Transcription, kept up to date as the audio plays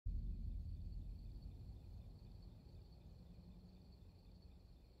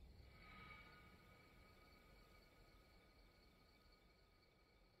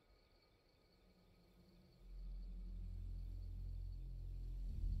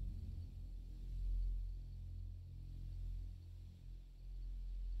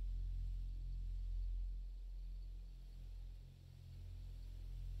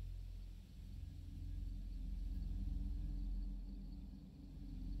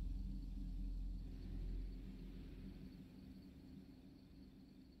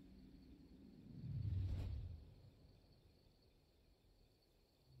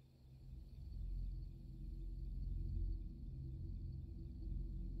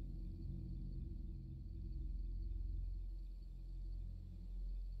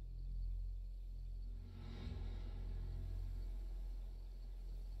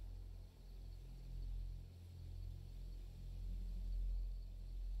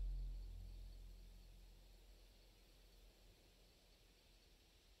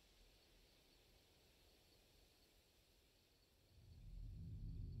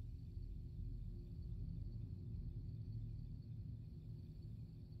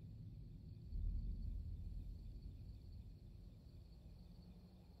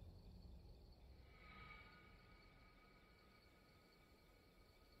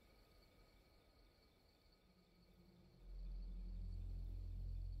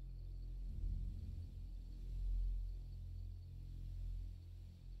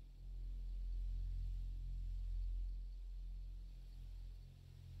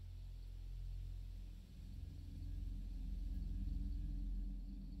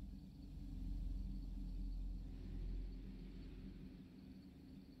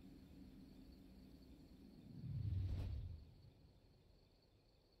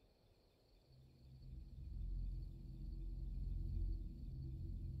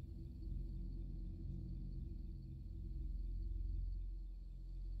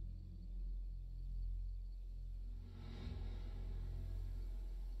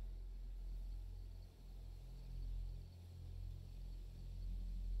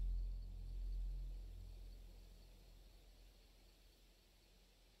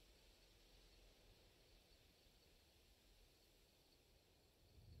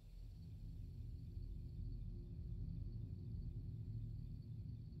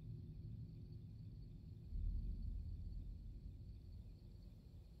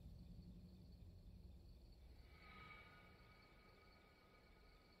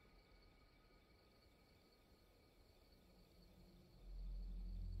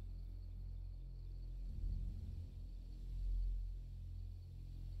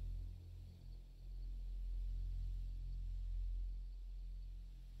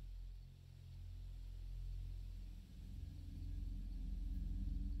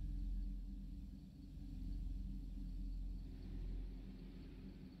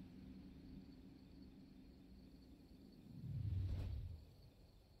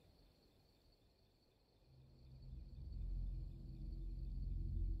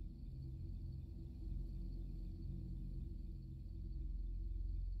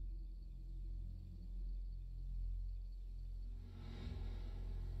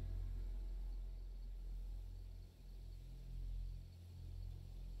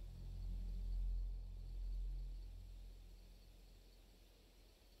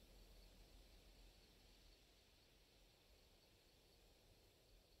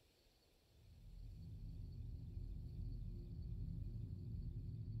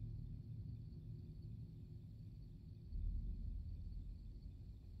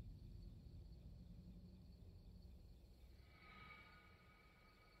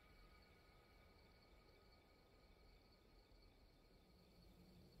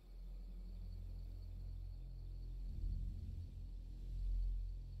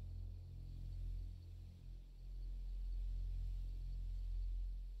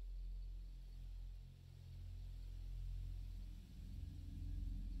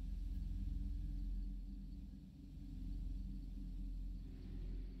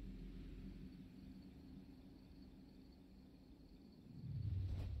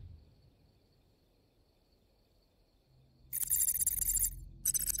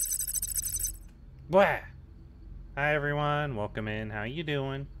Blah! Hi everyone, welcome in. How you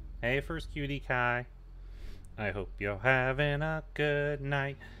doing? Hey, first cutie Kai. I hope you're having a good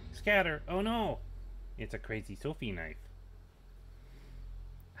night. Scatter! Oh no! It's a crazy Sophie knife.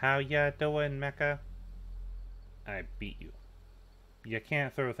 How ya doing, Mecha? I beat you. You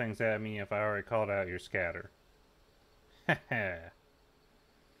can't throw things at me if I already called out your scatter. Haha.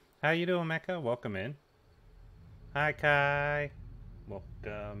 How you doing, Mecha? Welcome in. Hi, Kai.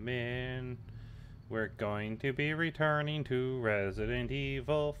 Welcome in. We're going to be returning to Resident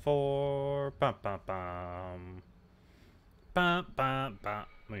Evil 4. Bum bum bum. Bum bum bum.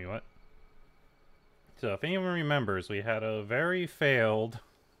 Wait, what? So, if anyone remembers, we had a very failed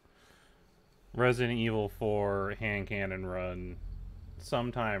Resident Evil 4 hand cannon run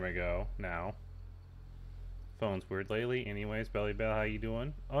some time ago now. Phone's weird lately. Anyways, Belly Bell, how you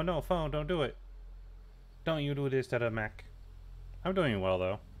doing? Oh no, phone, don't do it. Don't you do this to the Mac. I'm doing well,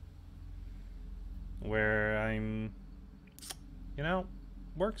 though. Where I'm,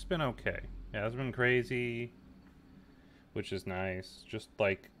 work's been okay. It hasn't been crazy, which is nice. Just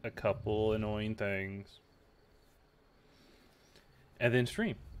like a couple annoying things. And then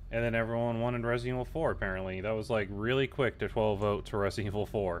stream. And then everyone wanted Resident Evil 4, apparently. That was like really quick to 12 vote to Resident Evil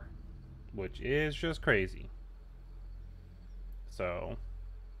 4, which is just crazy. So,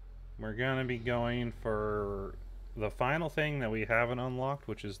 we're gonna be going for the final thing that we haven't unlocked,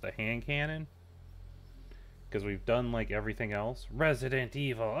 which is the hand cannon. Because we've done, like, everything else. Resident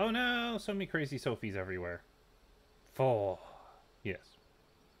Evil! Oh no! So many crazy Sophies everywhere. 4. Yes.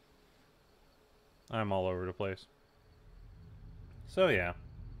 I'm all over the place. So, yeah.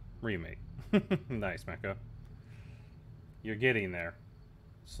 Remake. Nice, Mecha. You're getting there.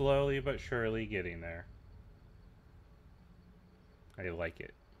 Slowly but surely getting there. I like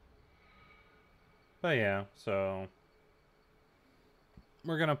it. But yeah, so...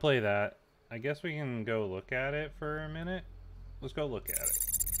 we're gonna play that. I guess we can go look at it for a minute. Let's go look at it.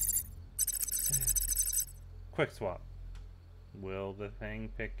 Quick swap. Will the thing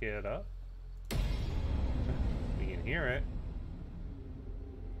pick it up? We can hear it.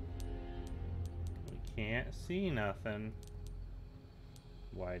 We can't see nothing.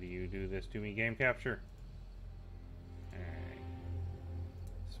 Why do you do this to me, game capture? Alright.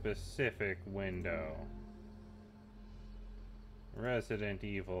 Specific window. Resident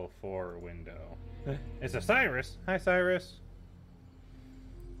Evil 4 window. It's a Cyrus! Hi, Cyrus!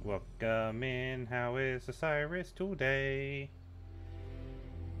 Welcome in, how is the Cyrus today?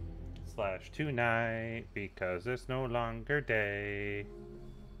 / tonight, because it's no longer day.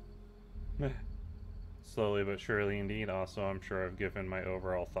 Slowly but surely indeed. Also, I'm sure I've given my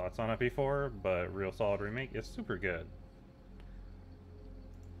overall thoughts on it before, but Real Solid Remake is super good.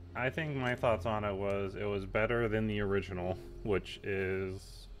 I think my thoughts on it was better than the original, which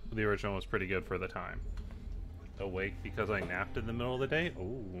is... the original was pretty good for the time. Awake because I napped in the middle of the day?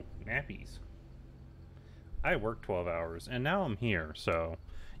 Ooh, nappies. I worked 12 hours, and now I'm here, so...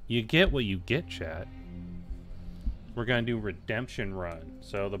 you get what you get, chat. We're gonna do Redemption Run.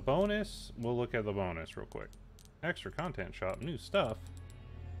 So the bonus, we'll look at the bonus real quick. Extra content shop, new stuff.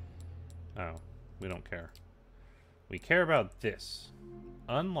 Oh, we don't care. We care about this.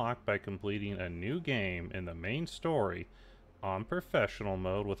 Unlocked by completing a new game in the main story on professional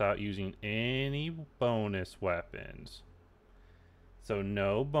mode without using any bonus weapons. So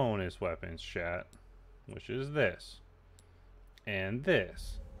no bonus weapons, chat. Which is this. And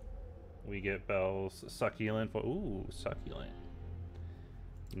this. We get Belle's succulent. Ooh, succulent.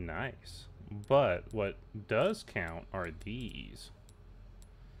 Nice. But what does count are these.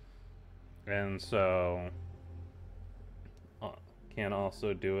 And so... can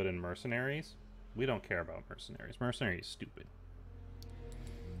also do it in Mercenaries. We don't care about Mercenaries. Mercenaries is stupid.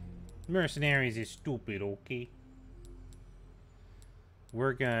 Mercenaries is stupid, okay?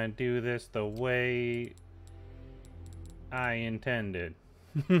 We're gonna do this the way I intended.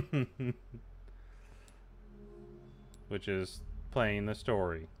 Which is playing the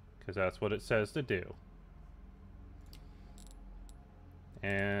story, because that's what it says to do.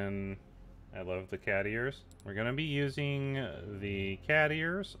 And I love the cat ears. We're gonna be using the cat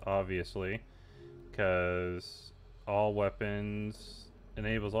ears, obviously, because all weapons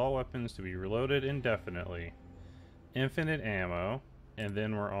enables all weapons to be reloaded indefinitely. Infinite ammo, and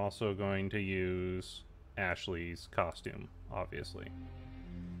then we're also going to use Ashley's costume, obviously.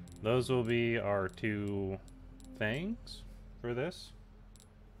 Those will be our two things for this,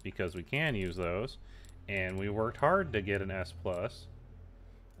 because we can use those, and we worked hard to get an S+.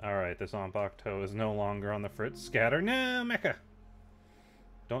 Alright, this Ombocto is no longer on the fritz. Scatter! No, Mecha!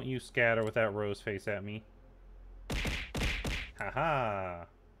 Don't you scatter with that rose face at me. Haha!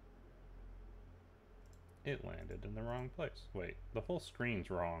 It landed in the wrong place. Wait, the whole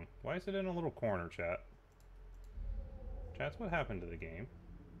screen's wrong. Why is it in a little corner, chat? Chat's what happened to the game?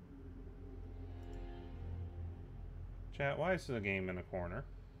 Chat, why is the game in a corner?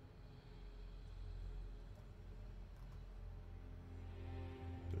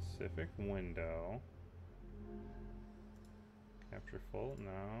 Specific window. Capture full?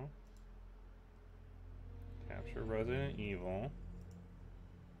 No. Capture Resident Evil.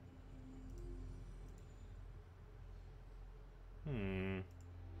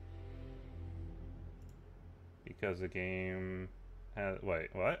 Because the game has... Wait,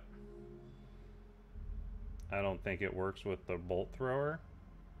 what? I don't think it works with the bolt thrower.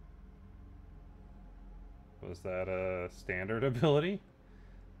 Was that a standard ability?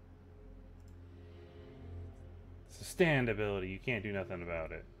 It's a stand ability. You can't do nothing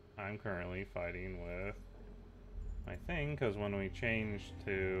about it. I'm currently fighting with my thing, because when we changed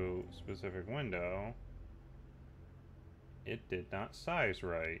to specific window, it did not size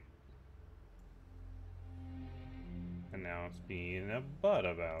right. And now it's being a butt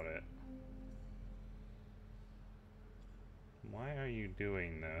about it. Why are you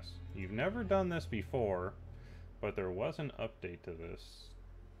doing this? You've never done this before, but there was an update to this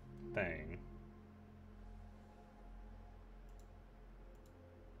thing.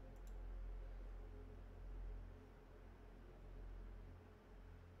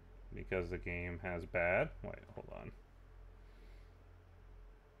 Because the game has bad... Wait, hold on.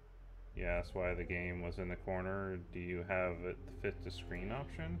 You asked why the game was in the corner. Do you have it fit the screen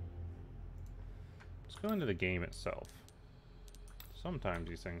option? Let's go into the game itself. Sometimes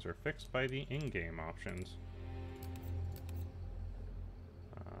these things are fixed by the in-game options.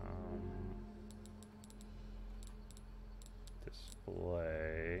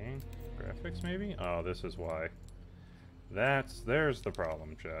 Display... Graphics, maybe? Oh, this is why. There's the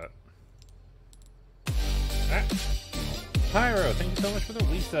problem, chat. Ah. Pyro, thank you so much for the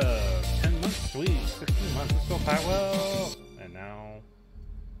Lisa. 10 months, sweet. 16 months, let's go Pyro. And now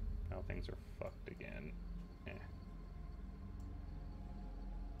things are fucked again. Eh.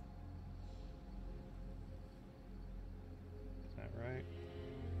 Is that right?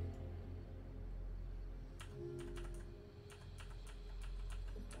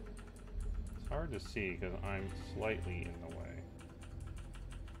 It's hard to see because I'm slightly in the way.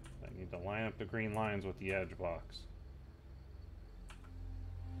 I need to line up the green lines with the edge blocks.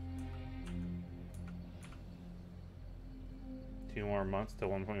 Two more months to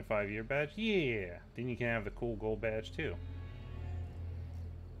 1.5 year badge? Yeah! Then you can have the cool gold badge too.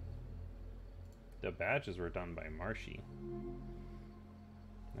 The badges were done by Marshy.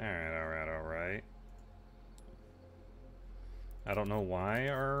 Alright. I don't know why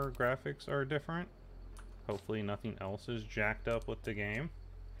our graphics are different. Hopefully nothing else is jacked up with the game.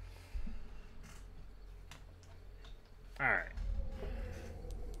 Alright.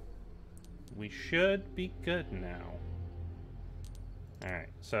 We should be good now. Alright,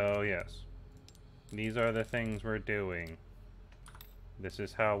 so yes. These are the things we're doing. This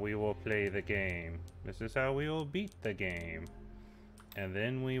is how we will play the game. This is how we will beat the game. And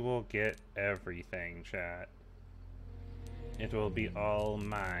then we will get everything, chat. It will be all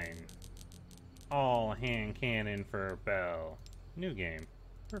mine. All hand cannon for Bell. New game.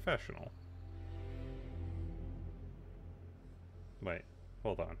 Professional. Wait,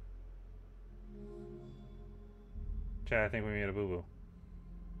 hold on. Chat, I think we made a boo-boo.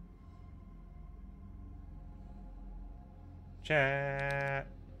 Chat.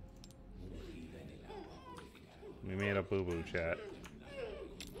 We made a boo-boo, chat.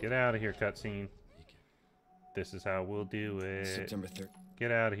 Get out of here, cutscene. This is how we'll do it. September 3rd.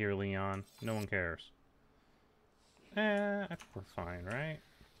 Get out of here, Leon. No one cares. I think we're fine, right?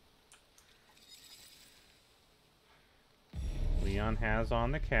 Leon has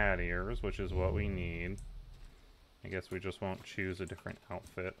on the cat ears, which is what we need. I guess we just won't choose a different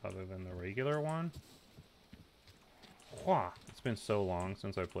outfit other than the regular one. Wah! It's been so long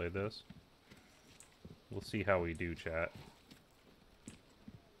since I played this. We'll see how we do, chat.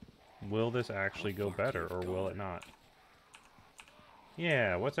 Will this actually go better, or will it not?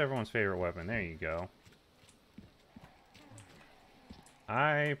 Yeah, what's everyone's favorite weapon? There you go.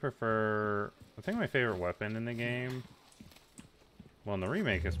 I think my favorite weapon in the game... Well, in the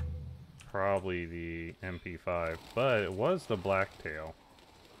remake is probably the MP5, but it was the Blacktail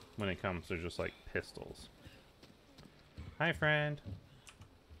when it comes to just, like, pistols. Hi, friend.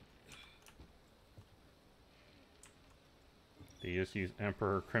 Do you just use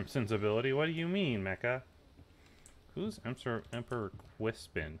Emperor Crimson's ability? What do you mean, Mecha? Who's Emperor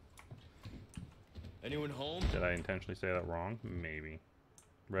Quispin? Anyone home? Did I intentionally say that wrong? Maybe.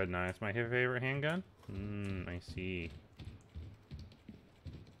 Red Knight's my favorite handgun? I see.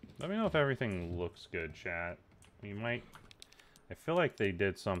 Let me know if everything looks good, chat. We might... I feel like they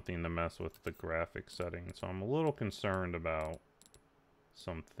did something to mess with the graphic settings, so I'm a little concerned about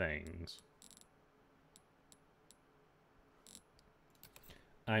some things.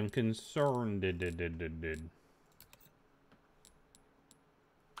 I'm concerned.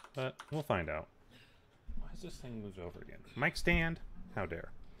 But we'll find out. Why does this thing move over again? Mic stand? How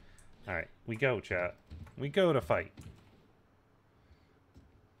dare. Alright, we go, chat. We go to fight.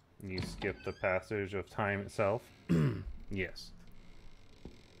 You skip the passage of time itself? Yes.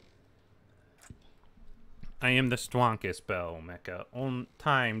 I am the strongest bell, Mecha.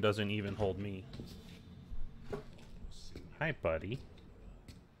 Time doesn't even hold me. Hi, buddy.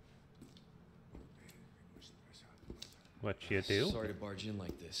 What you do? Sorry to barge in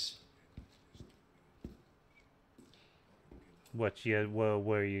like this. Where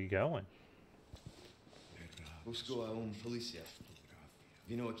are you going? Busco a policia.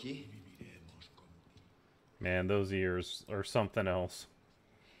 Vino aquí? Man, those ears are something else.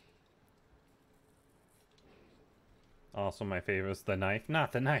 Also, my favorite is the knife.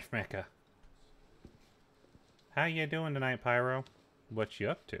 Not the knife, Mecha. How you doing tonight, Pyro? What you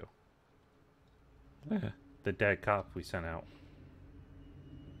up to? The dead cop we sent out.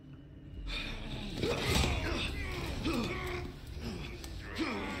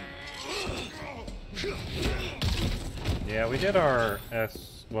 Yeah, we did our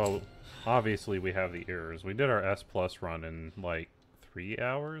S... Well, obviously we have the ears. We did our S plus run in, like, 3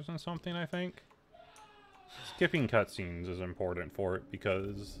 hours and something, I think. Skipping cutscenes is important for it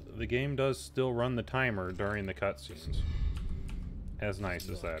because the game does still run the timer during the cutscenes. As nice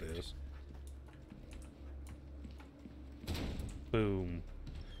as that is. Boom.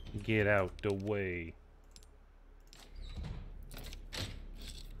 Get out the way.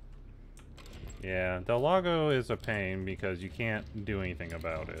 Yeah, Del Lago is a pain because you can't do anything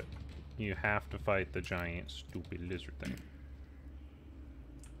about it. You have to fight the giant stupid lizard thing.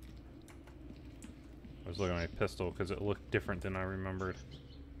 I was looking at my pistol because it looked different than I remembered.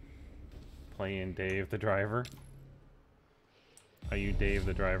 Playing Dave the driver. Are you Dave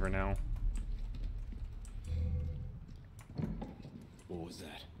the driver now? What was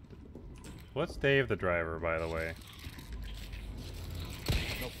that? What's Dave the driver, by the way?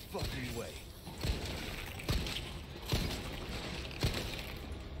 No fucking way.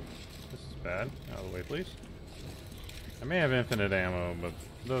 This is bad. Out of the way, please. I may have infinite ammo, but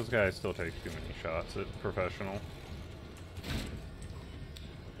those guys still take too many shots at professional.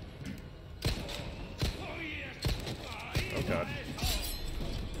 Oh god.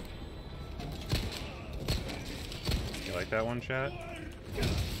 You like that one, chat?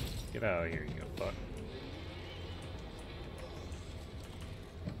 Get out of here, you fuck.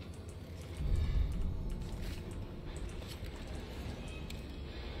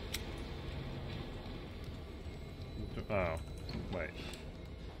 Oh, wait.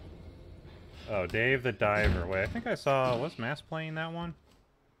 Oh, Dave the Diver. Wait, I think I saw... Was Mass playing that one?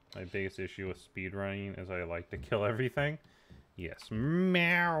 My biggest issue with speedrunning is I like to kill everything. Yes,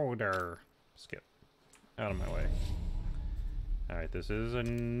 murder. Skip. Out of my way. Alright, this is a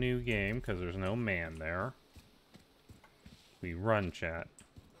new game because there's no man there. We run, chat.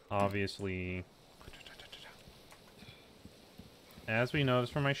 Obviously... As we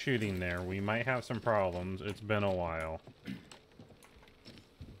noticed from my shooting there, we might have some problems. It's been a while.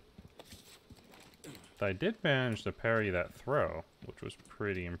 But I did manage to parry that throw, which was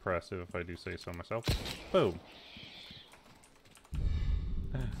pretty impressive if I do say so myself. Boom.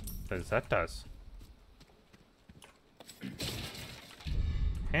 That does.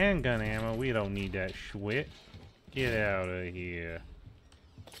 Handgun ammo, we don't need that shit. Get out of here.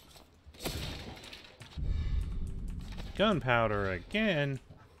 Gunpowder again?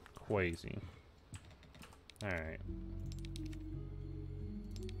 Crazy. Alright.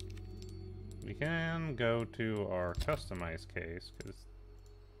 We can go to our customized case, because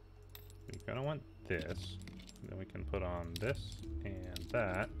we're gonna want this. Then we can put on this and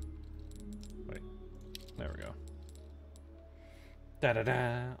that. Wait. There we go.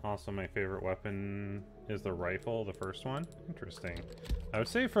 Da-da-da! Also, my favorite weapon is the rifle, the first one. Interesting. I would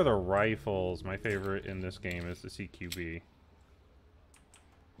say for the rifles, my favorite in this game is the CQB.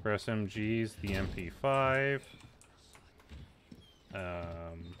 For SMGs, the MP5.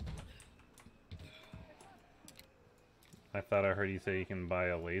 I thought I heard you say you can buy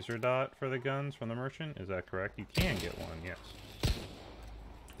a laser dot for the guns from the merchant. Is that correct? You can get one, yes.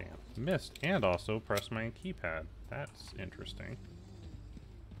 Damn. Missed. And also press my keypad. That's interesting.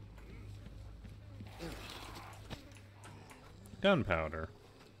 Gunpowder.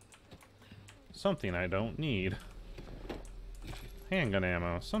 Something I don't need. Handgun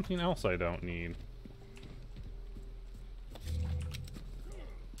ammo. Something else I don't need.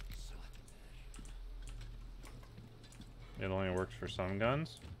 It only works for some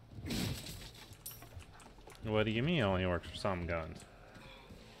guns? What do you mean it only works for some guns?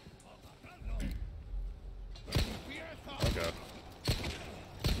 Oh god.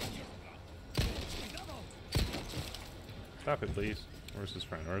 Stop it, please. Where's his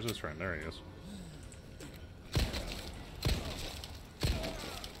friend? Where's his friend? There he is.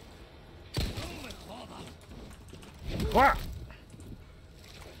 Wah!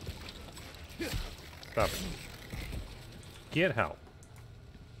 Stop it. Get help.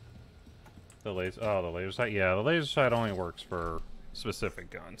 The laser. Oh, the laser sight. Yeah, the laser sight only works for specific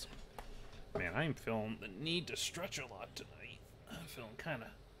guns. Man, I'm feeling the need to stretch a lot tonight. I'm feeling kind of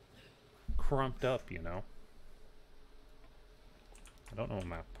crumped up, you know. I don't know what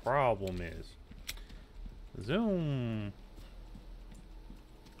my problem is. Zoom.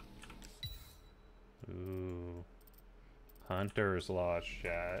 Ooh. Hunter's lost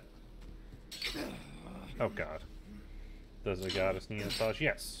shot. Oh god. Does the goddess need a massage?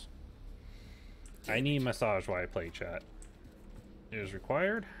 Yes. I need massage while I play, chat. It is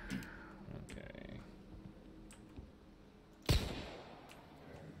required. Okay.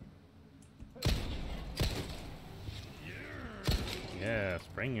 Yes,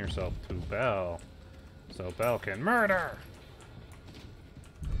 bring yourself to Belle, so Belle can murder!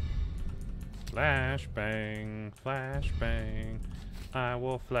 Flashbang, flashbang, I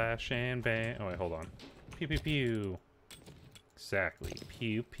will flash and bang. Oh wait, hold on. Pew pew pew. Exactly.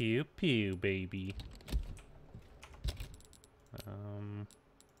 Pew pew pew, baby.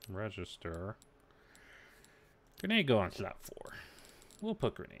 Register. Grenade go on slot 4. We'll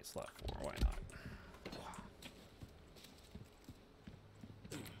put grenade slot 4, why not?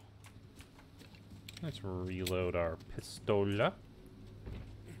 Let's reload our pistola.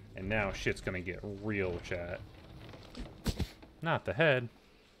 And now shit's gonna get real, chat. Not the head.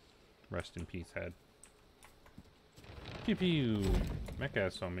 Rest in peace, head. Pew pew. Mecha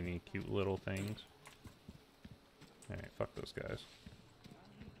has so many cute little things. Alright, fuck those guys.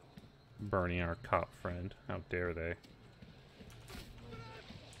 Burning our cop friend. How dare they?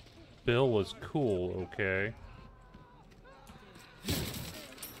 Bill was cool, okay?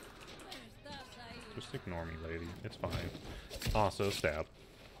 Just ignore me, lady. It's fine. Also, stab.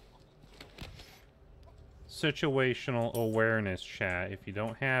 Situational awareness, chat. If you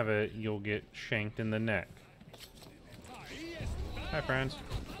don't have it, you'll get shanked in the neck. Hi, friends.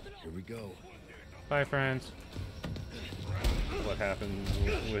 Here we go. Bye, friends. What happens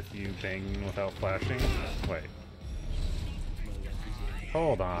with you banging without flashing? Wait.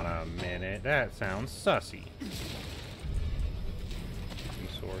 Hold on a minute. That sounds sussy.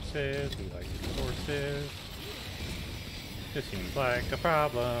 Resources. We like resources. This seems like a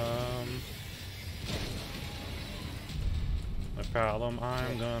problem. A problem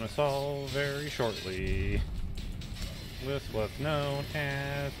I'm gonna solve very shortly. With what's known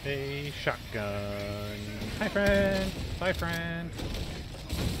as a shotgun. Hi, friend. Bye, friend.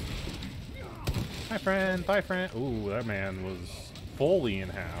 Hi, friend. Bye, friend. Ooh, that man was fully in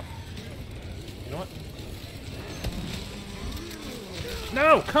half. You know what?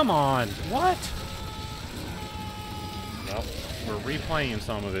 No, come on. What? Well, we're replaying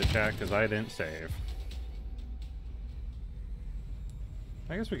some of it, chat, because I didn't save.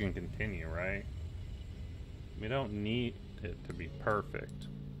 I guess we can continue, right? We don't need it to be perfect.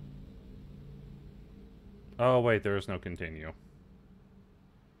 Oh, wait, there is no continue.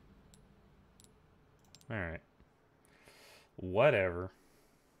 Alright. Whatever.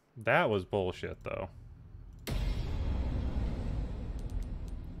 That was bullshit, though.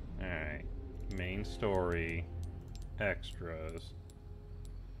 Alright. Main story. Extras.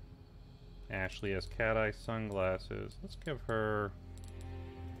 Ashley has cat eye sunglasses. Let's give her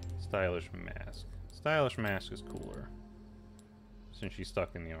stylish mask. Stylish mask is cooler. Since she's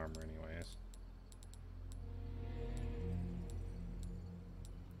stuck in the armor anyways.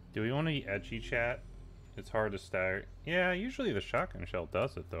 Do we want to be edgy, chat? It's hard to stagger. Yeah, usually the shotgun shell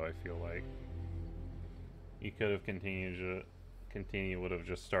does it though, I feel like. You could have continued to... Continue would have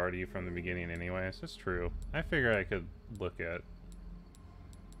just started you from the beginning anyways. It's true. I figure I could look at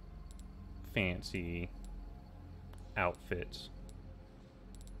fancy outfits.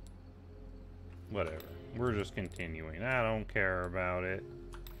 Whatever. We're just continuing. I don't care about it.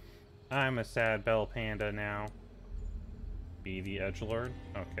 I'm a sad bell panda now. Be the edgelord?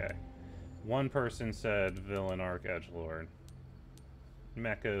 Okay. One person said villain arc edgelord.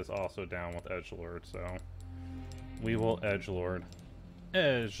 Mecha is also down with edgelord, so we will edgelord.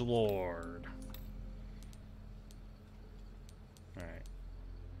 Edgelord.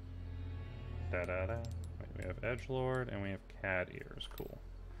 Da da da. Wait, we have edgelord and we have cat ears. Cool.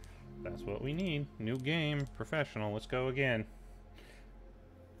 That's what we need. New game, professional. Let's go again.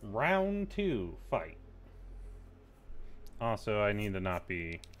 Round 2, fight. Also, I need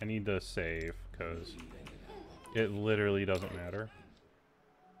to save because it literally doesn't matter.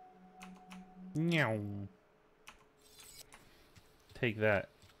 Meow. Take that,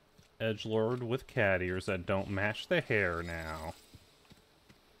 edgelord with cat ears that don't match the hair now.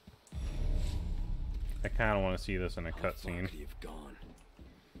 I kind of want to see this in a cutscene.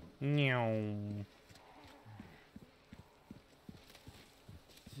 Meow.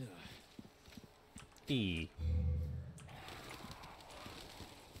 E.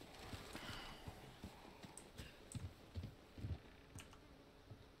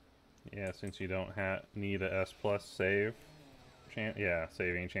 Yeah, since you don't need a S+ save chance, yeah,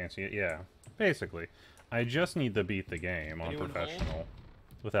 saving chance. Yeah, basically, I just need to beat the game on professional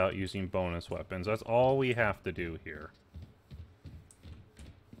without using bonus weapons. That's all we have to do here.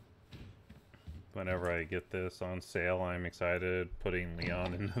 Whenever I get this on sale, I'm excited putting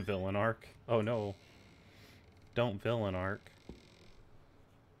Leon in the villain arc. Oh no, don't villain arc.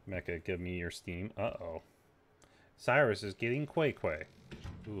 Mecha, give me your Steam. Uh-oh. Cyrus is getting QuiQui.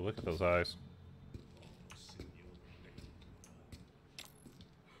 Ooh, look at those eyes.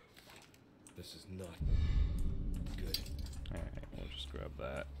 This is not good. Alright, we'll just grab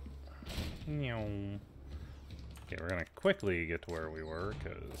that. Okay, we're gonna quickly get to where we were,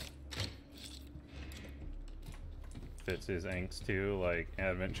 because fits his angst too, like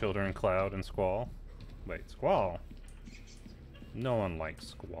Advent Children, Cloud, and Squall. Wait, Squall? No one likes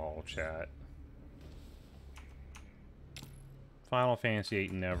Squall, chat. Final Fantasy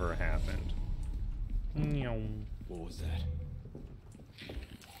VIII never happened. What was that?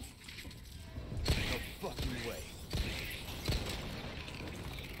 No fucking way.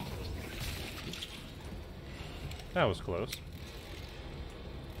 That was close.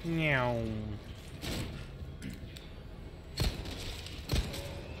 Meow.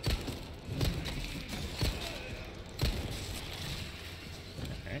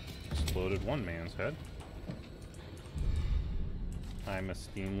 Okay, exploded one man's head. I'm a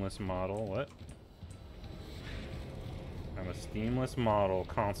Steamless model. What? I'm a Steamless model.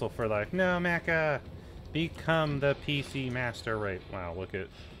 Console for life. No, Mecha! Become the PC master race. Wow,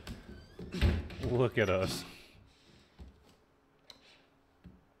 look at us.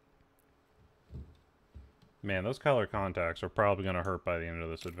 Man, those color contacts are probably gonna hurt by the end of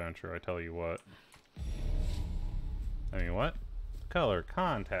this adventure, I tell you what. I mean, what? Color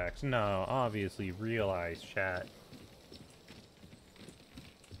contacts? No, obviously realize, chat.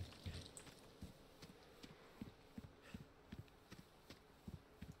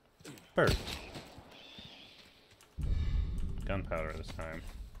 Bird. Gunpowder this time.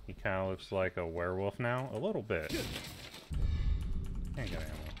 He kind of looks like a werewolf now. A little bit. Handgun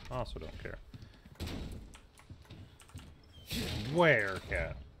ammo. Also don't care.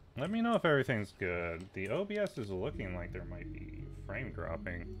 Werecat. Let me know if everything's good. The OBS is looking like there might be frame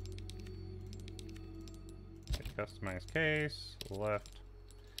dropping. Okay, customize case. Left.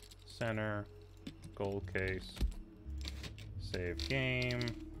 Center. Gold case. Save game.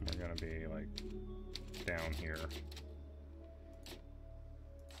 We're gonna be like down here.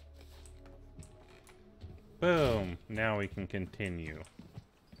 Boom! Now we can continue.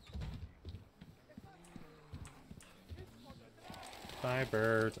 Bye,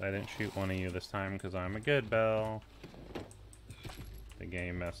 birds. I didn't shoot one of you this time because I'm a good bell. The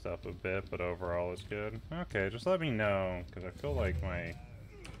game messed up a bit, but overall it's good. Okay, just let me know, because I feel like my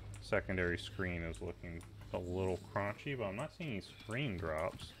secondary screen is looking a little crunchy, but I'm not seeing any screen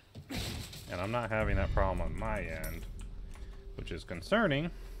drops. And I'm not having that problem on my end, which is concerning.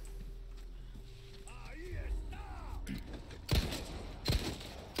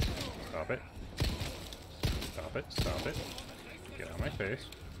 Stop it. Stop it. Stop it. Get out of my face.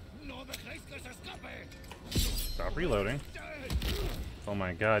 Stop reloading. Oh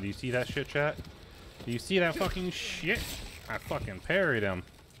my god, do you see that shit, chat? Do you see that fucking shit? I fucking parried him.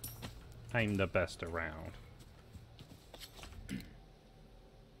 I'm the best around.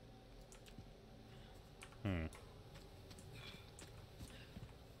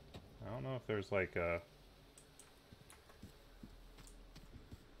 I don't know if there's like a...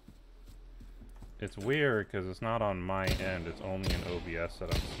 It's weird because it's not on my end, it's only in OBS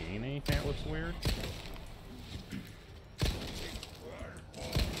that I'm seeing anything that looks weird.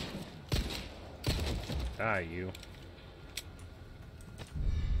 Die, you.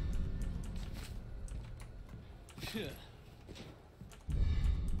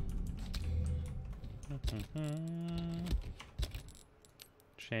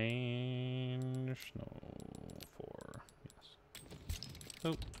 Change. Snow 4. Yes.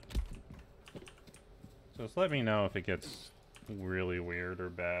 So just let me know if it gets really weird or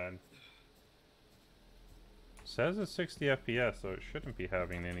bad. It says it's 60 FPS, so it shouldn't be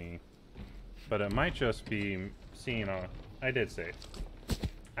having any. But it might just be seeing a. I did save.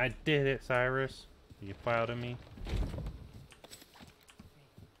 I did it, Cyrus. Are you proud of me?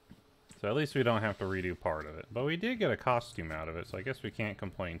 So at least we don't have to redo part of it. But we did get a costume out of it, so I guess we can't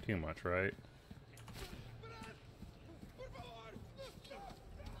complain too much, right?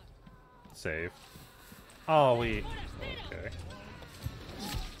 Save. Oh, we... Okay.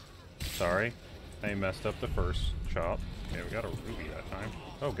 Sorry. I messed up the first chop. Okay, we got a ruby that time.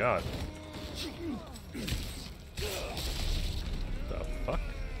 Oh, God. The fuck?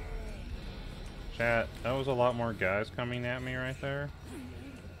 Chat, that was a lot more guys coming at me right there.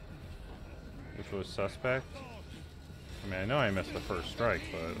 Which was suspect. I mean, I know I missed the first strike,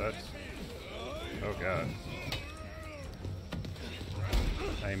 but that's... Oh, God.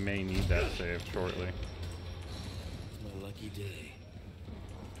 I may need that save shortly. My lucky day.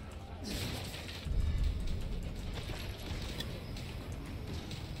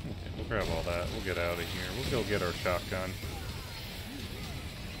 Okay, we'll grab all that. We'll get out of here. We'll go get our shotgun.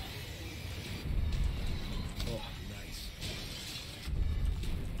 Oh, nice.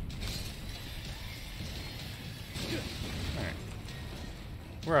 Alright.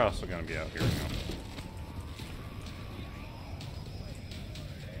 We're also gonna be out here now.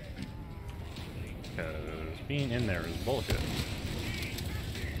 Because being in there is bullshit.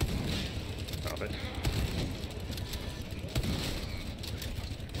 Stop it.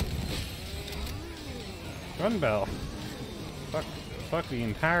 Run, Bell. Fuck the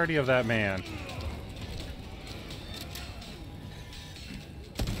entirety of that man.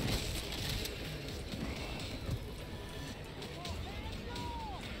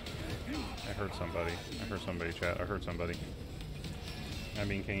 I heard somebody. I heard somebody, chat. I heard somebody. I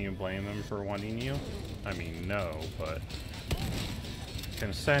mean, can you blame them for wanting you? I mean, no, but...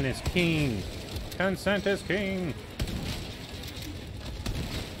 Consent is king! Consent is king!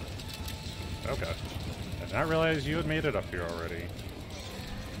 Okay. I did not realize you had made it up here already.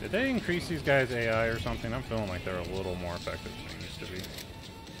 Did they increase these guys' AI or something? I'm feeling like they're a little more effective than they used to be.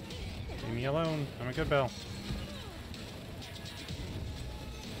 Leave me alone. I'm a good Bell.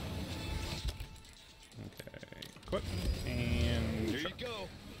 Okay. Equip. And... Here you go.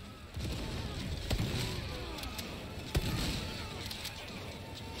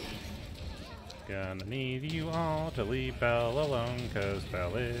 Gonna need you all to leave Bell alone, cause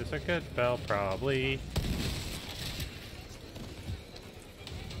Bell is a good Bell, probably.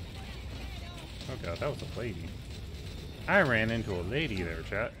 Oh god, that was a lady. I ran into a lady there,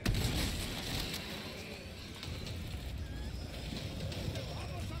 chat.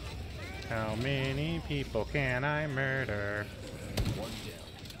 How many people can I murder? One down.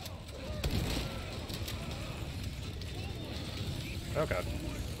 Oh god.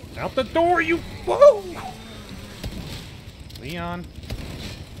 Out the door, you... Whoa! Leon.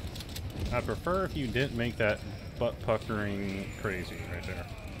 I'd prefer if you didn't make that butt-puckering crazy right there.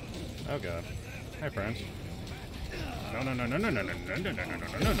 Oh god. Hi, friends. No, no, no, no, no, no, no, no, no, no, no,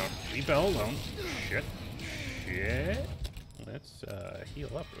 no, no, no. Leave Bell alone. Shit. Shit. Let's, heal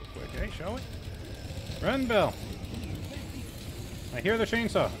up real quick, eh, shall we? Run, Bell! I hear the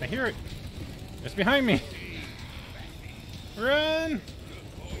chainsaw. I hear it. It's behind me. Run!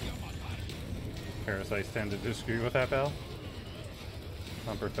 Parasites tend to disagree with that, Bell.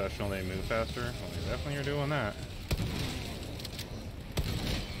 Unprofessional, they move faster. Well, they definitely are doing that.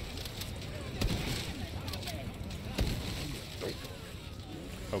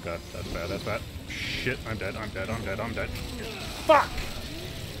 Oh god, that's bad, that's bad. Shit, I'm dead, I'm dead, I'm dead, I'm dead. Fuck!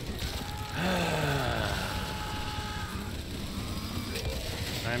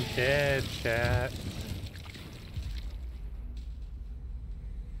 I'm dead, chat.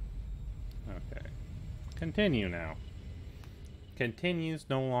 Okay. Continue now. Continues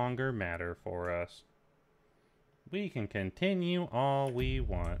no longer matter for us. We can continue all we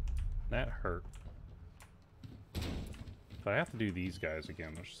want. That hurt. But I have to do these guys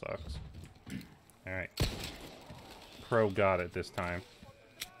again, which sucks. Alright. Pro got it this time.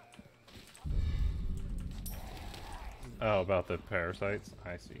 Oh, about the parasites?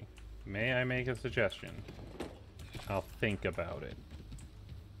 I see. May I make a suggestion? I'll think about it.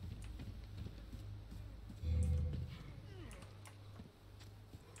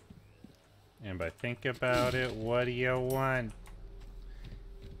 And by think about it, what do you want?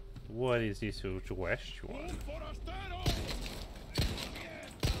 What is this suggestion?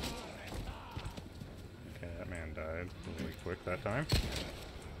 Okay, that man died really quick that time.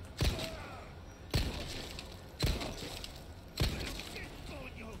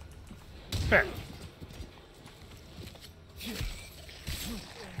 Back.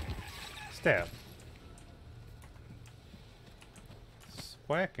 Stab.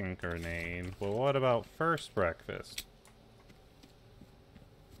 Whacking grenade. Well, what about first breakfast?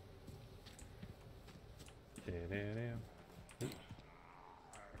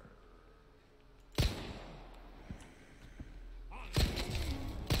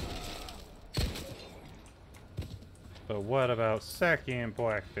 But what about second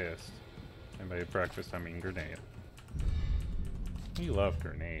breakfast? And by breakfast, I mean grenade. You love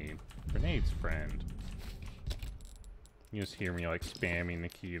grenade. Grenade's friend. You just hear me like spamming the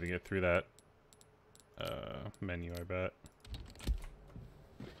key to get through that menu, I bet.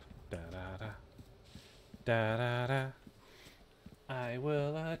 Da da da. Da da da. I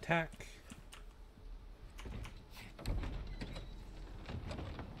will attack.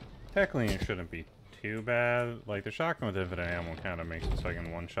 Technically, it shouldn't be too bad. Like, the shotgun with infinite ammo kind of makes it so I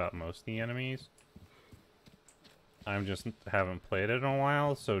can one-shot most of the enemies. I'm just haven't played it in a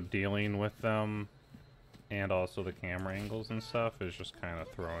while, so dealing with them and also the camera angles and stuff is just kind of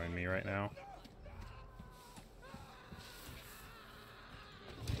throwing me right now.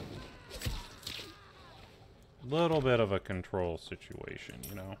 Little bit of a control situation,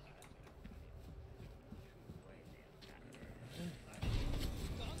 you know?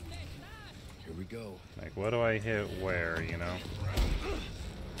 Here we go. Like, what do I hit where, you know?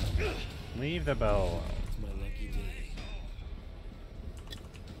 Leave the bell alone. It's my lucky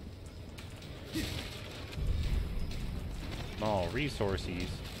day. Small resources.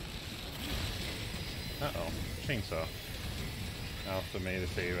 Uh-oh. Chainsaw. I also made a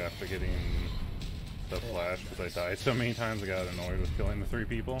save after getting the flash because I died so many times I got annoyed with killing the 3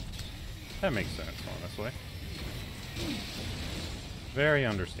 people. That makes sense, honestly. Very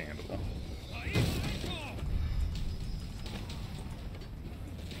understandable.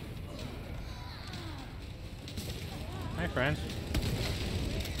 Hi, friend.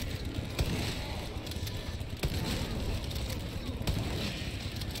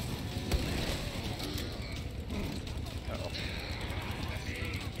 Uh-oh.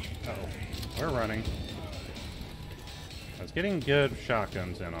 Uh-oh. We're running. I was getting good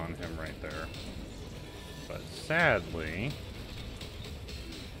shotguns in on him right there. But sadly,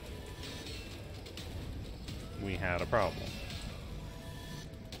 we had a problem.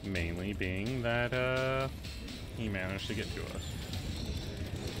 Mainly being that, he managed to get to us.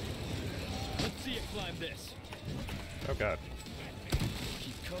 Let's see it climb this. Oh god.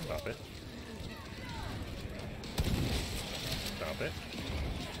 He's coming. Stop it. Stop it.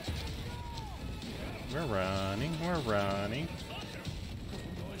 We're running, we're running.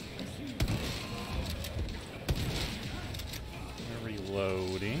 We're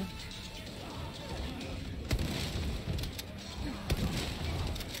reloading.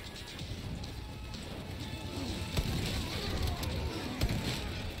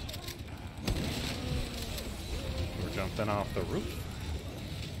 We're jumping off the roof.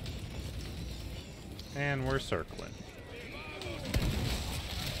 And we're circling.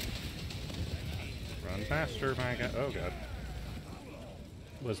 Run faster, my god. Oh god.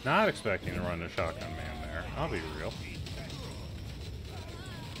 Was not expecting to run the shotgun man there. I'll be real.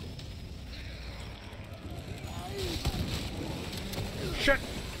 Shit!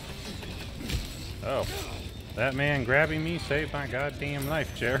 Oh. That man grabbing me saved my goddamn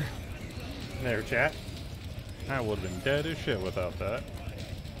life, chair. There, chat. I would have been dead as shit without that.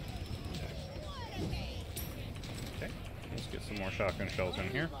 Okay. Let's get some more shotgun shells in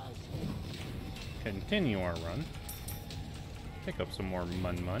here. Continue our run. Pick up some more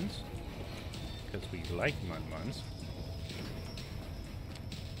mun-muns. Because we like mun-muns.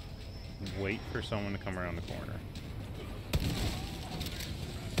 Wait for someone to come around the corner.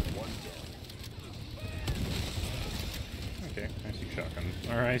 Okay, I see shotgun.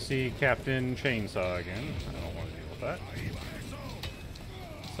 Or I see Captain Chainsaw again. I don't want to deal with that.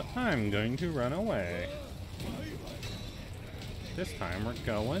 So I'm going to run away. This time we're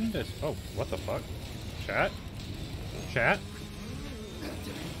going this. Oh, what the fuck? Chat? Chat?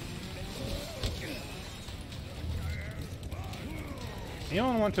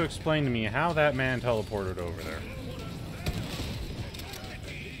 Anyone want to explain to me how that man teleported over there?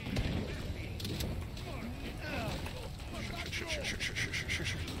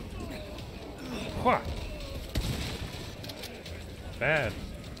 What? Bad.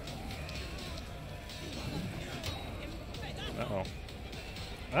 Uh-oh.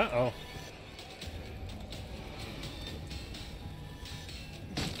 Uh-oh.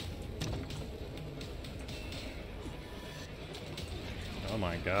 Oh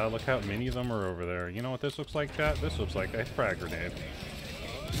my god, look how many of them are over there. You know what this looks like, chat? This looks like a frag grenade.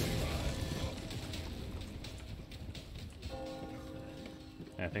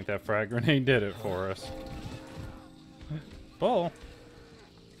 I think that frag grenade did it for us. Bull.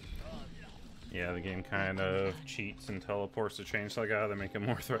 Yeah, the game kind of cheats and teleports to change the guy to make him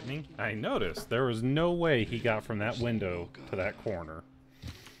more threatening. I noticed there was no way he got from that window to that corner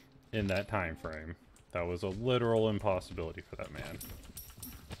in that time frame. That was a literal impossibility for that man.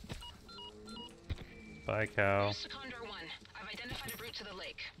 Bye, cow. Condor 1, I've identified a route to the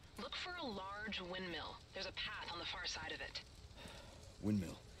lake. Look for a large windmill. There's a path on the far side of it.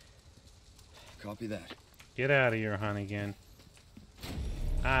 Windmill. Copy that. Get out of here, Hunnigan.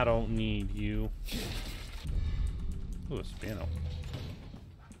 I don't need you. Ooh, a spinel.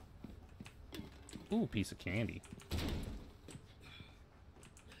 Ooh, piece of candy.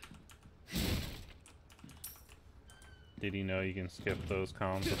 Did he know you can skip those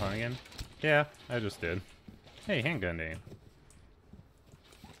columns with Hunnigan? Yeah, I just did. Hey, handgun name.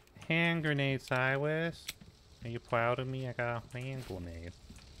 Hand grenade, Cyrus. Are you proud of me? I got a hand grenade.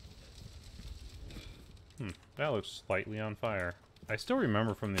 That looks slightly on fire. I still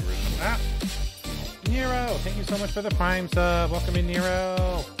remember from the original. Ah! Nero! Thank you so much for the Prime sub. Welcome in,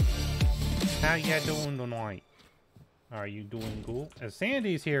 Nero. How ya doing tonight? Are you doing cool?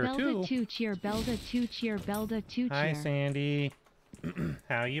 Sandy's here too. Belda 2 cheer, Belda 2 cheer, Belda 2 cheer. Hi, Sandy.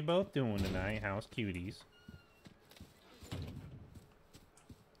 How you both doing tonight? How's cuties?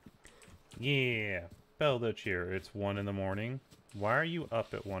 Yeah, Belda cheer. It's 1 in the morning. Why are you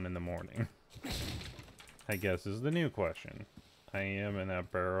up at 1 in the morning? I guess is the new question. I am, and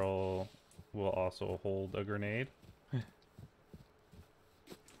that barrel will also hold a grenade.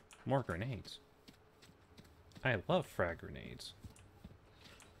 More grenades. I love frag grenades.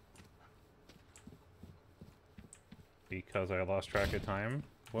 Because I lost track of time.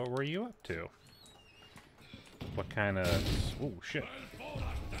 What were you up to? What kind of... Oh, shit.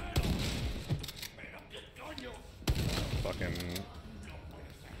 Fucking...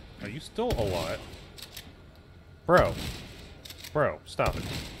 Are you still alive? Bro. Bro, stop it.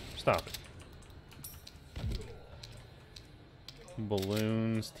 Stop it.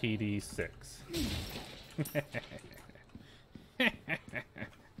 Balloons TD6.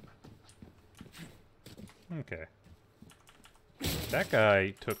 Okay. That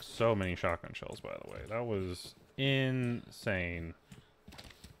guy took so many shotgun shells, by the way. That was insane.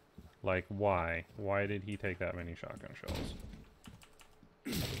 Like, why? Why did he take that many shotgun shells?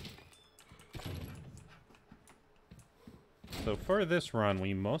 So for this run,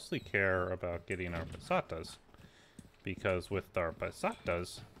 we mostly care about getting our pesatas. Because with our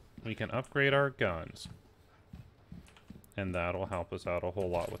pesatas, we can upgrade our guns. And that'll help us out a whole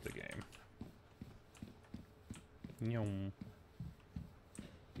lot with the game. Yum.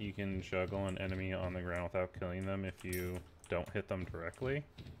 You can juggle an enemy on the ground without killing them if you don't hit them directly.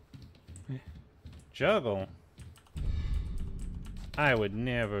 Juggle? I would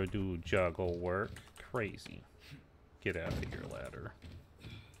never do juggle work. Crazy. Get out of here, ladder.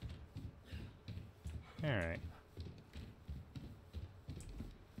 Alright.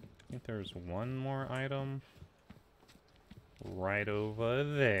 I think there's one more item right over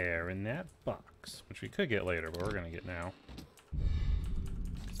there in that box, which we could get later, but we're gonna get now.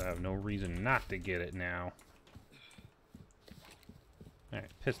 Because I have no reason not to get it now. Alright,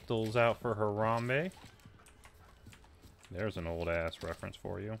 pistols out for Harambe. There's an old ass reference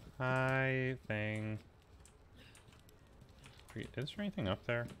for you. Hi, thing. Is there anything up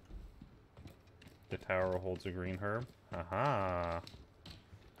there? The tower holds a green herb. Aha!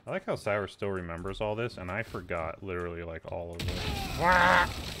 I like how Cyrus still remembers all this, and I forgot literally like all of it. Wah!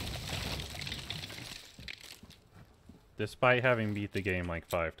 Despite having beat the game like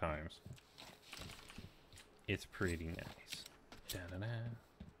 5 times. It's pretty nice. Da-da-da.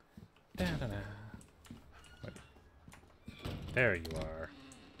 Da-da-da. Wait. There you are.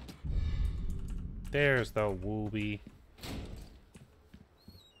 There's the wooby.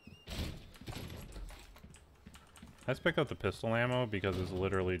 Let's pick up the pistol ammo because it's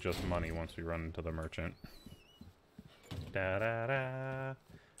literally just money once we run into the merchant. Da da da.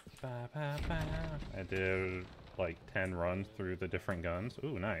 Ba, ba, ba. I did like 10 runs through the different guns.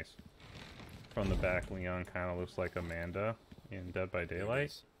 Ooh, nice. From the back, Leon kind of looks like Amanda in Dead by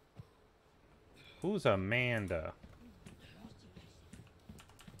Daylight. Who's Amanda?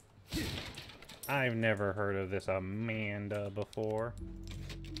 I've never heard of this Amanda before.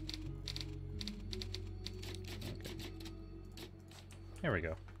 There we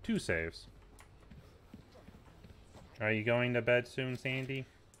go. 2 saves. Are you going to bed soon, Sandy?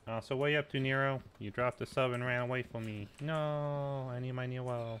 So what are you up to, Nero? You dropped the sub and ran away from me. No, I need my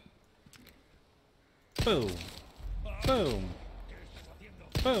Nero. Boom. Boom.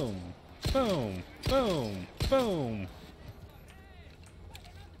 Boom. Boom. Boom. Boom.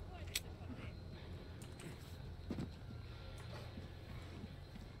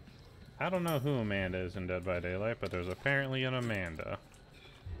 I don't know who Amanda is in Dead by Daylight, but there's apparently an Amanda.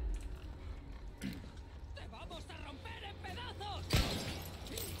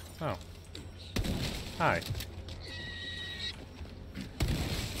 Oh. Hi.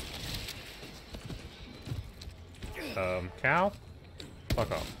 Cow?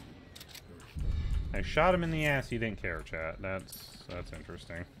 Fuck off. I shot him in the ass, he didn't care, chat. That's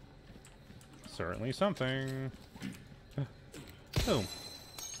interesting. Certainly something. Boom.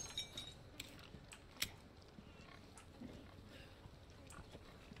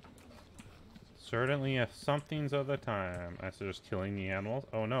 Certainly a somethings of the time. I suggest killing the animals.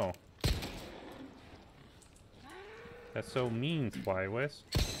 Oh no. That's so mean, Flywiss.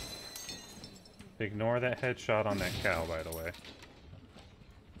 Ignore that headshot on that cow, by the way.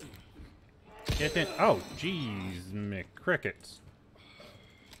 Get in. Oh, jeez, McCrickets.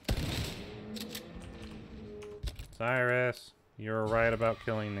 Cyrus, you're right about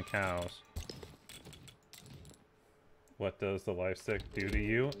killing the cows. What does the life stick do to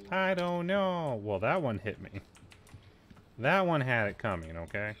you? I don't know. Well, that one hit me. That one had it coming,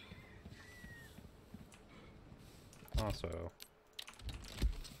 okay? Also.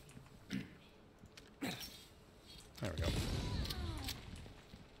 There we go.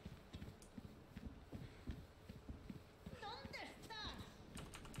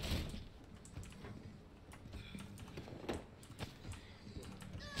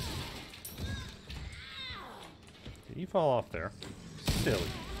 Did you fall off there? Silly.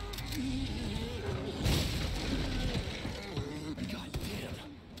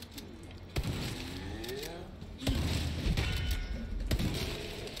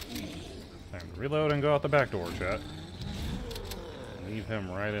 Time to reload and go out the back door, chat. Leave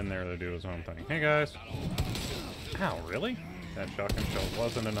him right in there to do his own thing. Hey guys. Ow, really? That shotgun shell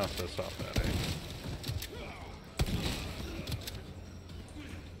wasn't enough to stop that, eh?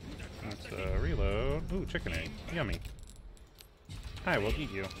 Let's reload. Ooh, chicken egg. Yummy. Hi, we'll eat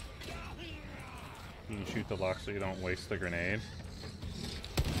you. You can shoot the lock so you don't waste the grenade.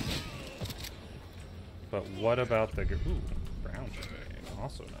 But what about the... Ooh, brown chicken egg.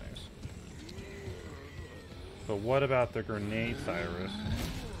 Also nice. But what about the grenade, Cyrus?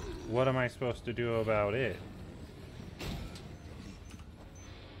 What am I supposed to do about it?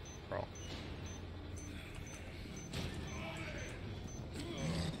 Bro.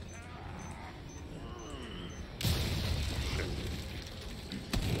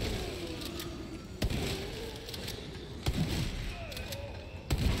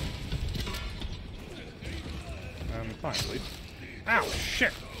 Fine, please. Ow,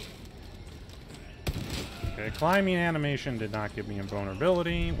 shit! Okay, climbing animation did not give me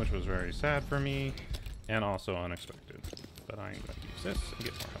invulnerability, which was very sad for me, and also unexpected. But I'm going to use this and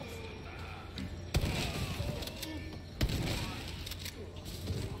get more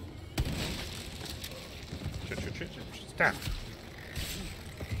health. Shit. Stop!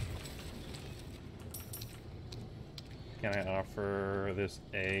 Can I offer this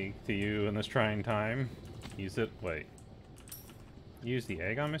egg to you in this trying time? Use it. Wait. Use the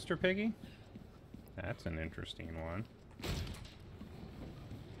egg on Mr. Piggy? That's an interesting one.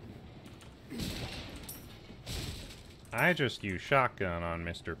 I just used shotgun on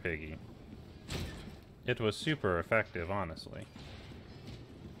Mr. Piggy. It was super effective, honestly.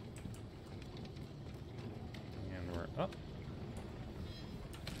 And we're up.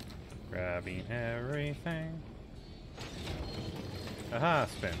 Grabbing everything. Aha,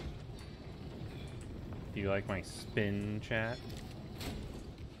 spin. Do you like my spin, chat?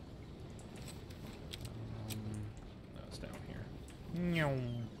 No, it's down here.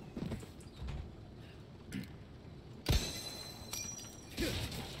 Nyong.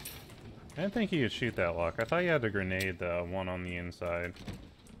 I didn't think you could shoot that lock. I thought you had to grenade the one on the inside.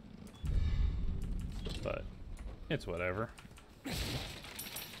 But it's whatever.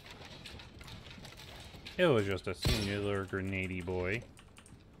 It was just a singular grenadey boy.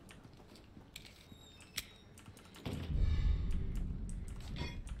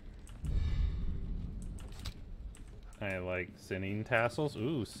 I like sinning tassels.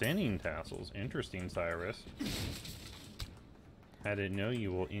 Ooh, sinning tassels. Interesting, Cyrus. I didn't know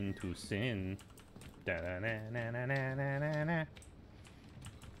you were into sin. Da-da-na-na-na-na-na-na.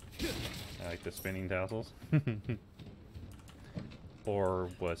 I like the spinning tassels. Or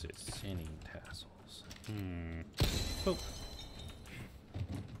was it sinning tassels? Boop.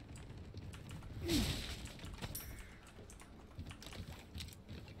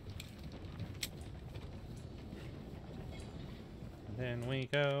 Then we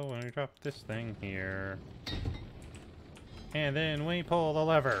go and we drop this thing here. And then we pull the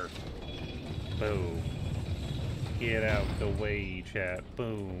lever. Boom. Get out the way, chat.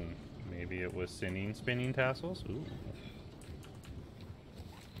 Boom. Maybe it was spinning tassels? Ooh.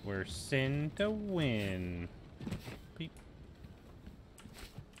 We're sin to win. Beep.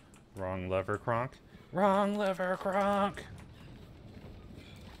 Wrong lever, Kronk. Wrong lever, Kronk!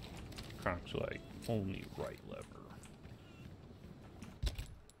 Kronk's like, only right lever.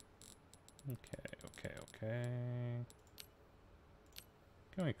 Okay.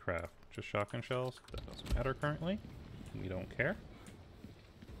 Can we craft just shotgun shells? That doesn't matter currently. We don't care.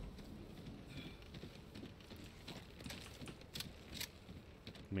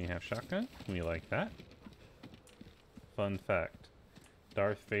 We have shotgun. We like that. Fun fact.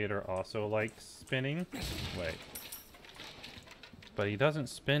 Darth Vader also likes spinning. Wait. But he doesn't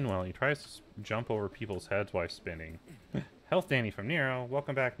spin well. He tries to jump over people's heads while spinning. Health Danny from Nero.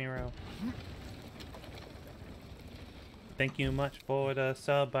 Welcome back, Nero. Thank you much for the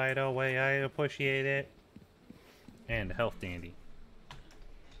sub, by the way. I appreciate it. And Health Dandy.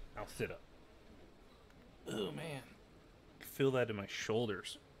 I'll sit up. Oh, man. I feel that in my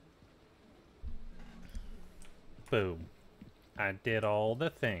shoulders. Boom. I did all the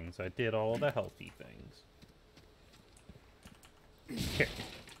things. I did all the healthy things. Kick.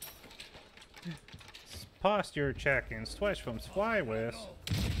 Posture check and switch from Swywist.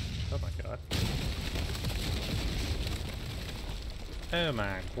 Oh my god. Oh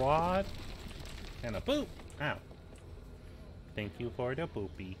my quad. And a boop. Ow. Thank you for the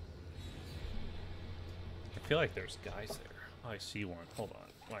boopy. I feel like there's guys there. I see one. Hold on.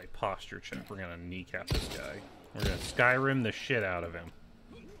 My posture check. We're gonna kneecap this guy. We're gonna Skyrim the shit out of him.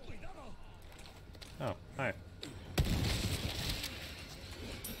 Oh, hi.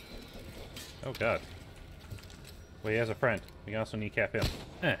 Oh god. Well, he has a friend. We can also kneecap him.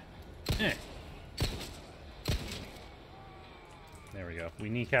 There we go. We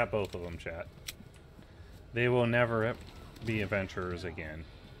kneecap both of them, chat. They will never be adventurers again.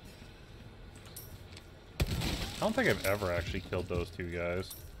 I don't think I've ever actually killed those two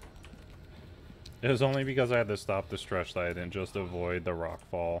guys. It was only because I had to stop the stretch that I didn't just avoid the rock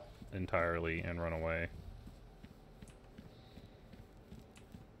fall entirely and run away.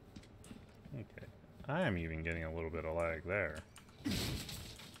 Okay. I am even getting a little bit of lag there.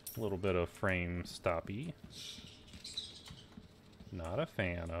 A little bit of frame stoppy. Not a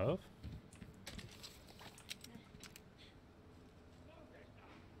fan of.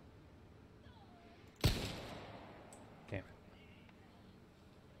 Damn it.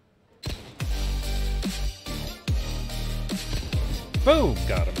 Boom!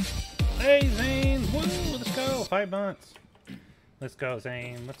 Got him. Hey, Zane! Woo! Let's go! 5 months. Let's go,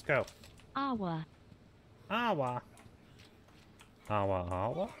 Zane. Let's go. Awa. Awa. Awa,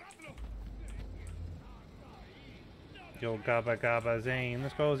 awa. Yo, gabba gabba, Zane.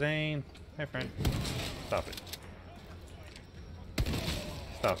 Let's go, Zane. Hey, friend. Stop it.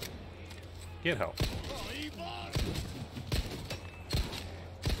 Stop it. Get help.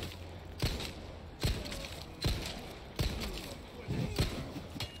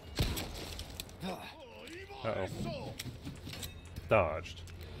 Uh-oh. Dodged.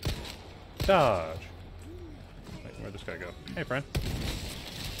 Dodge. Wait, where'd this guy go? Hey, friend.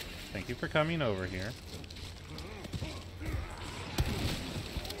 Thank you for coming over here.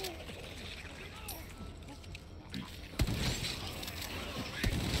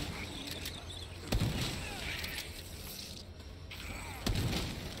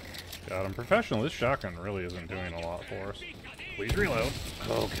 God, I'm professional. This shotgun really isn't doing a lot for us. Please reload.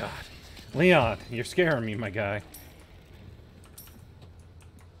 Oh, God. Leon, you're scaring me, my guy.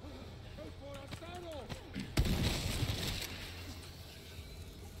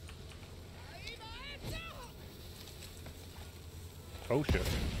 Oh, shit.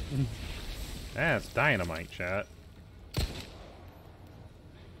 That's dynamite, chat.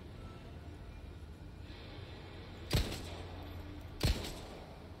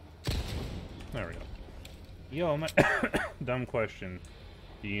 There we go. Yo, my dumb question.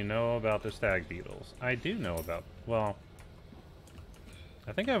 Do you know about the stag beetles? I do know about... Well,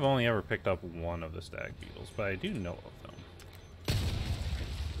 I think I've only ever picked up one of the stag beetles, but I do know of them.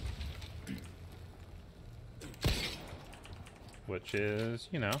 Which is,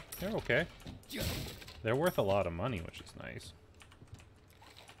 you know, they're okay. They're worth a lot of money, which is nice.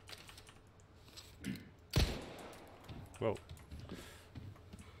 Whoa.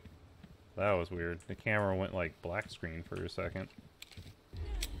 That was weird. The camera went like black screen for a second.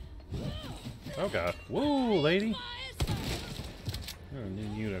 Oh god. Woo, lady! I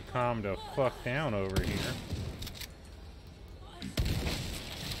need you to calm the fuck down over here.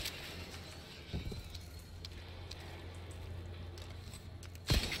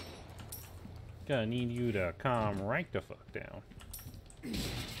 Gonna need you to calm right the fuck down.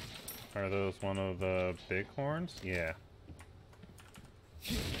 Are those one of the big horns? Yeah.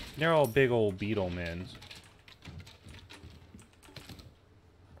 They're all big old beetle men.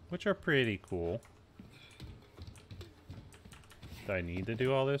 Which are pretty cool. Do I need to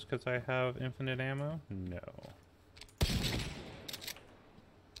do all this because I have infinite ammo? No.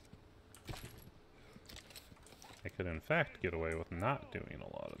 I could in fact get away with not doing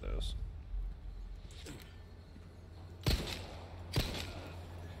a lot of this.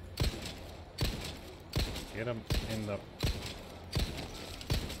 Get him in the...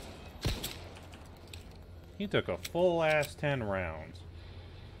 He took a full ass 10 rounds.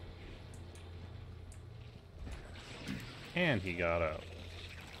 And he got out.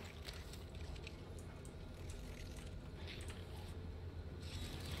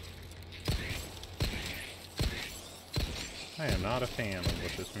 I am not a fan of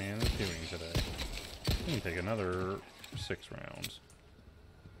what this man is doing today. He can take another 6 rounds.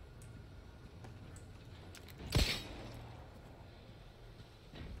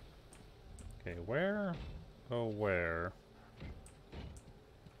 Okay, where? Oh, where?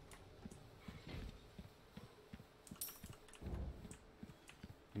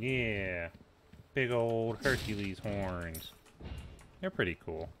 Yeah. Big old Hercules horns. They're pretty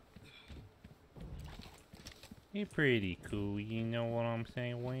cool. They're pretty cool, you know what I'm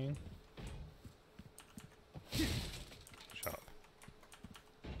saying, Wayne? Shop.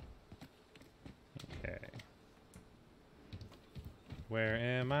 Okay. Where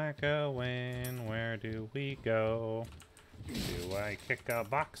am I going? Where do we go? Do I kick a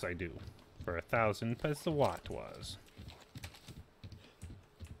box? I do. For 1,000 as the watt was.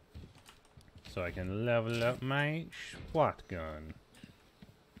 So I can level up my SWAT gun.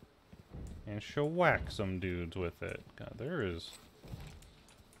 And shellac some dudes with it. God, there is...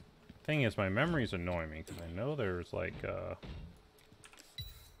 Thing is, my memories annoy me, because I know there's like, Yeah,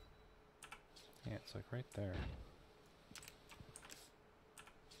 it's like right there.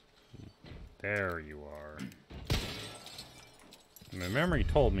 There you are. My memory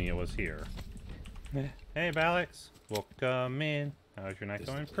told me it was here. Hey, Balix. Welcome in. How's your night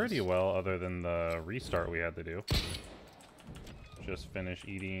going? Pretty well, other than the restart we had to do. Just finished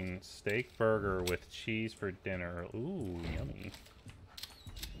eating steak burger with cheese for dinner. Ooh, yummy.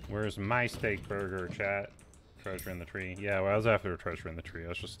 Where's my steak burger, chat? Treasure in the tree. Yeah, well, I was after treasure in the tree. I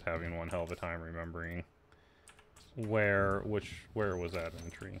was just having one hell of a time remembering where was that in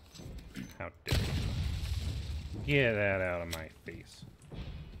the tree? How dare you. Get that out of my face.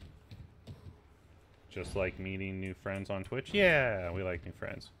 Just like meeting new friends on Twitch? Yeah, we like new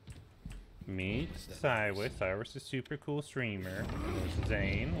friends. Meet Cyrus. Cyrus is a super cool streamer. There's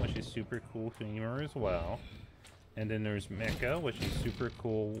Zane, which is super cool streamer as well. And then there's Mecha, which is super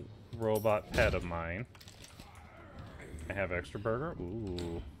cool robot pet of mine. I have extra burger.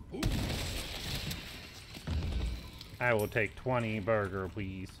 Ooh. I will take 20 burger,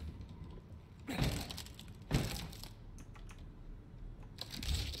 please.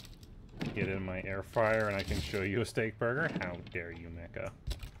 Get in my air fryer and I can show you a steak burger? How dare you, Mecha.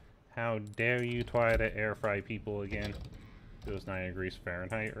 How dare you try to air fry people again? It was 9 degrees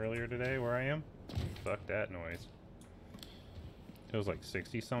Fahrenheit earlier today where I am. Fuck that noise. It was like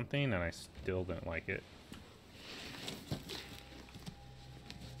 60 something and I still didn't like it.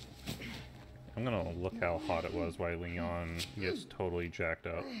 I'm gonna look how hot it was while Leon gets totally jacked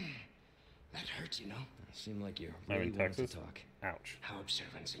up. That hurts, you know. It seemed like you I'm really in wanted to Texas. talk. Ouch. How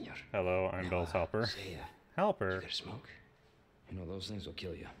observant, senor. Hello, I'm Bell's helper. Say, Helper? you got a smoke? You know, those things will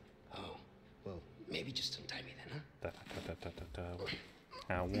kill you. Oh, well, maybe just untie me then, huh? Da, da, da, da, da, da.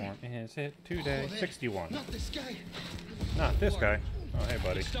 How warm is it today? Oh, 61. Not this guy. Not this guy. Oh, hey,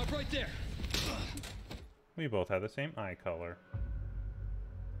 buddy. Stop right there. We both have the same eye color.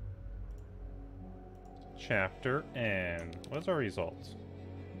 Chapter N. What's our results?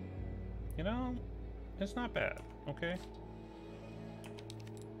 You know, it's not bad, okay?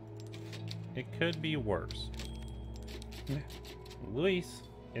 It could be worse. Luis.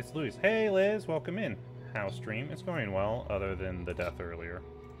 It's Luis. Hey, Liz. Welcome in. How's stream? It's going well, other than the death earlier.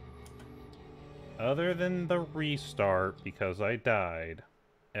 Other than the restart, because I died,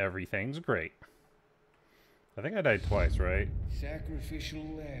 everything's great. I think I died twice, right? Sacrificial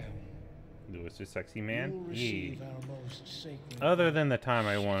lamb. Lewis is sexy man? You'll Yee. receive our most sacred Other than the time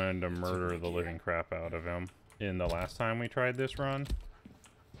I wanted to murder the living crap out of him in the last time we tried this run.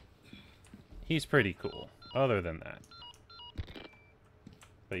 He's pretty cool. Other than that.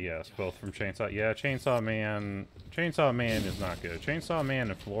 But yes, both from Chainsaw. Yeah, Chainsaw Man. Chainsaw Man is not good. Chainsaw Man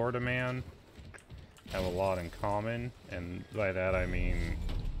and Florida Man have a lot in common. And by that I mean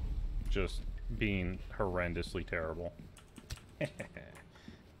just being horrendously terrible.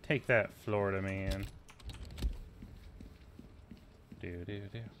 Take that, Florida man. Do.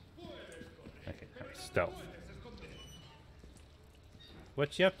 Okay, stealth.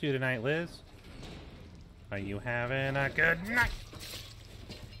 What you up to tonight, Liz? Are you having a good night?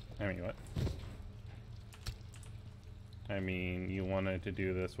 I mean, what? I mean, you wanted to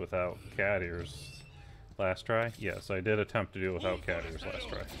do this without cat ears last try? Yes, I did attempt to do it without cat ears last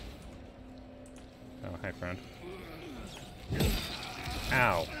try. Oh, hi, friend.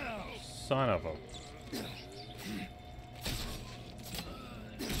 Ow. Son of a...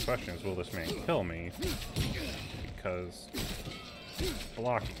 The question is, will this man kill me? Because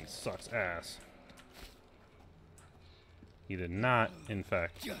blocking sucks ass. He did not, in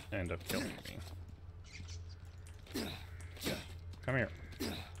fact, end up killing me. Come here.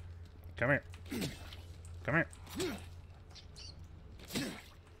 Come here. Come here.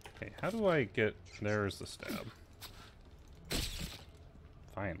 Okay, how do I get... There's the stab.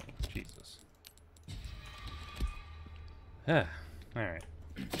 Finally. Jesus. Alright.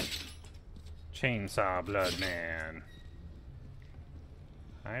 Chainsaw Blood Man.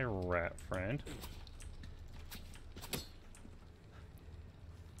 Hi, rat friend.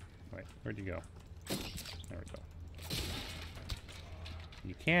 Wait, where'd you go? There we go.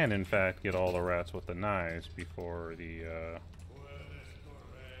 You can, in fact, get all the rats with the knives before the,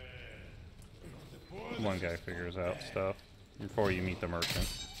 one guy figures out stuff. Before you meet the merchant.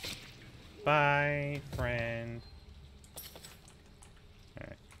 Bye, friend.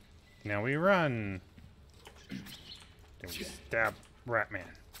 Alright. Now we run. Then we stab Ratman.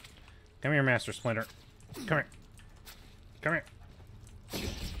 Come here, Master Splinter. Come here. Come here.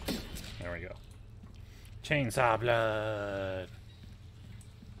 There we go. Chainsaw blood.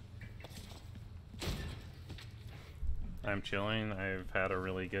 I'm chilling. I've had a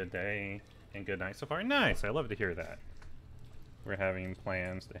really good day and good night so far. Nice. I love to hear that. We're having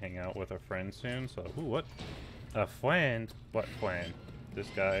plans to hang out with a friend soon. So, ooh, what? A friend? What friend? This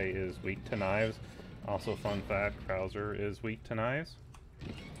guy is weak to knives. Also, fun fact, Krauser is weak to knives.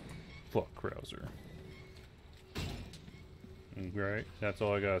 Fuck Krauser. Right? That's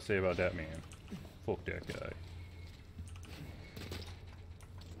all I gotta say about that man. Fuck that guy.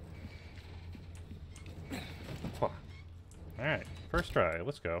 Alright, first try.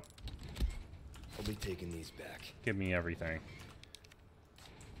 Let's go. I'll be taking these back. Give me everything.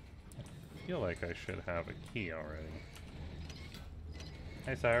 I feel like I should have a key already.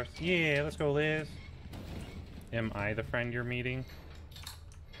 Hi, Cyrus. Yeah, let's go, Liz. Am I the friend you're meeting?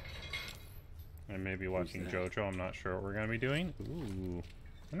 And maybe watching JoJo. I'm not sure what we're going to be doing. Ooh.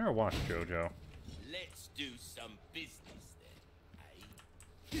 I never watched JoJo. Let's do some business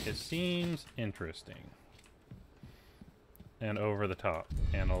then, eh? It seems interesting. And over the top.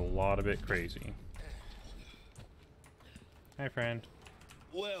 And a lot of it crazy. Hi, friend.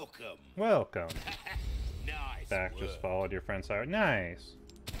 Welcome. Welcome. Nice Back work. just followed your friend Cyrus. Nice.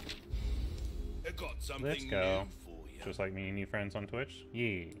 I got something Let's go. new for you. Just like meeting new friends on Twitch?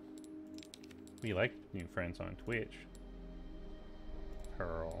 Yeah. We like new friends on Twitch.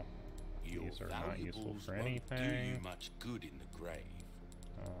 Pearl. Your These are not useful valuables for won't anything. do you much good in the grave.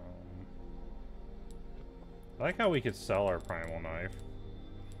 I like how we could sell our primal knife.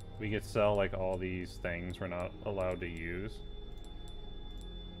 We could sell like all these things we're not allowed to use.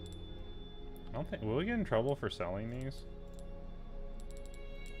 I don't think... Will we get in trouble for selling these?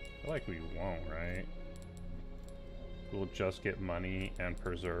 I feel like we won't, right? We'll just get money and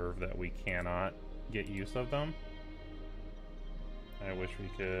preserve that we cannot get use of them. I wish we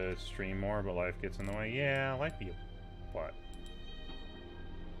could stream more, but life gets in the way. Yeah, life be... What?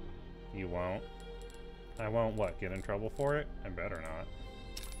 You won't? I won't what? Get in trouble for it? I better not.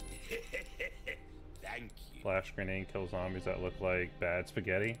 Thank you. Flash grenade kill zombies that look like bad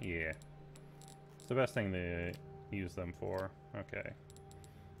spaghetti? Yeah. It's the best thing to use them for. Okay.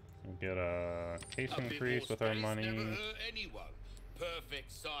 We'll get a case A bit increase more with our space money. never hurt anyone.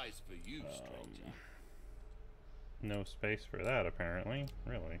 Perfect size for you, stranger. No space for that, apparently.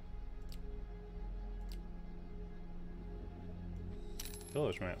 Really.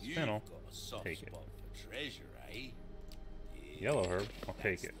 Village map You've spinel. got a soft Take it. spot for treasure, eh? Yeah, Yellow herb. I'll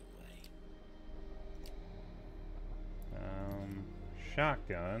take that's it. the way.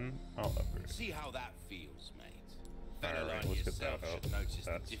 Shotgun. I'll upgrade. See how that feels, mate. Alright, Fellow like let's get yourself that out. should notice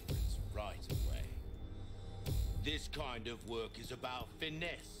That's- the difference right away. This kind of work is about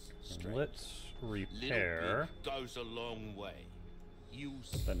finesse, stranger. Let's Little repair bit goes a long way.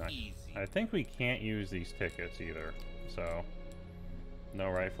 Use the knife. easy. I think we can't use these tickets either, so no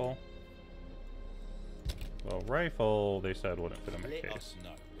rifle. Well, rifle they said wouldn't fit in my Let case, us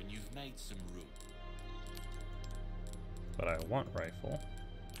know when you've made some room. but I want rifle.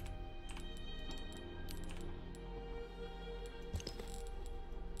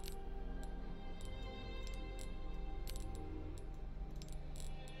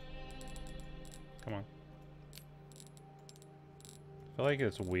 Come on. I feel like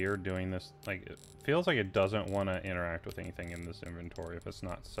it's weird doing this. Like, it feels like it doesn't want to interact with anything in this inventory if it's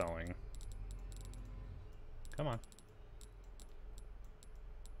not selling. Come on.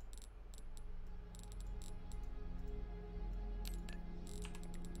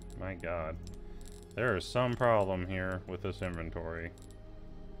 My god. There is some problem here with this inventory.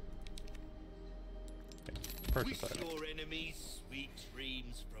 Okay, purchase item. Your enemies sweet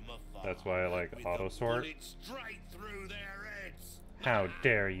dreams from afar. That's why I like with auto the sort. bullet straight through their heads. How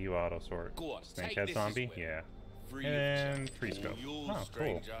dare you auto sort? Go on, take Snakehead this zombie? as well. Yeah. Free And of free charge. scope. All yours, Oh, cool.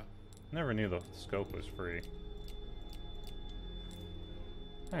 stranger. Never knew the scope was free.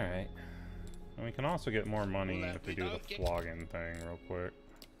 Alright. And we can also get more money if we do the flogging thing real quick.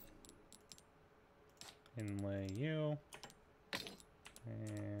 Inlay you.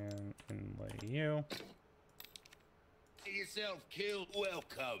 And inlay you. Get yourself killed.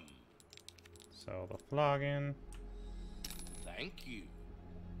 Welcome. Sell the flogging. Thank you.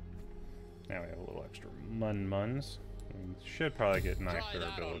 Now we have a little extra muns. We should probably get knife Try that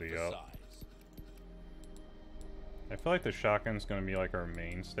on durability for up. size. I feel like the shotgun's gonna be like our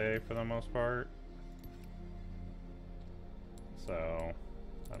mainstay for the most part. So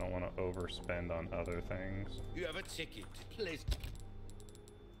I don't want to overspend on other things. You have a ticket. Please.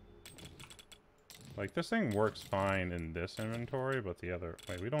 Like, this thing works fine in this inventory, but the other...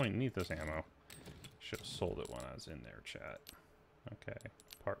 Wait, we don't even need this ammo. Should have sold it when I was in there, chat. Okay,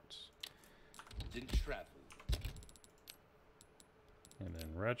 parts. Didn't travel. And then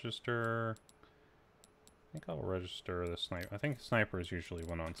register. I think I'll register the sniper. I think sniper is usually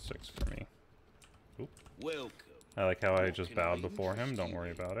 1 on 6 for me. Oop. Welcome. I like how I What just can I bowed before him. interest Don't you worry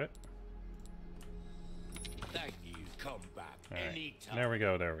in? about it. Thank you. Come back Alright, anytime. there we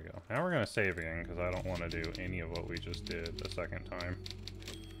go, there we go. Now we're gonna save again, because I don't want to do any of what we just did the second time.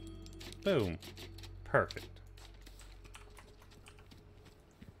 Boom. Perfect.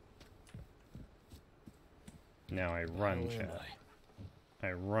 Now I run, chat.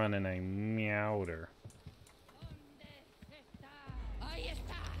 I run and I meowder.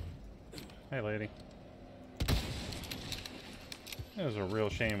 Hey, lady. It was a real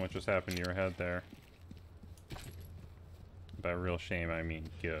shame what just happened to your head there. By real shame, I mean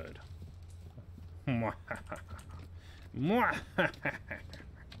good. Mwah. Mwah. All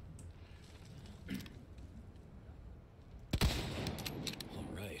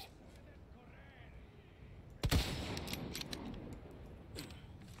right.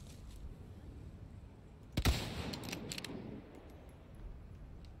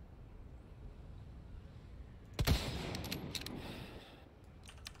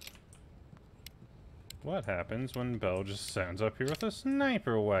 What happens when Belle just stands up here with a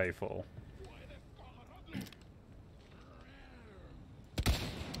sniper rifle?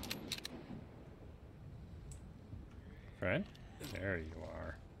 Fred? There you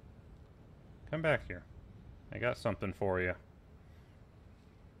are. Come back here. I got something for you.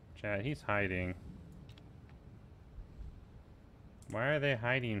 Chad, he's hiding. Why are they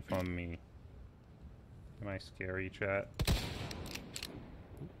hiding from me? Am I scary, chat?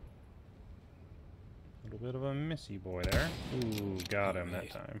 A little bit of a missy boy there. Ooh, got him that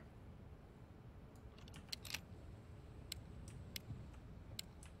time.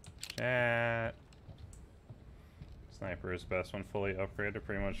 Chat. Sniper is best when fully upgraded.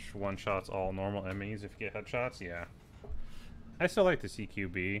 Pretty much one-shots all normal enemies if you get headshots. Yeah. I still like the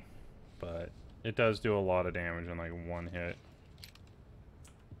CQB, but it does do a lot of damage in like one hit.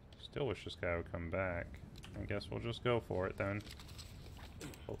 Still wish this guy would come back. I guess we'll just go for it then.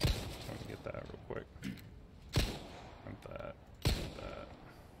 Oh, let me get that real quick. Want that.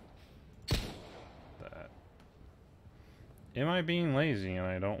 That. Am I being lazy and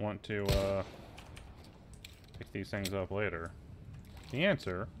I don't want to pick these things up later? The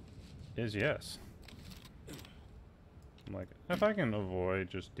answer is yes. I'm like, if I can avoid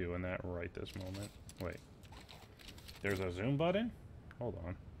just doing that right this moment. Wait. There's a zoom button? Hold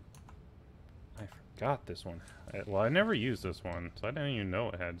on. I forgot this one. Well, I never used this one, so I didn't even know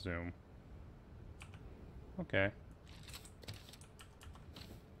it had zoom. Okay.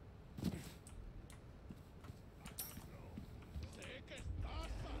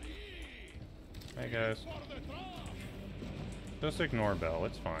 Hey guys. Just ignore Belle,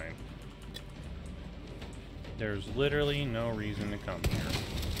 it's fine. There's literally no reason to come here.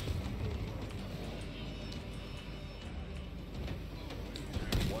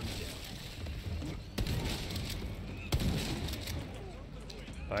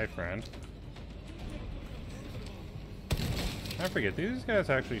 Bye, friend. I forget, do these guys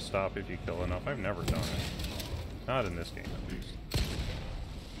actually stop if you kill enough? I've never done it. Not in this game, at least.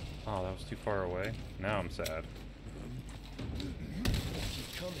 Oh, that was too far away. Now I'm sad.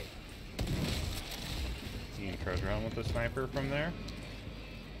 Keep coming. You can treasure hunt with the sniper from there?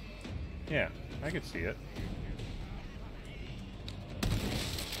 Yeah, I could see it.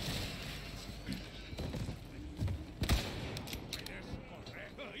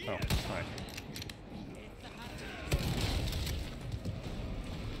 Oh, hi.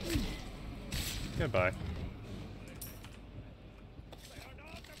 Goodbye.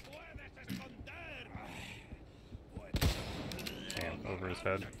 Damn, over his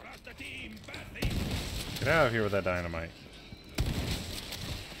head. Get out of here with that dynamite.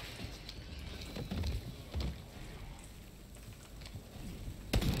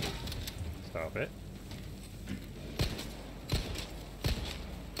 Stop it.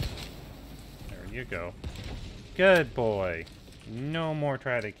 There you go. Good boy. No more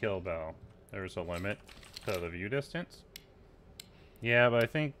try to kill Bell. There's a limit to the view distance. Yeah, but I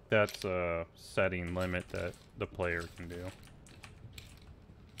think that's a setting limit that the player can do.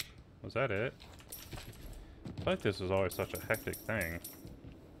 Was that it? I feel like this is always such a hectic thing.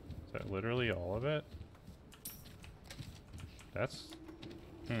 Is that literally all of it? That's...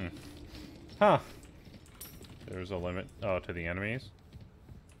 Huh. There's a limit, to the enemies.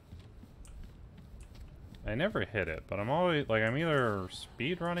 I never hit it, but I'm always, like, I'm either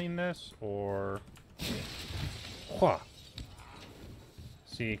speedrunning this, or... Hua!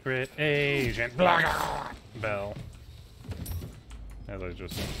 Secret Agent Bell. As I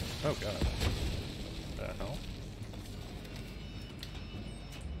just... Oh god. What the hell?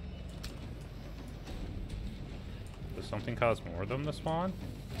 Does something cause more of them to spawn?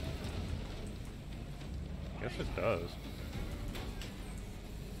 I guess it does.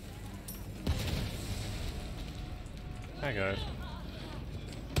 Hi guys.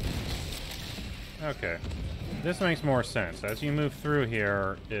 Okay. This makes more sense. As you move through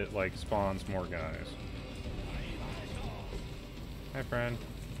here, it like spawns more guys. Hi friend.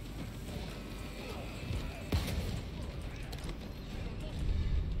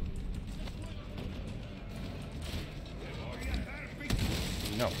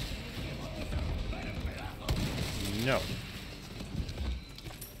 No. No.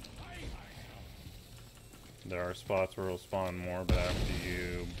 There are spots where it'll spawn more, but after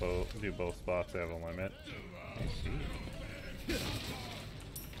you do both spots, they have a limit. I see.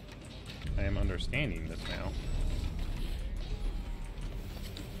 I am understanding this now.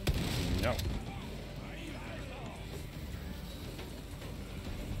 No.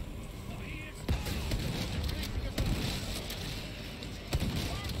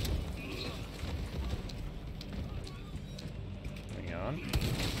 Hang on.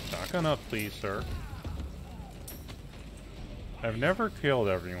 Shotgun up, please, sir. I've never killed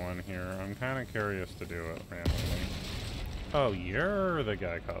everyone here. I'm kind of curious to do it randomly. Oh, you're the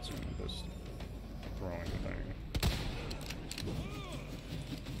guy causing this throwing thing.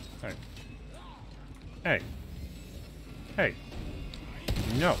 Hey. Hey. Hey.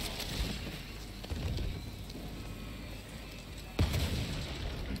 No.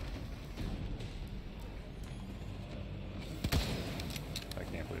 I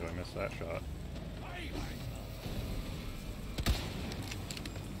can't believe I missed that shot.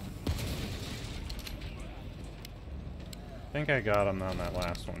 I think I got him on that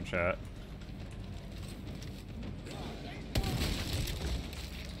last one, chat.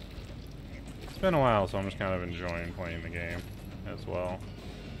 It's been a while, so I'm just kind of enjoying playing the game as well.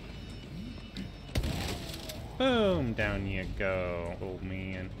 Boom! Down you go, old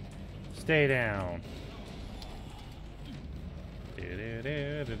man. Stay down.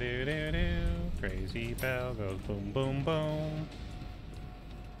 Do-do-do-do-do-do-do. Crazy Bell goes boom, boom, boom.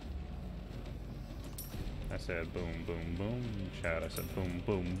 I said boom, boom, boom. Chat, I said boom,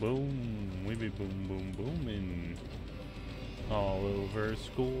 boom, boom. We be boom, boom, booming. All over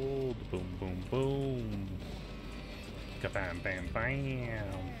school. Boom, boom, boom. Ka-bam, bam, bam.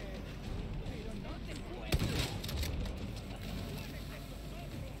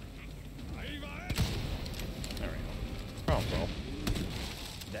 There we go. Problem solved.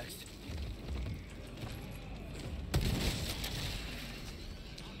 Next.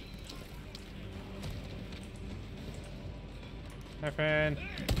 Hi, friend.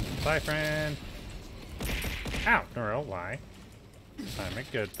 Bye, friend. Ow! No, why? I'm a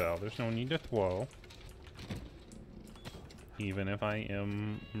good Bell. There's no need to throw. Even if I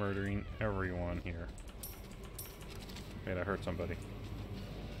am murdering everyone here. Wait, I heard somebody.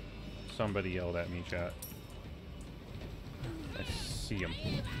 Somebody yelled at me, chat. I see him.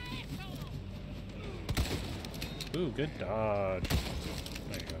 Ooh, good dodge.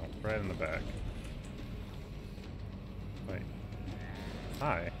 There you go. Right in the back. Wait.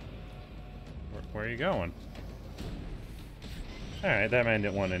 Hi. Where are you going? Alright, that man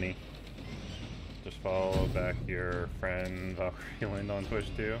didn't want any. Just follow back your friend Valkyrie on Twitch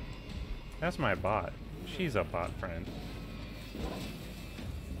too. That's my bot. She's a bot friend.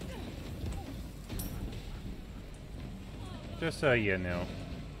 Just so you know.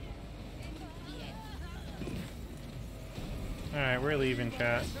 Alright, we're leaving,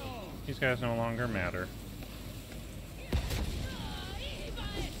 chat. These guys no longer matter.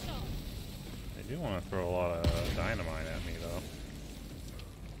 They do want to throw a lot of dynamite at me, though.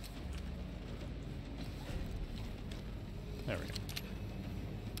 There we go.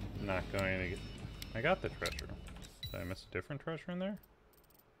 Not going to get... I got the treasure. Did I miss a different treasure in there?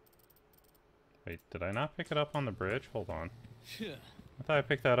 Wait, did I not pick it up on the bridge? Hold on. I thought I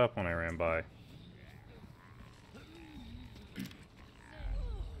picked that up when I ran by.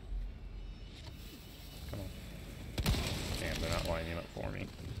 Come on. Damn, they're not lining up for me.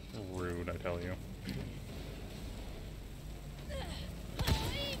 Rude, I tell you.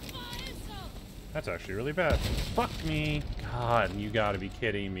 That's actually really bad. Fuck me! God, you gotta be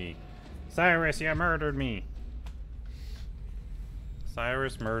kidding me. Cyrus, you murdered me!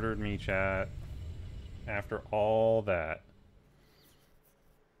 Cyrus murdered me, chat. After all that.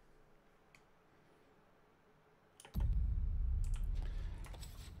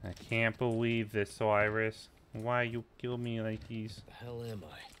 I can't believe this, Cyrus. Why you kill me like this? The hell am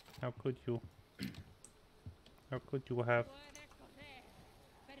I? How could you? How could you have?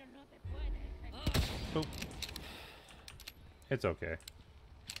 Boop. It's okay.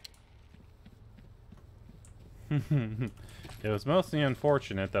 It was mostly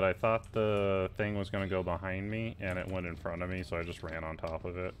unfortunate that I thought the thing was going to go behind me and it went in front of me, so I just ran on top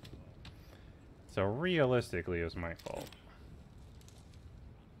of it. So realistically, it was my fault.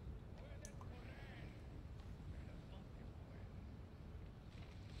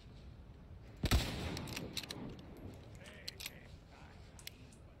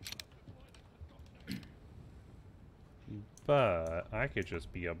 But I could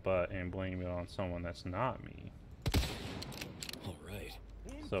just be a butt and blame it on someone that's not me. Alright.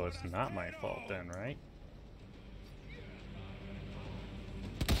 So it's not my fault then, right?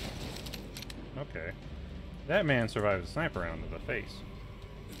 Okay. That man survived a sniper round to the face.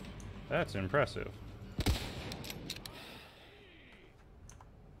 That's impressive.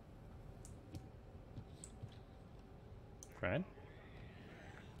 Fred?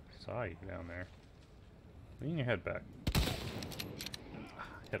 Saw you down there. Lean your head back.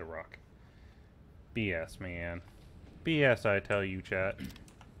 Hit a rock. BS, man. BS, I tell you, chat.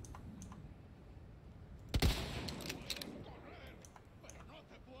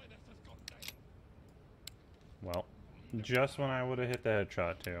 Well, just when I would have hit the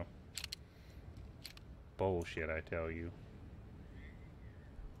headshot, too. Bullshit, I tell you.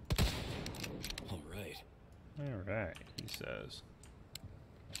 Alright. Alright, he says.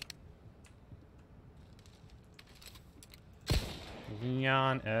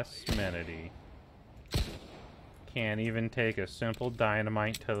 Leon S. Menedy. Can't even take a simple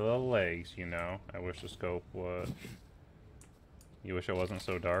dynamite to the legs, you know. I wish the scope would. You wish it wasn't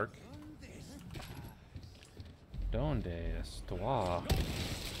so dark? Donde estoy?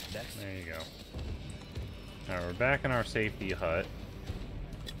 There you go. Alright, we're back in our safety hut.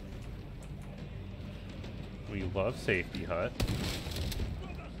 We love safety hut.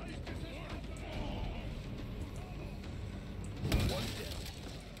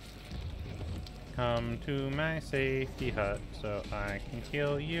 Come to my safety hut so I can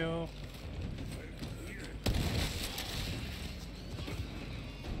kill you.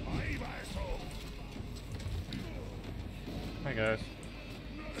 Hi guys.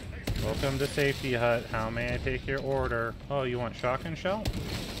 Welcome to safety hut. How may I take your order? Oh, you want shotgun shell?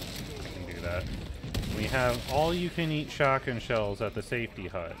 I can do that. We have all you can eat shotgun shells at the safety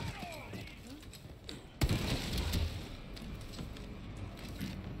hut.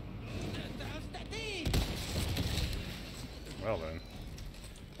 Well then.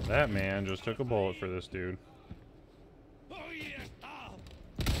 That man just took a bullet for this dude. No.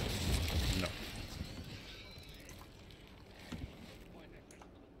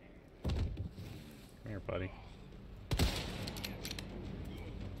 Come here, buddy.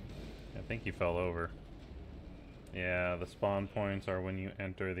 I think he fell over. Yeah, the spawn points are when you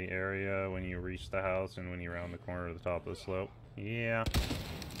enter the area, when you reach the house, and when you round the corner to the top of the slope. Yeah.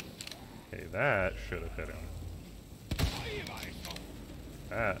 Okay, that should have hit him.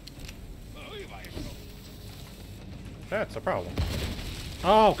 That's a problem.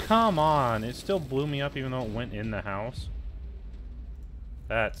 Oh, come on! It still blew me up even though it went in the house.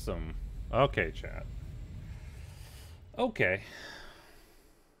 That's some... Okay, chat. Okay.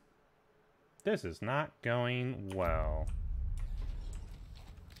 This is not going well.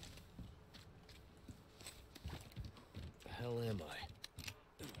 The hell am I?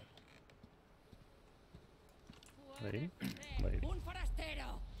 Lady? Lady.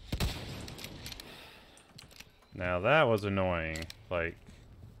 Now that was annoying. Like,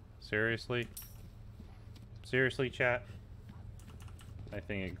 seriously? Seriously, chat? I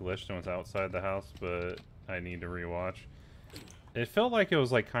think it glitched and was outside the house, but I need to rewatch. It felt like it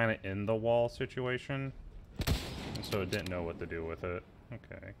was like kind of in the wall situation, and so it didn't know what to do with it.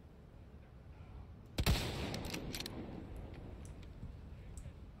 Okay.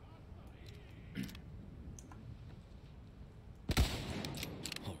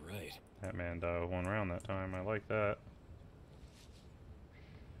 All right. That man died with one round that time. I like that.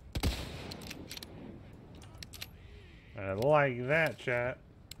 I like that, chat.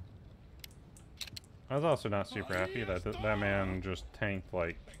 I was also not super happy that that man just tanked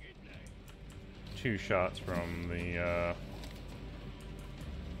like 2 shots from the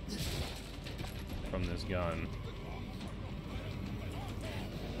from this gun.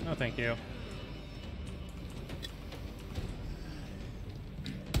 No, thank you.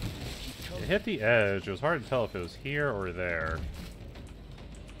 It hit the edge. It was hard to tell if it was here or there.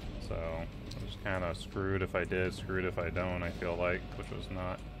 So I'm just kind of screwed if I did, screwed if I don't. I feel like, which was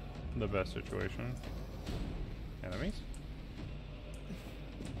not the best situation. Enemies?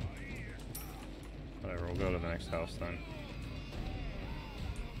 Whatever, we'll go to the next house then.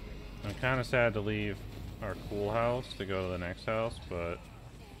 I'm kind of sad to leave our cool house to go to the next house, but...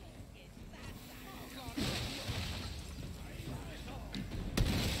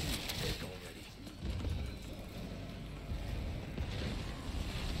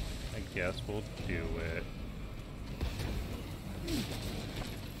 I guess we'll do it.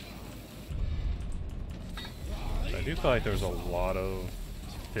 I do feel like there's a lot of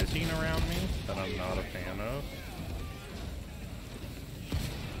fizzing around me that I'm not a fan of.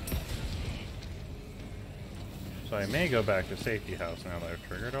 So I may go back to safety house now that I've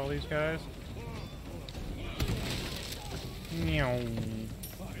triggered all these guys. Meow.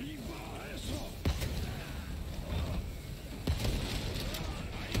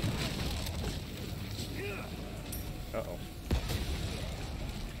 Uh-oh.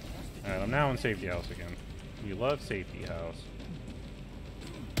 Alright, I'm now in safety house again. You love safety house.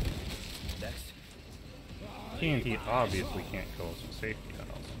 Next. TNT obviously can't kill us with safety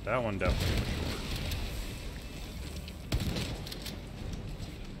house. That one definitely was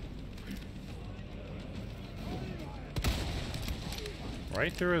short.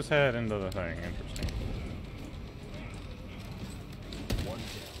 Right through his head into the thing. Interesting.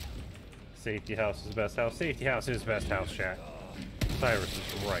 Safety house is best house. Safety house is best house, chat. Cyrus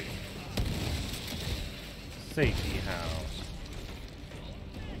is right. Safety house.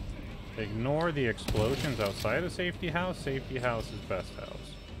 Ignore the explosions outside of safety house. Safety house is best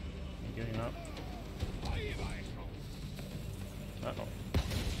house. You getting up? Uh-oh.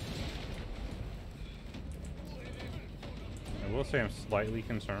 I will say I'm slightly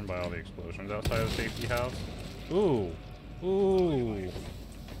concerned by all the explosions outside of safety house. Ooh. Ooh.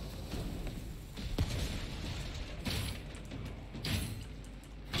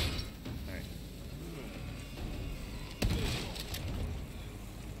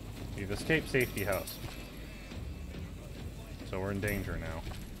 We've escaped safety house. So we're in danger now.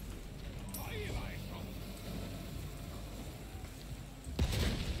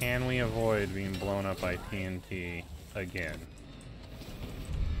 Can we avoid being blown up by TNT again?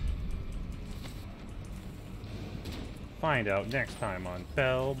 Find out next time on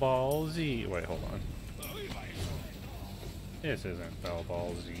Bell Ball Z. Wait, hold on. This isn't Bell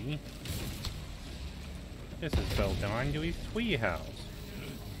Ball Z. This is Pandanndy's Twee House.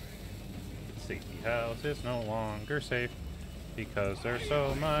 Safety house is no longer safe because there's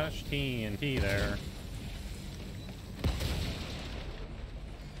so much TNT there.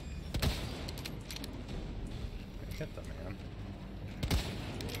 Hit the man.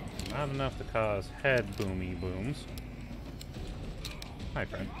 Not enough to cause head boomy booms. Hi,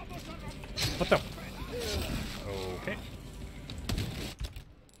 friend. What up? Okay.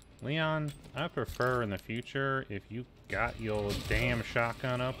 Leon, I prefer in the future if you got your damn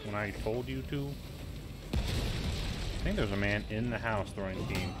shotgun up when I told you to. I think there's a man in the house throwing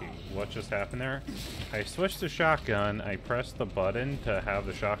TNT. What just happened there? I switched to shotgun, I pressed the button to have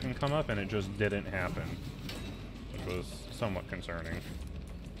the shotgun come up, and it just didn't happen. Which was somewhat concerning.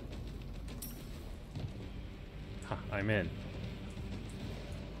 Huh, I'm in.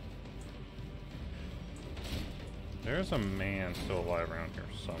 There's a man still alive around here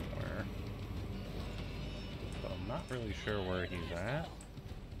somewhere. But I'm not really sure where he's at.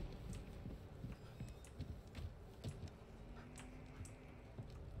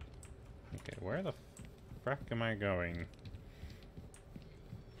 where the frack am I going?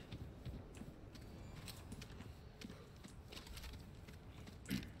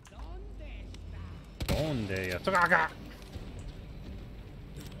 Donde está? There we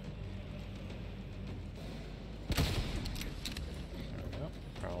go.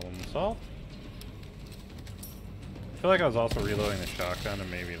 Problem solved. I feel like I was also reloading the shotgun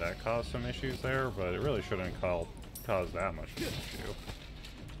and maybe that caused some issues there, but it really shouldn't cause that much of an issue.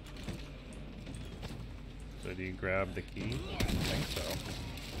 So did you grab the key? I think so.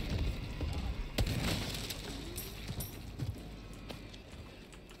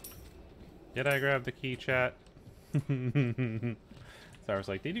 Did I grab the key, chat? So I was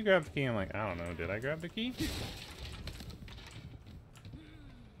like, did you grab the key? I'm like, I don't know, did I grab the key?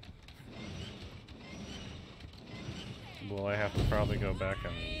 Well, I have to probably go back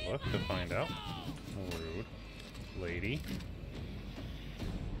and look to find out. Rude. Lady.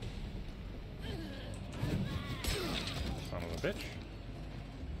 Son of a bitch.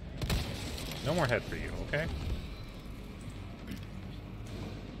 No more head for you, okay?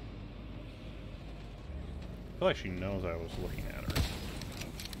 I feel like she knows I was looking at her.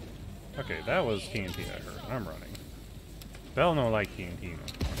 Okay, that was TNT I heard. I'm running. Belle no like TNT.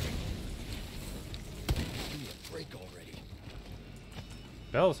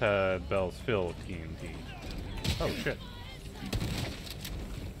 Belle's had Belle's fill of TNT. Oh shit.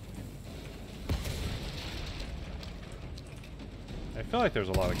 I feel like there's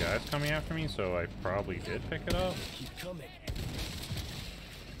a lot of guys coming after me, so I probably did pick it up. Keep coming.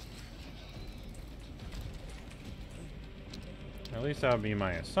 At least that would be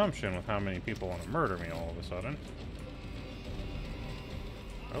my assumption with how many people want to murder me all of a sudden.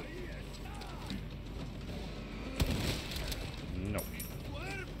 Oh. No.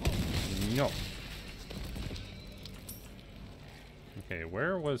 No. Okay,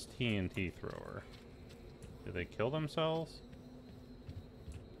 where was TNT thrower? Did they kill themselves?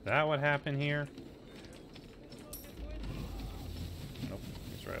 That would happen here? Nope,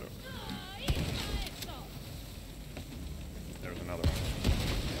 he's right over there. There's another one.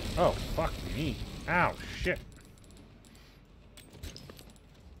 Oh, fuck me. Ow, shit.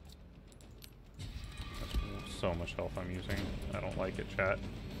 That's so much health I'm using. I don't like it, chat.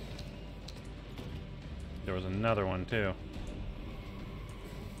 There was another one, too.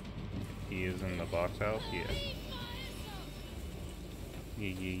 He is in the box house? Yeah.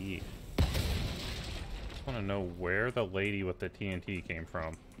 Yeah. Just want to know where the lady with the TNT came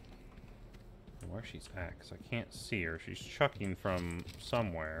from. And where she's at, because I can't see her. She's chucking from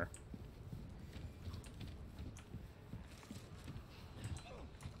somewhere.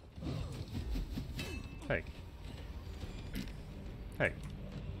 Hey. Hey.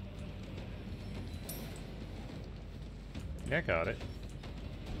 Yeah, got it.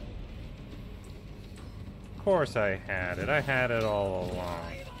 Of course I had it. I had it all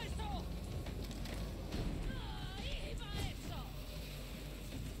along.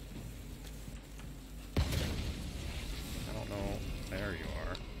 I don't know. There you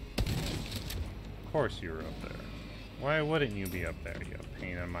are. Of course you were up there. Why wouldn't you be up there, you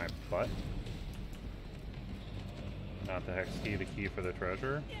pain in my butt? Not the hex key, the key for the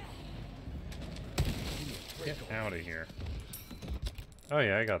treasure? Get out of here. Oh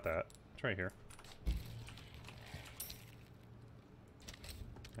yeah, I got that. It's right here.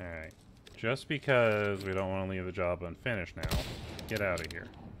 Alright. Just because we don't want to leave the job unfinished now, get out of here.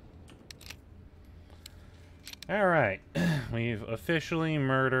 Alright. We've officially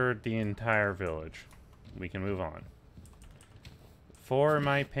murdered the entire village. We can move on. For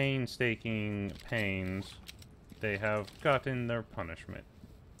my painstaking pains, they have gotten their punishment.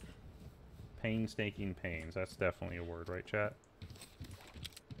 Painstaking pains. That's definitely a word, right, chat?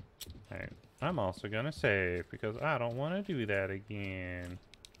 Alright. I'm also gonna save, because I don't want to do that again.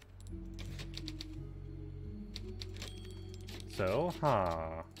 So,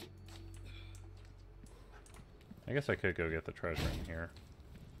 I guess I could go get the treasure in here.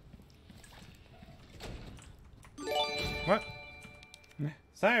 What?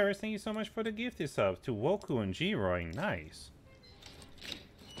 Cyrus, thank you so much for the gifted subs to Woku and G-Roy. Nice.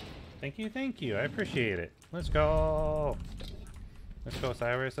 Thank you. I appreciate it. Let's go. Let's go,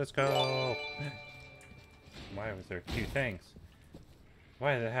 Cyrus. Let's go. Why was there two things?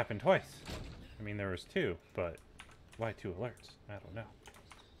 Why did it happen twice? I mean, there was two, but why two alerts? I don't know.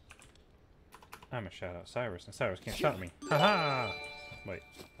 I'm gonna shout out Cyrus, and Cyrus can't shout me. Haha! Wait.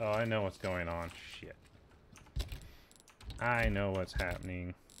 Oh, I know what's going on. Shit. I know what's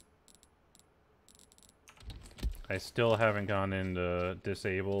happening. I still haven't gone into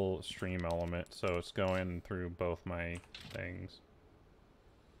disable stream element, so it's going through both my things.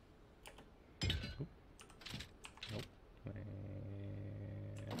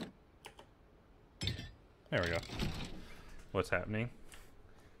 There we go. What's happening?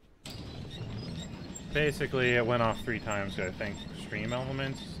 Basically, it went off 3 times. I think Stream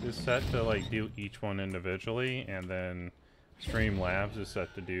Elements is set to like do each one individually, and then Streamlabs is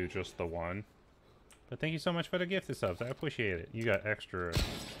set to do just the one. But thank you so much for the gifted subs. I appreciate it. You got extra.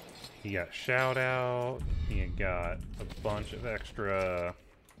 You got shout out. You got a bunch of extra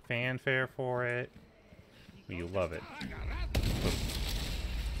fanfare for it. You love it. Boom.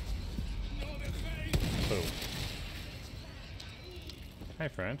 Boom. Hi,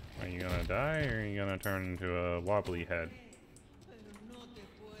 friend. Are you gonna die, or are you gonna turn into a wobbly head?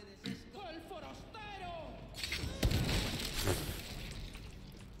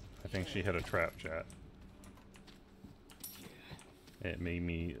 I think she hit a trap, chat. It made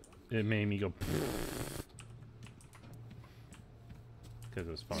me go because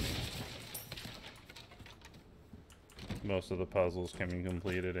it's funny. Most of the puzzles can be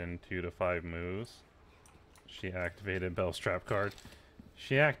completed in 2 to 5 moves. She activated Belle's trap card.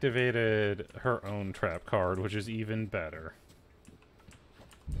 She activated her own trap card, which is even better.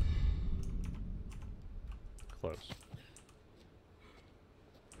 Close.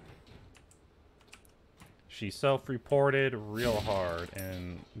 She self-reported real hard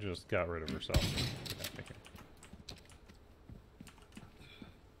and just got rid of herself.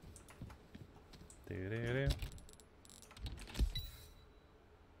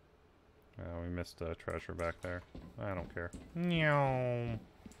 Oh, we missed a treasure back there. I don't care. Meow.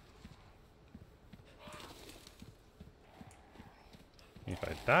 If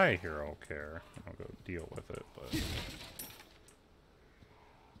I die here, I'll care. I'll go deal with it, but...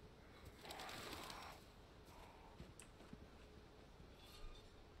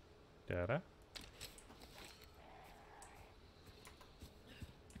 Dada?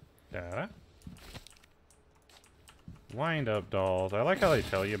 Dada? Wind up dolls. I like how they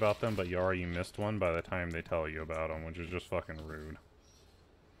tell you about them, but you already missed one by the time they tell you about them, which is just fucking rude.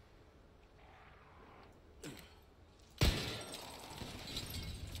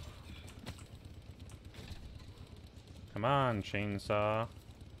 Come on, chainsaw.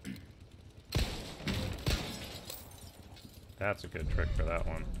 That's a good trick for that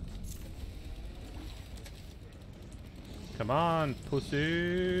one. Come on,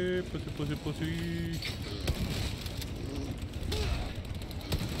 pussy! Pussy, pussy, pussy!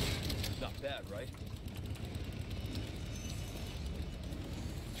 Not bad, right?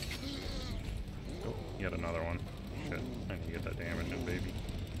 Oh, yet another one. Shit, I need to get that damage in, baby.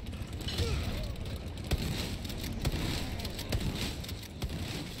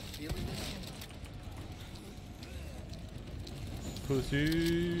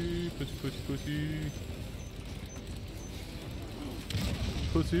 Pussy, pussy, pussy, pussy.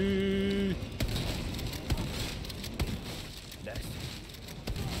 Pussy. Nice.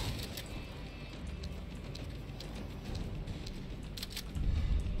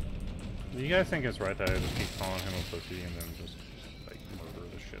 Do you guys think it's right that I just keep calling him a pussy and then just like murder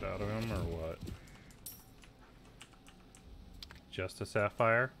the shit out of him, or what? Just a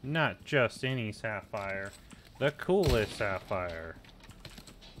sapphire? Not just any sapphire. The coolest sapphire.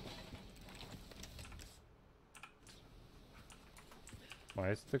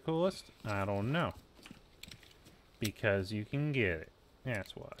 Why is it the coolest? I don't know. Because you can get it.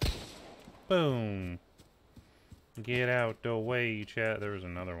 That's why. Boom. Get out the way, chat. There was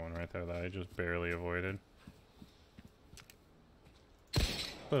another one right there that I just barely avoided.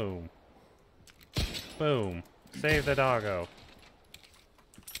 Boom. Boom. Save the doggo.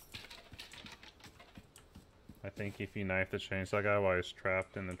 I think if you knife the chainsaw guy while he's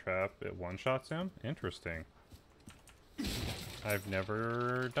trapped in the trap, it one-shots him? Interesting. I've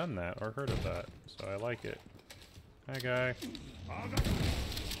never done that or heard of that, so I like it. Hi, guy.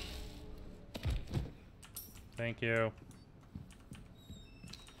 Thank you.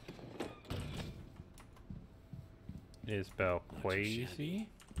 Is Belle crazy?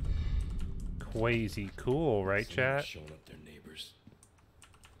 Crazy cool, right, chat? Showing up their neighbors.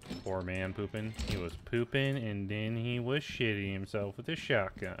 Poor man pooping. He was pooping and then he was shitting himself with a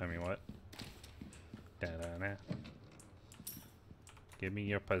shotgun. I mean, what? Da-da-da. Give me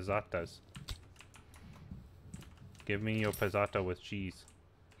your pizzatas. Give me your pizzata with cheese.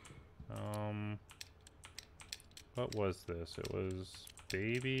 What was this? It was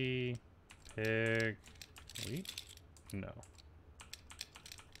baby, pig, wheat? No.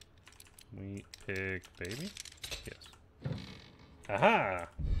 Wheat, pig, baby? Yes. Aha!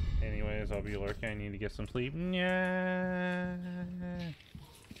 Anyways, I'll be lurking. I need to get some sleep. Yeah.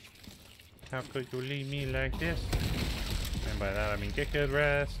 How could you leave me like this? And by that I mean get good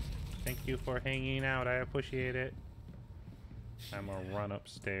rest. Thank you for hanging out. I appreciate it. I'm gonna run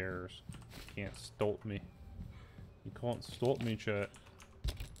upstairs. Can't stop me. You can't stop me, chat.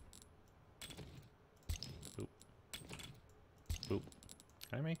 Boop. Boop.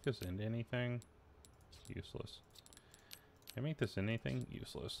 Can I make this into anything? Useless. Can I make this into anything?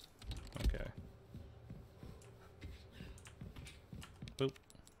 Useless. Okay. Boop.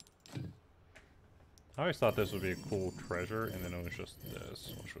 I always thought this would be a cool treasure, and then it was just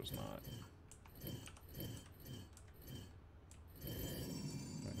this, which was not.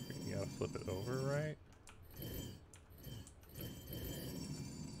 You gotta flip it over, right?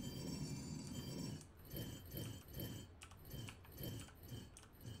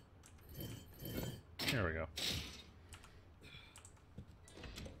 There we go.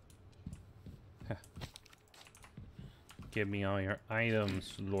 Give me all your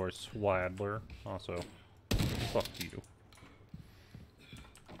items, Lord Swaddler. Also, fuck you.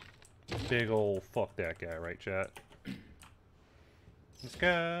 Big ol' fuck that guy, right, chat? Let's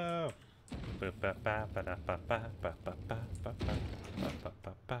go!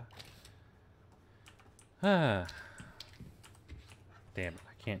 Ah. Damn it,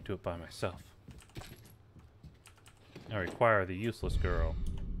 I can't do it by myself. I require the useless girl.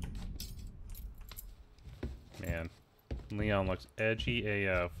 Man. Leon looks edgy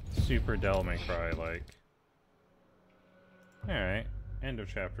AF. Super Devil May Cry like. Alright. End of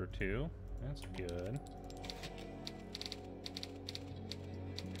chapter 2. That's good.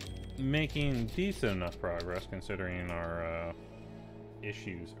 Making decent enough progress considering our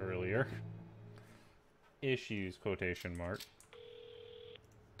issues earlier. Issues, quotation mark.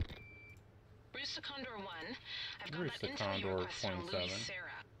 Bruce Secondor 1, I've got Bruce that intel you Secondor requested on 27. Louis Sarah.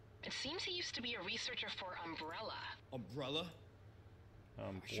 It seems he used to be a researcher for Umbrella. Umbrella? I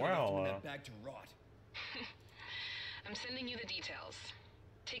sure left him in that bag to rot. I'm sending you the details.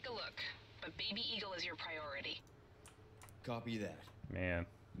 Take a look, but Baby Eagle is your priority. Copy that. Man.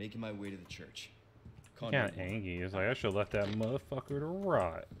 Making my way to the church. Kind of angry. He's like, I should let that motherfucker to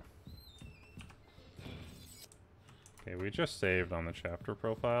rot. Okay, we just saved on the chapter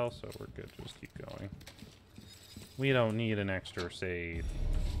profile, so we're good. Just keep going. We don't need an extra save.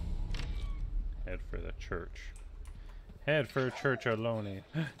 Head for the church. Head for church alone.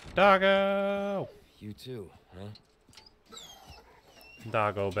 Doggo! You too, huh?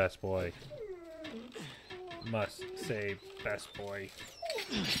 Doggo, best boy. Must save, best boy.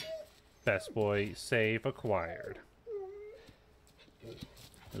 Best boy, save acquired.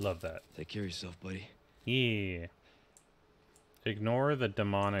 I love that. Take care of yourself, buddy. Yeah. Ignore the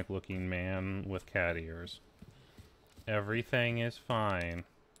demonic looking man with cat ears. Everything is fine.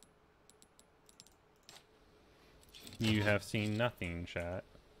 You have seen nothing, chat.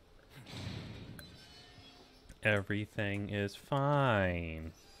 Everything is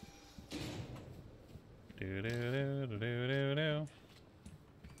fine. Do do do do do do.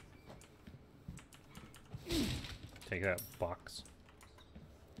 Take that box.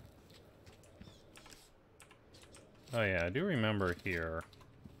 Oh yeah, I do remember here.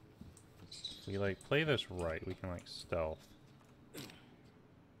 If we like play this right, we can like stealth.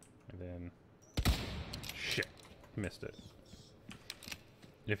 And then shit. Missed it.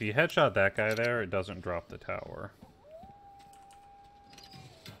 If you headshot that guy there, it doesn't drop the tower.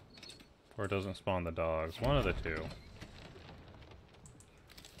 Or it doesn't spawn the dogs. One of the two.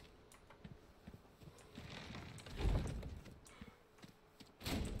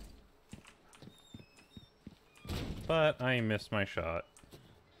 But I missed my shot.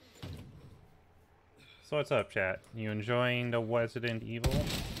 So what's up, chat? You enjoying the Resident Evil?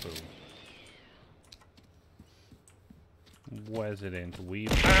 Ooh. Resident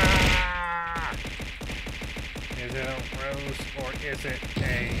Weevil. Ah! Is it a rose or is it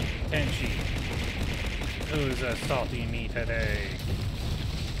a Tenchi? Who's assaulting me today?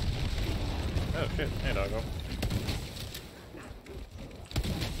 Oh shit, hey doggo.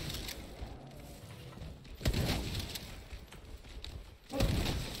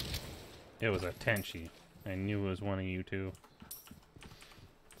 It was a Tenchi. I knew it was one of you two.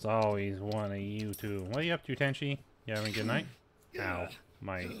 It's always one of you two. What are you up to, Tenchi? You having a good night? Ow.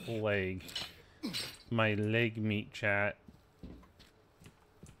 My leg. My leg meat, chat.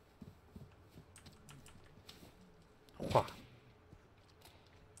 Wah.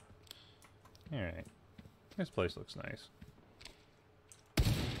 Alright. This place looks nice.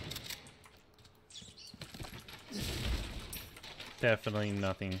 Definitely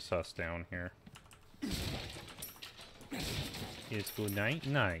nothing sus down here. Frisco night?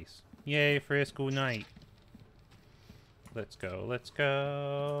 Nice. Yay, Frisco night. Let's go, let's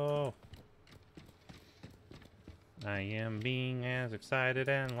go. I am being as excited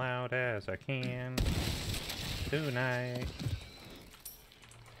and loud as I can tonight.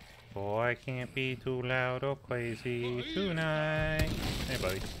 Boy, can't be too loud or crazy tonight. Hey,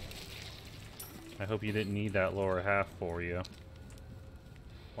 buddy. I hope you didn't need that lower half for you.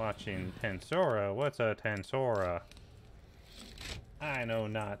 Watching Tensora. What's a Tensora? I know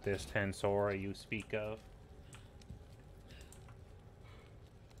not this Tensora you speak of.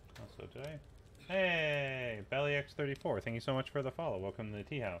 Also, did I? Hey, BellyX34. Thank you so much for the follow. Welcome to the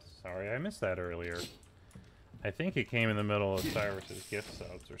tea house. Sorry I missed that earlier. I think it came in the middle of Cyrus's gift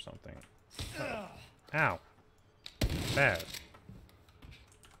subs or something. Oh. Ow. Bad.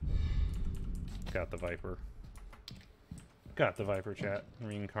 Got the Viper. Got the Viper chat.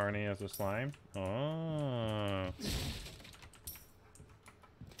 Reincarnate as a slime. Oh.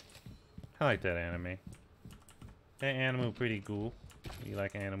 I like that anime. That animu pretty cool. You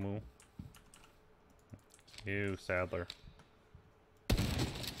like animu? Ew, Sadler.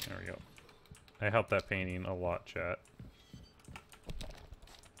 There we go. I helped that painting a lot, chat.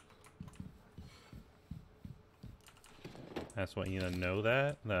 I just want you to know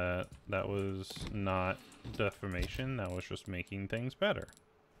that was not defamation. That was just making things better.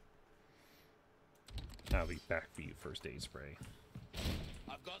 I'll be back for you, first aid spray.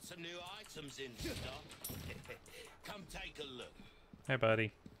 I've got some new items in stock. Come take a look. Hey,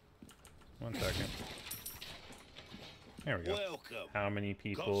 buddy. 1 second. There we go. Welcome. How many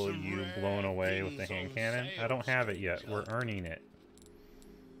people you blown away with the hand cannon? I don't have it yet. We're earning it.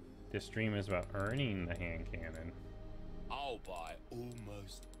 This stream is about earning the hand cannon. I'll buy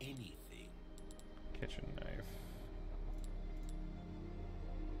almost anything. Kitchen knife.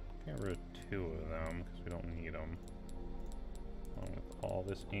 Get rid of 2 of them because we don't need them. Along with all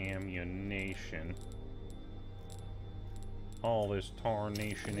this ammunition. All this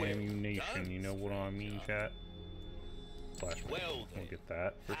tarnation ammunition. You know what I mean, chat? Flashback. Well, we'll get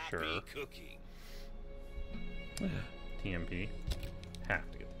that for sure. Cooking. TMP.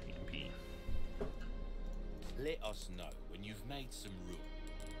 Have to get the TMP. Let us know when you've made some room.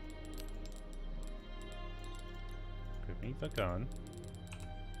 Give me the gun.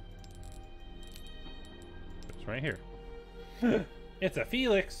 It's right here. It's a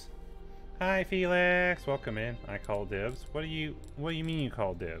Felix. Hi, Felix. Welcome in. I call dibs. What do you mean you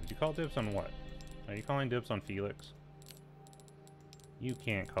call dibs? You call dibs on what? Are you calling dibs on Felix? You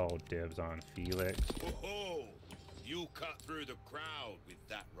can't call dibs on Felix. Oh, you cut through the crowd with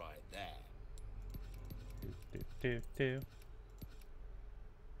that right there.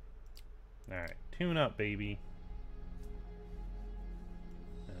 Alright, tune up, baby.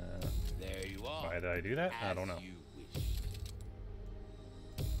 There you are. Why did I do that? I don't know. You wish.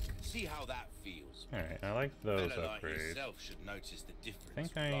 See how that feels. Alright, I like those Fella like upgrades. yourself should notice the difference. I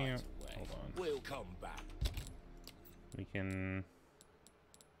think right away. hold on. We'll come back. We can...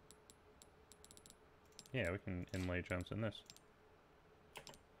 Yeah, we can inlay gems in this.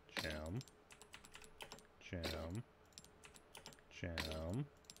 Gem. Gem. Gem.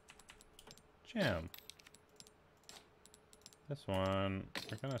 Gem. This one,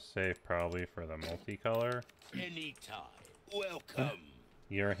 we're gonna save probably for the multicolor. Anytime. Welcome.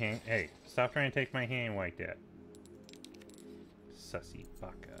 Your hand. Hey, stop trying to take my hand like that. Sussy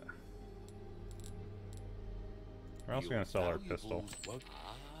baka. We're also gonna sell our pistol.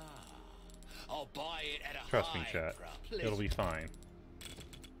 I'll buy it at a Trust me, high chat. price. It'll be fine.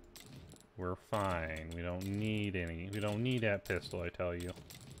 We're fine. We don't need any. We don't need that pistol, I tell you.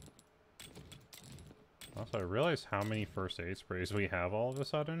 Also, I realize how many first aid sprays we have all of a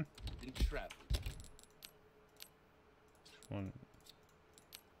sudden. One.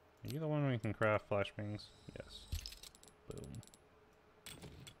 Are you the one we can craft flashbangs? Yes. Boom.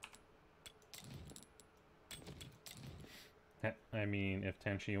 I mean, if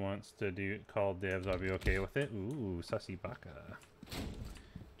Tenchi wants to call dibs, I'll be okay with it. Ooh, sussy baka.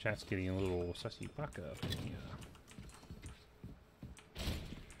 Chat's getting a little sussy baka from you.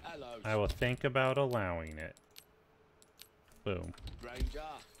 Hello. I will think about allowing it. Boom. Stranger.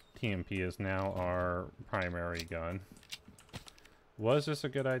 TMP is now our primary gun. Was this a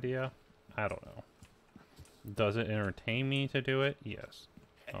good idea? I don't know. Does it entertain me to do it? Yes.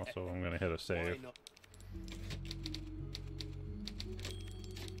 Also, I'm going to hit a save.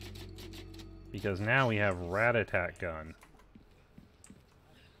 Because now we have Rat Attack gun.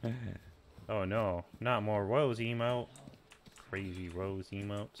 Oh no, not more Rose emote. Crazy Rose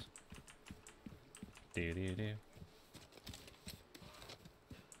emotes. Do.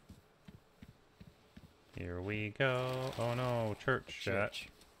 Here we go. Oh no, church chat.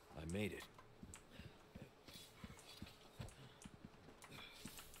 I made it.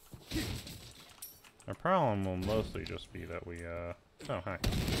 Our problem will mostly just be that we, oh, hi.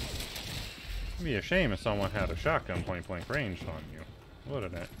 It'd be a shame if someone had a shotgun point blank ranged on you,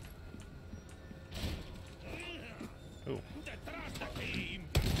 wouldn't it?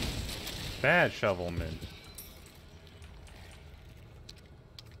 Bad shovelman.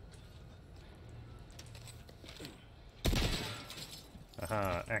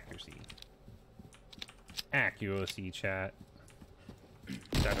 Aha, accuracy. Accuracy, chat.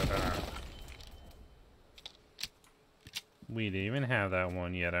 Da da da. We didn't even have that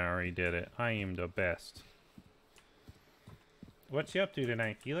one yet. I already did it. I am the best. What's you up to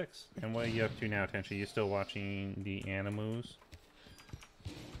tonight, Felix? And what are you up to now, Tenchi? You still watching the Animus?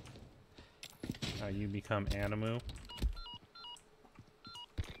 How you become Animu?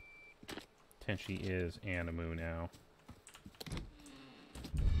 Tenchi is Animu now.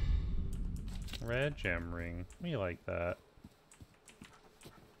 Red gem ring. We like that.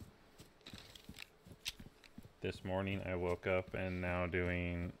 This morning I woke up and now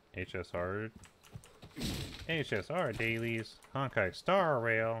doing HSR dailies. Honkai Star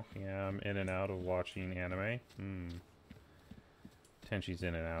Rail. Yeah, I'm in and out of watching anime. Tenchi's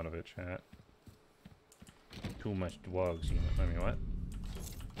in and out of it, chat. Too much drugs, you know. I mean, what?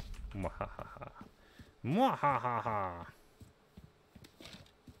 Mwahaha. Mwahaha.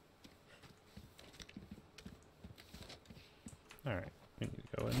 Alright, we need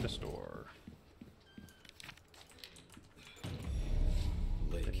to go in the store.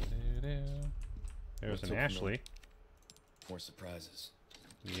 Lake. There's an Ashley. More surprises.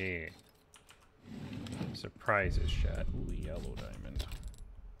 Yeah. Surprises, chat. Ooh, yellow diamond.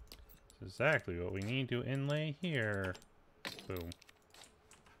 That's exactly what we need to inlay here. Boom.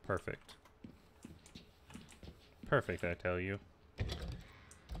 Perfect. Perfect, I tell you.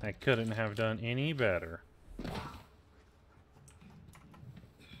 I couldn't have done any better.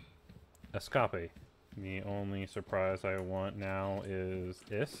 Escape. The only surprise I want now is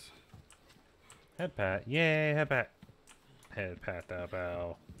this. Head pat. Yay, head pat. Head pat the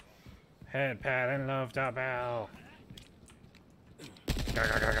bell. Head pat and love the bell.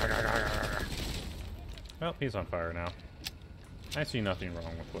 Well, he's on fire now. I see nothing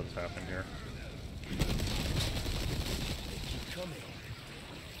wrong with what's happened here.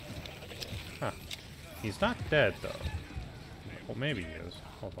 Huh. He's not dead, though. Well, maybe he is.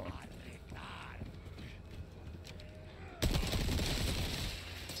 Hold on.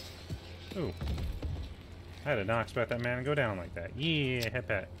 Ooh. I did not expect that man to go down like that. Yeah, head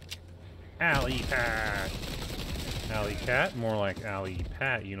pat. Alley pat. Alley cat? More like alley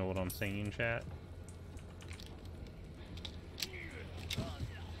pat, you know what I'm saying, chat?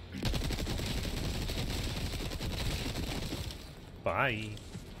 Bye.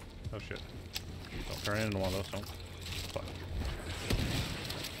 Oh shit. Don't turn into one of those, don't. Fuck.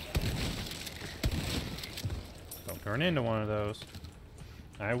 Don't turn into one of those.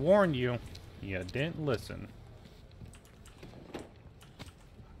 I warned you. You didn't listen.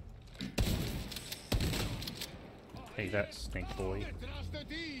 Hey, that snake boy.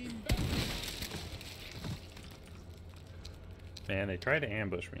 Man, they try to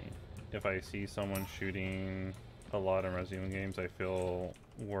ambush me. If I see someone shooting a lot in Resident Evil games, I feel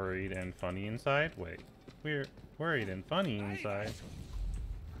worried and funny inside. Wait, we're worried and funny inside.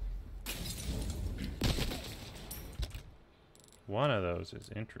 One of those is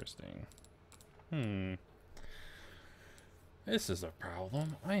interesting. This is a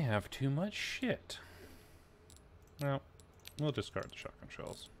problem. I have too much shit. Well, we'll discard the shotgun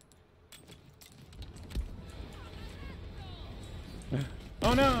shells.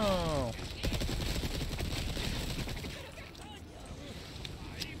 Oh no!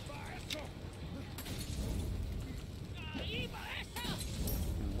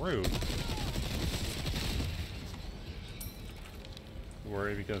 Rude.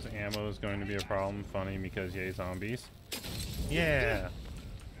 Worry because ammo is going to be a problem. Funny because yay zombies. Yeah!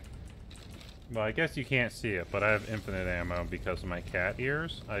 Well, I guess you can't see it, but I have infinite ammo because of my cat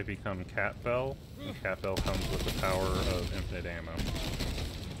ears. I become Cat Bell, and Cat Bell comes with the power of infinite ammo.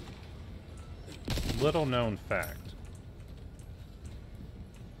 Little known fact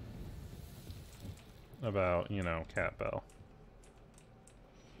about, you know, Cat Bell.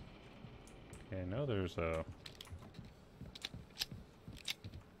 Okay, I know there's a...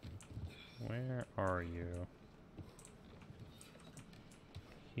 Where are you?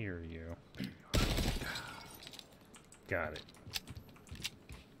 Here you. Got it.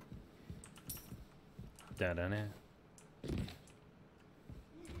 Da-da-da.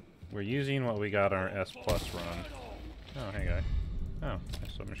 We're using what we got on our S Plus run. Oh, hey guy. Oh,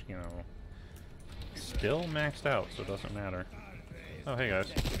 submachine ammo. Still maxed out, so it doesn't matter. Oh, hey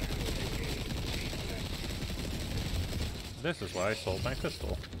guys. This is why I sold my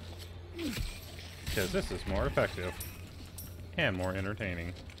pistol. Because this is more effective. And more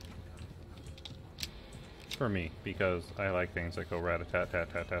entertaining. for me, because I like things that go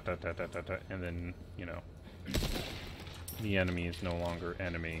rat-a-tat-tat-tat-tat-tat-tat-tat-tat, and then, you know, the enemy is no longer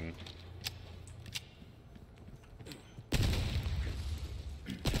enemying.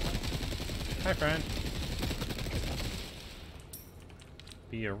 Hi, friend.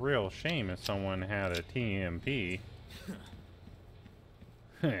 Be a real shame if someone had a TMP.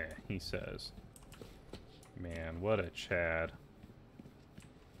 He says. Man, what a Chad.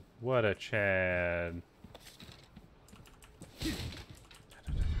 What a Chad.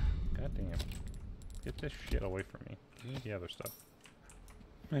 God damn. Get this shit away from me. Give me the other stuff.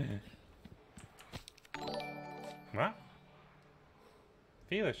 What?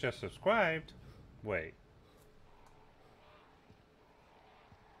 Felix just subscribed. Wait.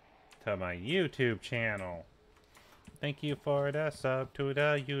 To my YouTube channel. Thank you for the sub to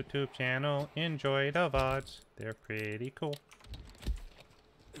the YouTube channel. Enjoy the VODs. They're pretty cool.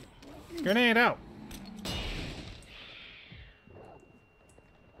 Grenade out!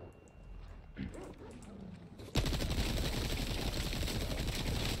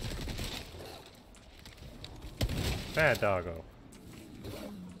 Bad doggo.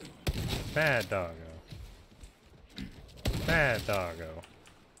 Bad doggo. Bad doggo.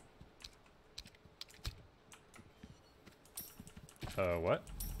 What?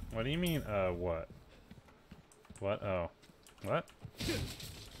 What do you mean, what? What? Oh. What?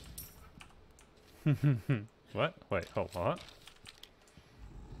 What? Wait, hold on.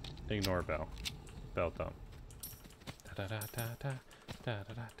 Ignore Bell. Bell dump. Da da da da da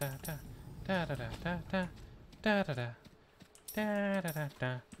da da da da da da da da da da da da da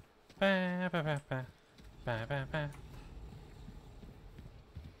da ba ba ba ba ba ba ba.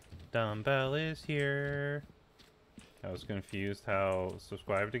 Dumbbell is here. I was confused how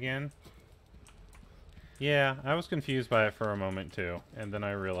subscribed again. Yeah, I was confused by it for a moment too, and then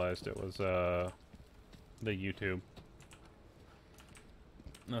I realized it was the YouTube.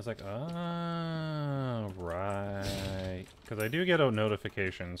 And I was like, oh, right. Because I do get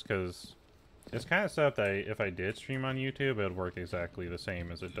notifications, because it's kind of stuff that if I did stream on YouTube, it would work exactly the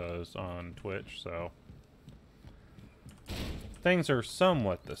same as it does on Twitch, so things are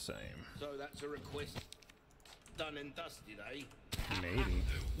somewhat the same. So that's a request done and dusted, eh? Maybe.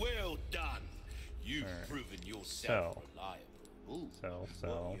 Well done. You've Alright. proven yourself Sell. reliable. Ooh, Sell, what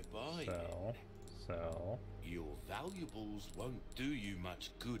sell, are you buying? sell, Your valuables won't do you much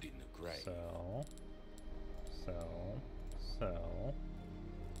good in the grave. sell, sell.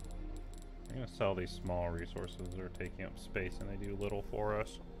 I'm gonna sell these small resources that are taking up space and they do little for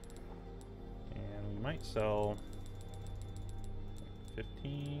us. And we might sell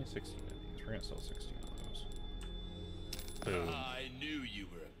 15, 16 of these. We're gonna sell 16 of those. Boom. I knew you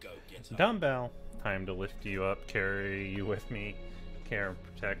were a go-getter. Dumbbell. Time to lift you up, carry you with me, care and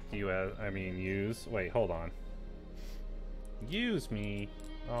protect you as, use. Wait, hold on. Use me?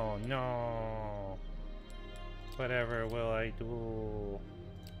 Oh no. Whatever will I do?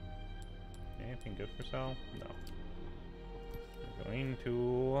 Anything good for sale? No. We're going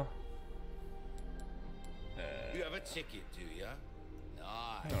to... You have a ticket, do ya? Nice.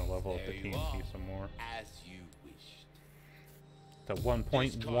 I'm gonna level up the There you TNT are. some more. As you wished. To This kind of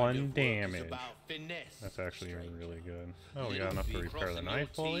 1.1 work damage. is about finesse, That's actually stranger. really good. Oh, we Little got enough to V repair the crossing knife your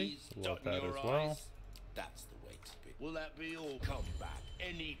fully. T's, Love dotting that your as well. I's. That's the way to be. Will that be all? Come back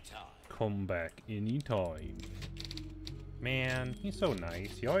anytime. Come back anytime. Man, he's so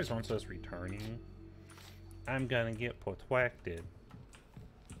nice. He always wants us returning. I'm gonna get protected.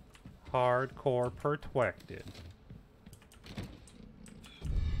 Hardcore protected.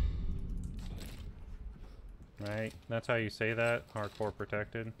 Right? That's how you say that? Hardcore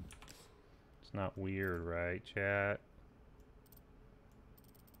protected? It's not weird, right, chat?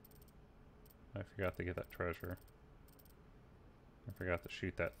 I forgot to get that treasure. I forgot to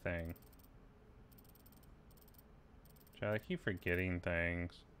shoot that thing. Chat, I keep forgetting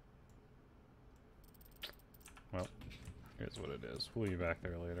things. Well, here's what it is. We'll be back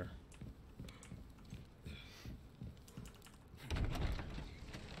there later.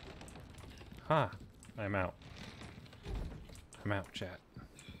 Ha! I'm out. I'm out, chat.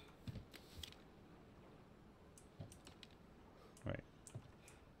 Wait.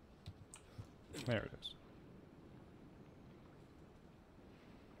 There it is.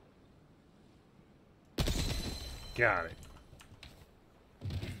 Got it.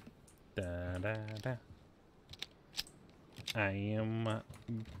 Da da da. I am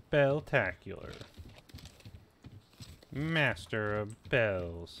Belltacular. Master of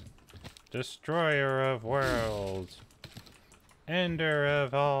bells. Destroyer of worlds. Ender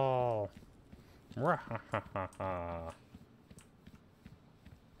of all. Rahahaha.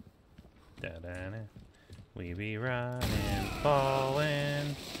 Da da da. We be running,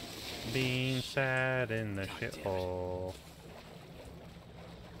 falling, being sad in the shithole.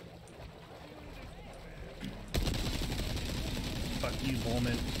 Fuck you,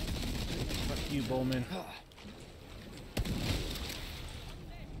 Bowman. Fuck you, Bowman.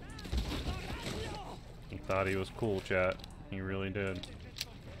 He thought he was cool, chat. He really did.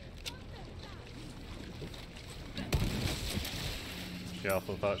 She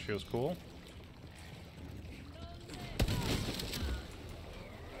also thought she was cool.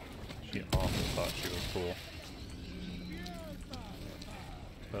 She also thought she was cool.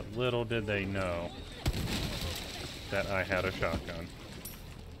 But little did they know that I had a shotgun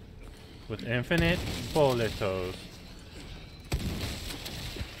with infinite bulletos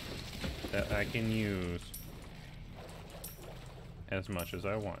that I can use as much as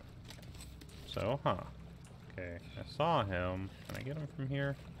I want. So, okay, I saw him. Can I get him from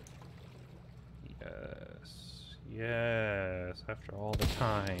here? Yes. Yes, after all the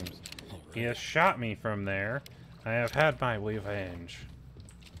times he has shot me from there, I have had my revenge.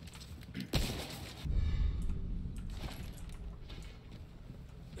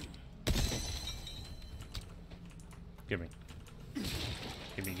 Gimme.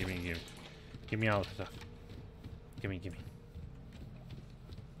 Gimme, gimme, gimme. Gimme all the stuff. Gimme, gimme.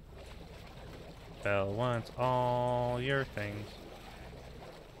 Belle wants all your things.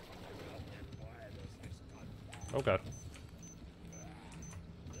 Oh god.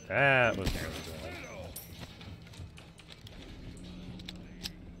 That was nearly bad.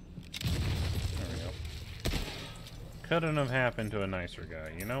 There we go. Couldn't have happened to a nicer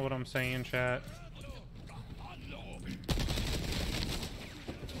guy. You know what I'm saying, chat?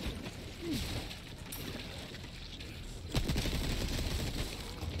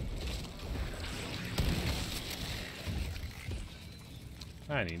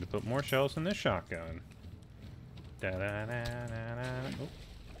 I need to put more shells in this shotgun. Da da da da da. Oh,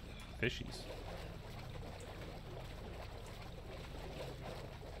 fishies.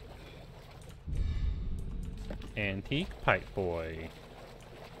 Antique pipe boy.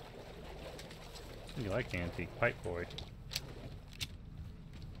 You like antique pipe boy?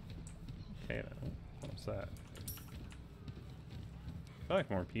 Okay, what's that? I feel like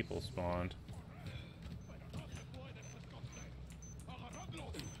more people spawned.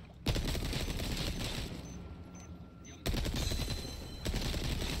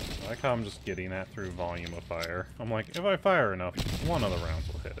 I like how I'm just getting that through volume of fire. I'm like, if I fire enough, one of the rounds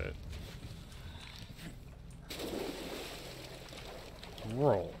will hit it.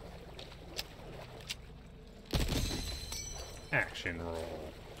 Roll. Action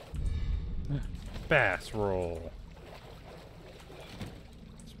roll. Bass roll.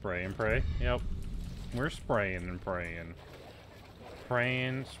 Spray and pray? Yep. We're spraying and praying.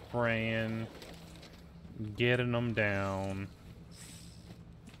 Praying, spraying, getting them down.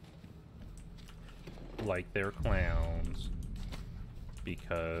 Like they're clowns.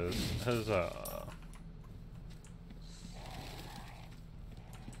 Because, huzzah.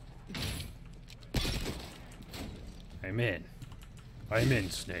 I'm in. I'm in,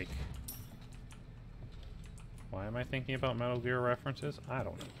 Snake. Why am I thinking about Metal Gear references? I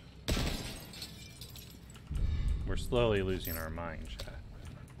don't know. We're slowly losing our mind, chat.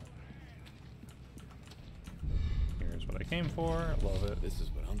 Here's what I came for. Love it. This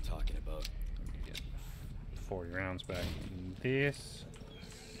is what I'm talking about. 40 rounds back in this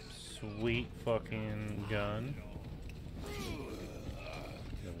sweet fucking gun.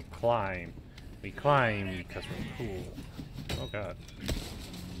 Then we climb. We climb because we're cool. Oh god.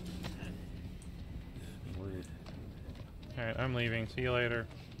 Rude. Alright, I'm leaving. See you later.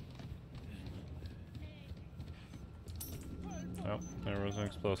 Oh, there was an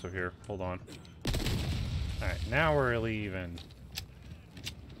explosive here. Hold on. Alright, now we're leaving.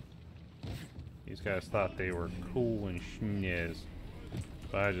 These guys thought they were cool and schniz.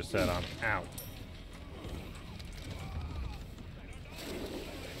 But I just said I'm out.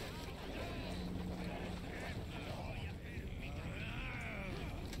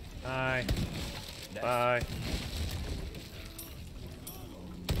 Bye. Bye.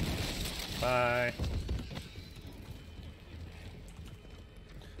 Bye.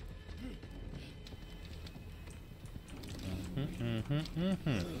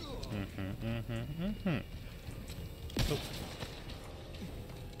 Oh.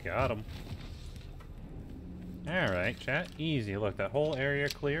 Got him. Alright, chat. Easy. Look, that whole area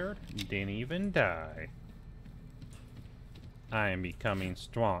cleared. Didn't even die. I am becoming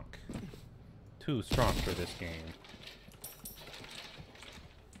strong. Too strong for this game.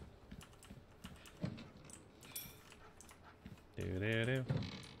 Do-do-do.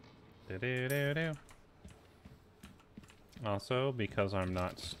 Do-do-do-do. Also, because I'm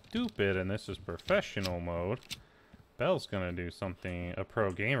not stupid and this is professional mode, Belle's gonna do something, a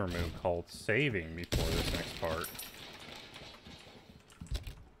pro gamer move called saving before this next part.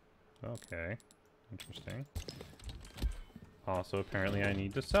 Okay, interesting. Also, apparently I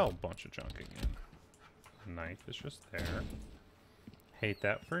need to sell a bunch of junk again. Knife is just there. Hate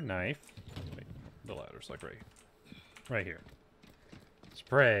that for knife. Wait, the ladder's like right here.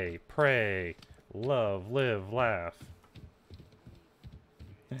 Spray, pray, love, live, laugh.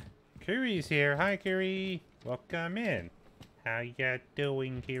 Curie's here. Hi, Curie. Welcome in. How ya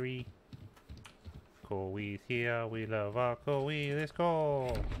doing, Curie? Koi's here. We love our Koi. Let's go.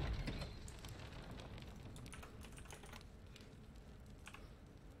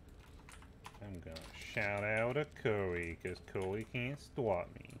 I'm gonna shout out a Koi because Koi can't swat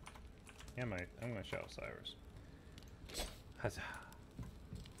me. I'm gonna shout Cyrus. Huzzah.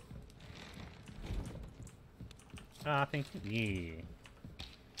 Ah, thank you. Yeah.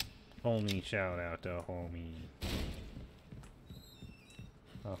 Only shout out to homie.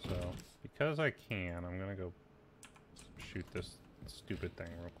 Also, because I can, I'm gonna go shoot this stupid thing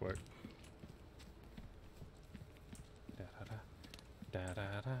real quick. Da da da da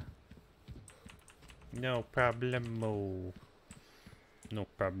da da. No problemo. No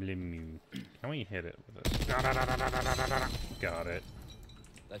problemu. Can we hit it with this? Da da da da da da da da da. Got it.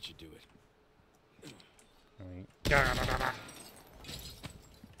 That should do it. Da da da da da.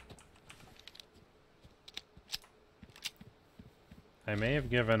 I may have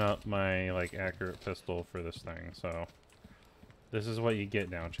given up my, like, accurate pistol for this thing, so... This is what you get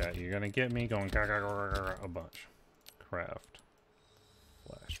now, chat. You're gonna get me going a bunch. Craft.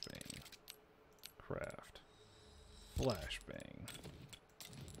 Flashbang. Craft. Flashbang.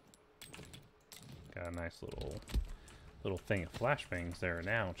 Got a nice little thing of flashbangs there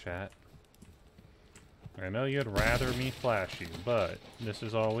now, chat. I know you'd rather me flash you, but this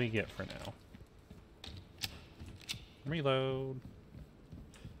is all we get for now. Reload.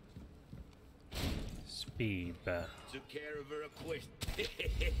 Speed. Took care of her request.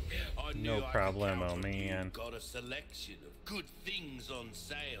 No problemo, man. Got a selection of good things on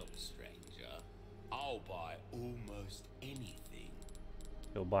sale, stranger. I'll buy almost anything.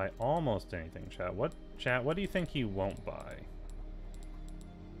 He'll buy almost anything, chat. What do you think he won't buy?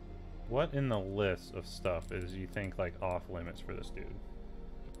 What in the list of stuff is you think like off limits for this dude?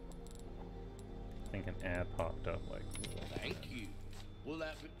 I think an ad popped up like, thank you. Will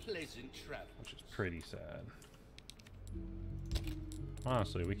that be pleasant travel? which is pretty sad.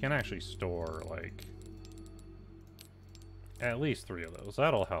 Honestly, we can actually store like at least 3 of those.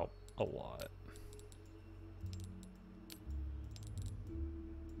 That'll help a lot.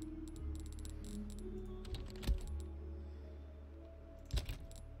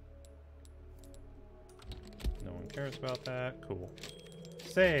 No one cares about that. Cool.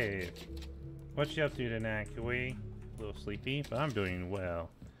 Save. What you up to tonight, Kui? A little sleepy, but I'm doing well.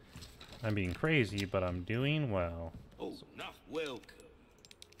 I'm being crazy, but I'm doing well. Oh, not welcome.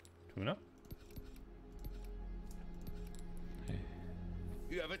 Tune up.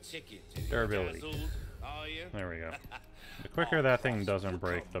 You have a ticket to Durability. Dazzled, are you? There we go. The quicker that thing doesn't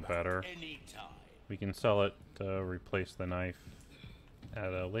break, the better. Anytime. We can sell it to replace the knife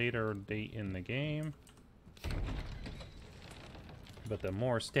at a later date in the game. But the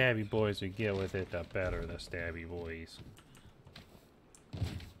more stabby boys we get with it, the better the stabby boys.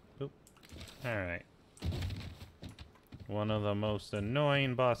 Oop. Alright. One of the most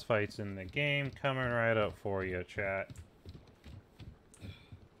annoying boss fights in the game coming right up for you, chat.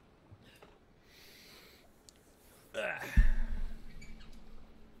 Ugh.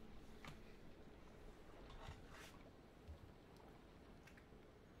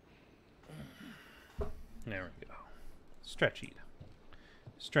 There we go. Stretchy.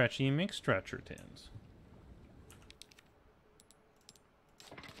 Stretchy McStretchertons.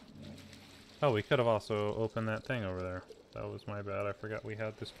 Oh, we could have also opened that thing over there. That was my bad. I forgot we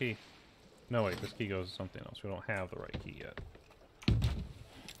had this key. No, wait. This key goes to something else. We don't have the right key yet.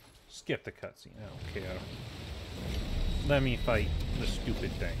 Skip the cutscene. I don't care. Let me fight the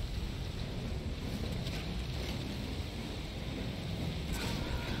stupid thing.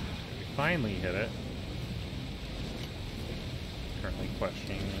 We finally hit it. Currently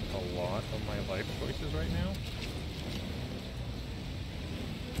questioning a lot of my life choices right now.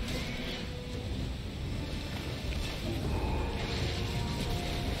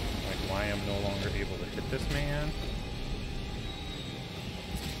 Like why I'm no longer able to hit this man.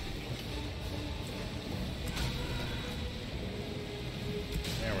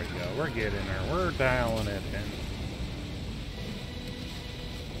 There we go. We're getting her. We're dialing it in.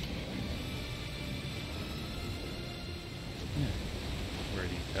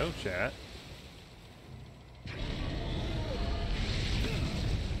 Go, chat. We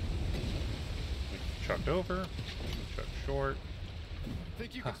chucked over. We chucked short.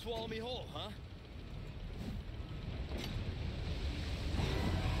 Think you can swallow me whole, huh?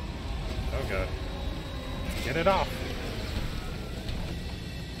 Oh god. Get it off!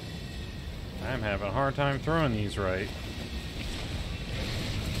 I'm having a hard time throwing these right.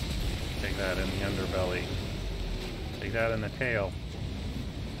 Take that in the underbelly. Take that in the tail.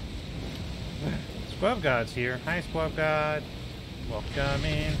 Squab God's here. Hi, Squab God. Welcome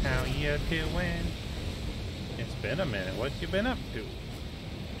in. How you doing? It's been a minute. What you been up to?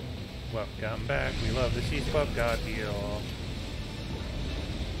 Welcome back. We love to see Squab God here.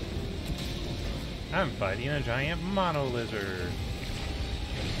 I'm fighting a giant mono lizard.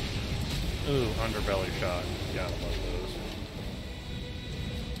 Ooh, underbelly shot. Gotta love those.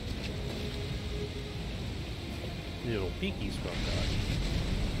 Little peeky Squab God.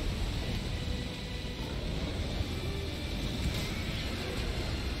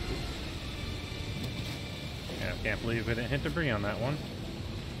 Yeah, I can't believe we didn't hit debris on that one.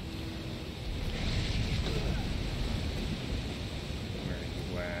 Where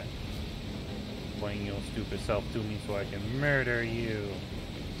are you at? Playing your stupid self to me so I can murder you.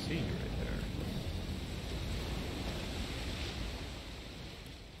 See you right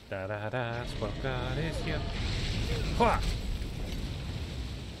there. Da da da, Squab God is here. Hua!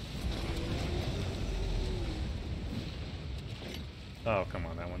 Oh, come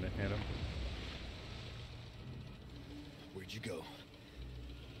on, that one didn't hit him. Where'd you go?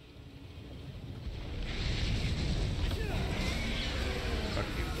 Fuck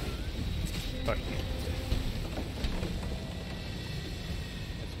you. Fuck you.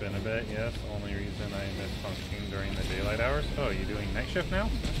 It's been a bit, yes. Only reason I missed functioning during the daylight hours. Oh, you doing night shift now?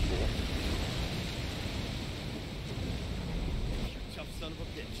 That's cool. You tough son of a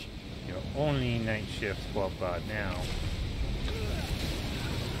bitch. You're only night shift Squab God now.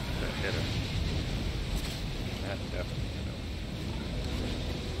 That hit him. That definitely hit him.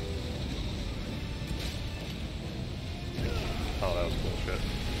 Oh, that was bullshit.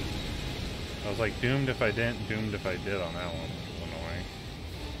 I was like doomed if I didn't, doomed if I did on that one. It was annoying.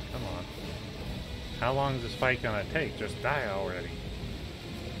 Come on. How long is this fight gonna take? Just die already.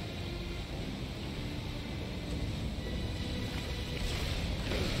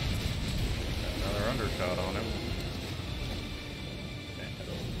 Got another undershot on him. And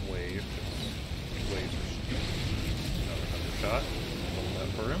wave. Waves are stupid. Another undershot. Hold that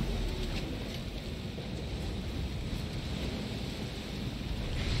for him.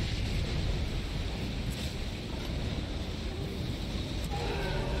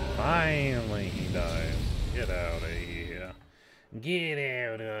 Finally he dies. Get out of here. Get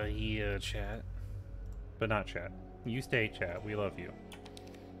out of here, chat. But not chat. You stay, chat. We love you.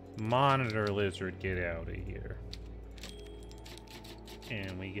 Monitor lizard, get out of here.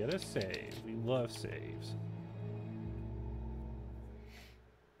 And we get a save. We love saves.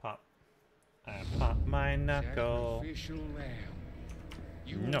 Pop. I pop my knuckle. Sacrificial lamb.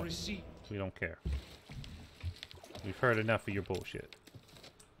 You No. will receive. We don't care. We've heard enough of your bullshit.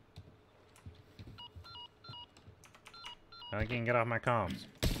 I can't get off my comms.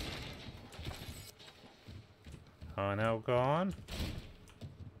 Oh no, gone.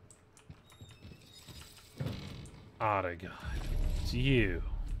 Oh god. It's you.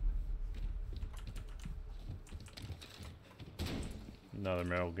 Another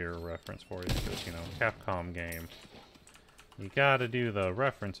Metal Gear reference for you, because, you know, Capcom game. You gotta do the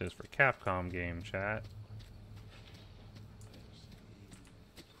references for Capcom game, chat.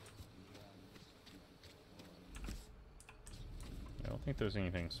 I don't think there's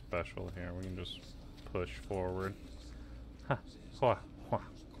anything special here. We can just push forward. Ha! Hua! Hua!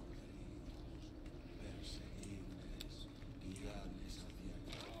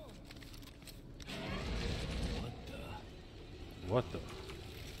 What the?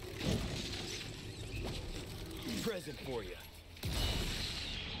 Present for you.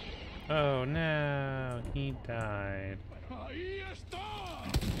 Oh no! He died.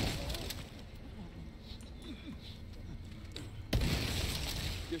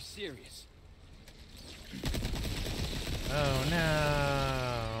 You're serious. Oh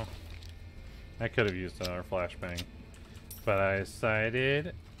no! I could have used our flashbang, but I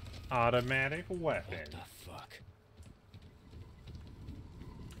decided automatic weapon. What the fuck?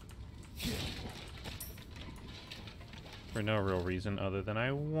 For no real reason other than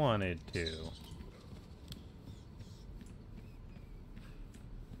I wanted to.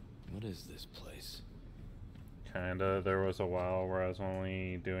 What is this place? Kinda. There was a while where I was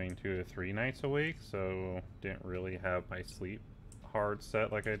only doing 2 to 3 nights a week, so didn't really have my sleep hard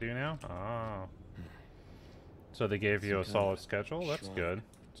set like I do now? Oh. So they gave you a Some kind solid of schedule? That's shrine. good.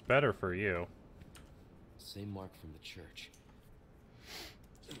 It's better for you. Same mark from the church.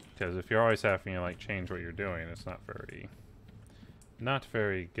 Because if you're always having to, like, change what you're doing, it's not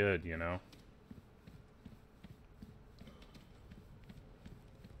very good, you know?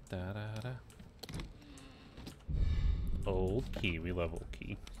 Da-da-da. Old key. We love old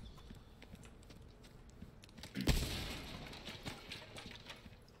key.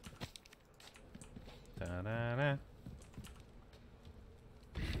 Da-da-da.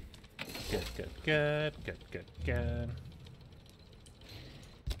 Good, good, good, good, good, good.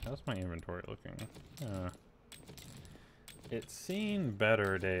 How's my inventory looking? It's seen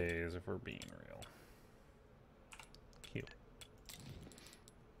better days, if we're being real. Cute.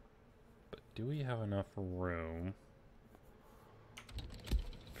 But do we have enough room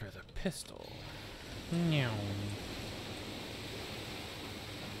for the pistol? No.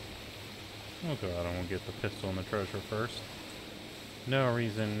 Oh god, I won't get the pistol and the treasure first. No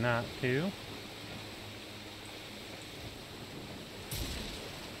reason not to.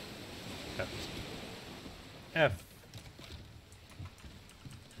 F.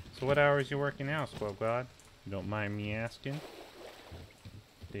 So what hours you working now, Squab God? You don't mind me asking?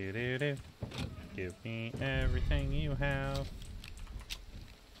 Do-do-do. Give me everything you have.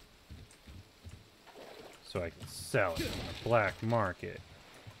 So I can sell it on the black market.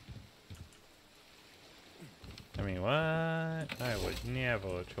 I mean, what? I would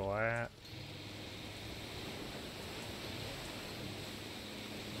never try it.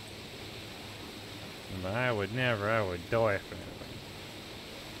 I would never, I would definitely.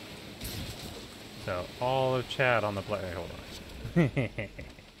 So, all of chat on the play. Hold on.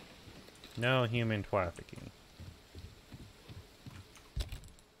 No human trafficking.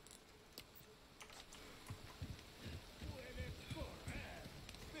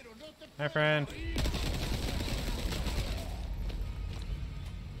 Hi, friend.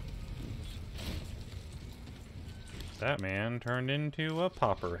 That man turned into a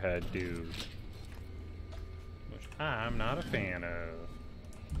popperhead dude. Which I'm not a fan of.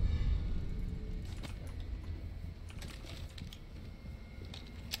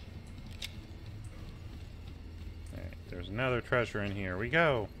 Alright, there's another treasure in here. We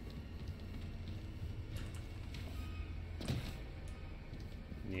go!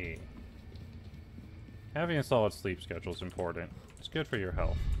 Yeah. Having a solid sleep schedule is important. It's good for your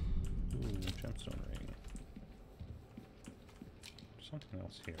health. Ooh, gemstone ring. There's something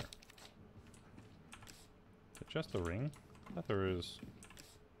else here. Is it just the ring? I thought there was...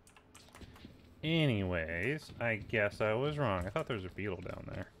 Anyways, I guess I was wrong. I thought there was a beetle down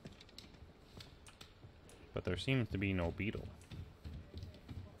there. But there seems to be no beetle.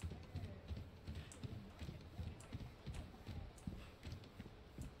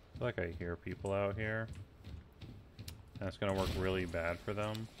 I feel like I hear people out here. And it's gonna work really bad for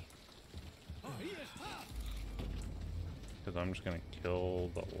them. Because I'm just gonna kill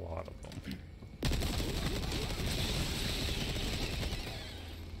the lot of them.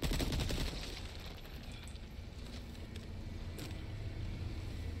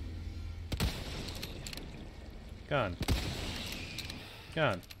 Gun.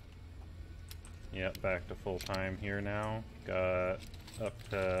 Gun. Yep, back to full time here now. Got up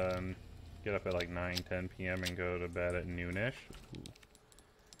to... get up at like 9-10 p.m. and go to bed at noonish. Ooh.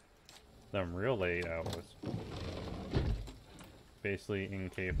 Them real late hours. Basically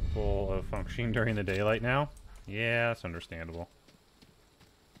incapable of functioning during the daylight now. Yeah, that's understandable.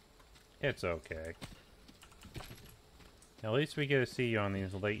 It's okay. At least we get to see you on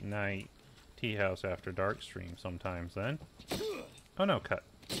these late night Tea House After Dark streams sometimes then. Oh no, cut.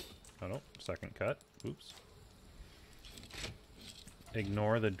 Oh no, second cut. Oops.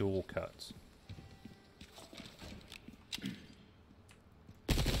 Ignore the dual cuts.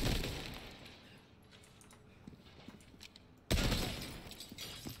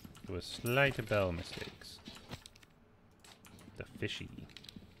 It was slight bell mistakes. The fishy.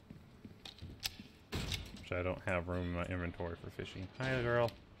 Which I don't have room in my inventory for fishy. Hi,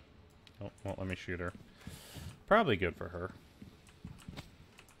 girl. Oh, won't let me shoot her. Probably good for her.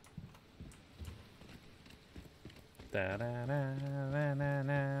 Da da da da da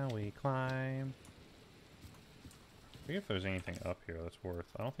da, we climb. I forget if there's anything up here that's worth.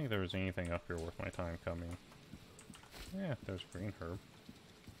 I don't think there was anything up here worth my time coming. Yeah, there's green herb.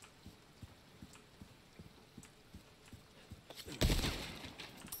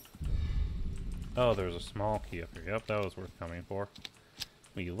 Oh, there's a small key up here. Yep, that was worth coming for.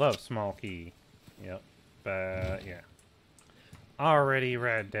 We love small key. Yep. Yeah. Already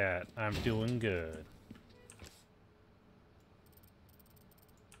read that. I'm doing good.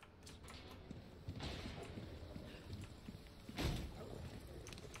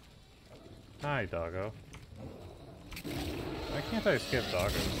 Hi, doggo. Why can't I skip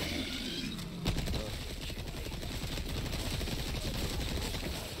doggos?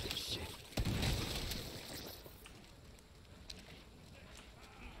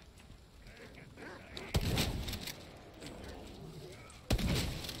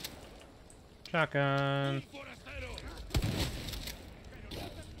 Shotgun.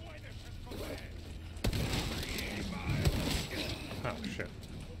 Oh shit.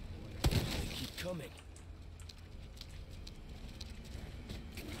 Keep coming.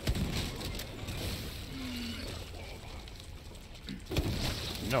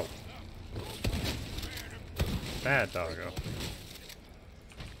 No. Bad doggo.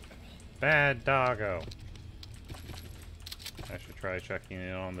 Bad doggo. I should try checking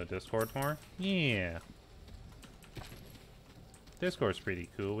in on the Discord more. Yeah. Discord's pretty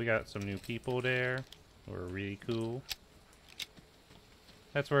cool. We got some new people there who are really cool.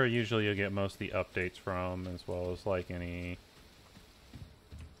 That's where usually you'll get most of the updates from, as well as like any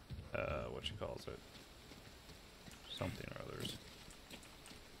what you calls it? Something or others.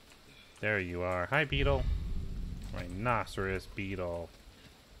 There you are. Hi, Beetle. Rhinoceros Beetle.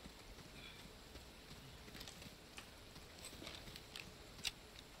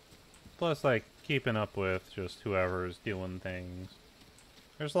 Plus, like, keeping up with just whoever's doing things.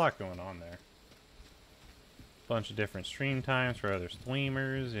 There's a lot going on there. Bunch of different stream times for other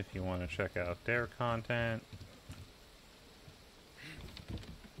streamers if you want to check out their content.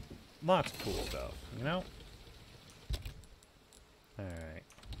 Lots of cool stuff, you know? Alright.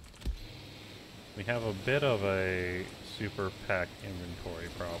 We have a bit of a super pack inventory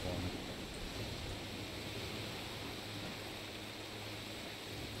problem.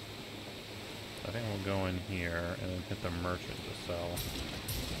 I think we'll go in here and then hit the merchant to sell.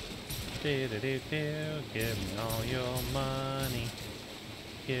 Do-do-do-do, give me all your money.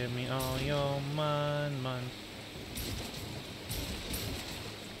 Give me all your mon.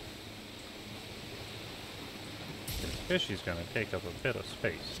 This fishy's gonna take up a bit of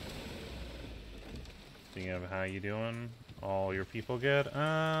space. Thinking of how you doing? All your people good?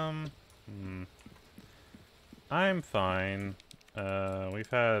 I'm fine. We've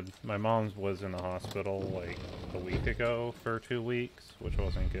had, my mom was in the hospital like a week ago for 2 weeks, which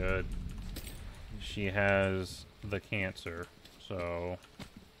wasn't good. She has the cancer, so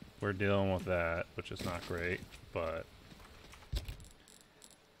we're dealing with that, which is not great, but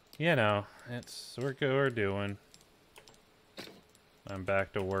you know, we're doing. I'm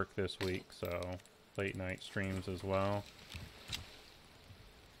back to work this week, so late night streams as well.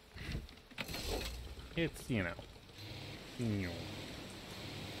 It's, you know,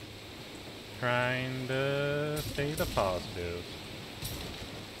 trying to stay the positives.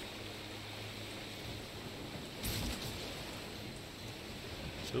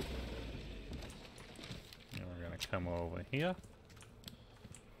 Oop. And we're gonna come over here.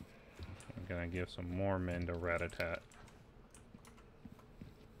 I'm gonna give some more men to rat-a-tat.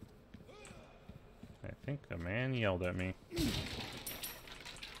 I think the man yelled at me.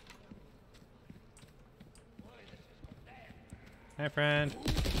 Hi, friend.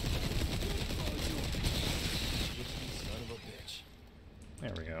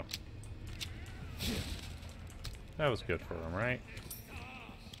 There we go. That was good for him, right?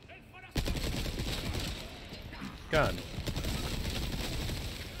 Gun.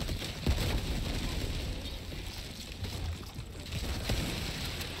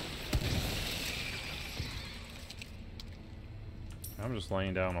 I'm just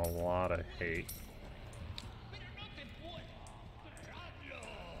laying down a lot of hate.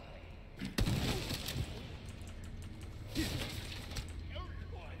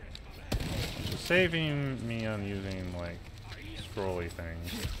 Just saving me on using, like, scrolly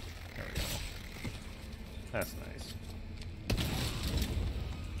things. There we go. That's nice.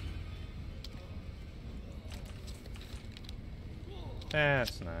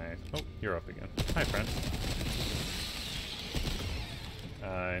 That's nice. Oh, you're up again. Hi, friend.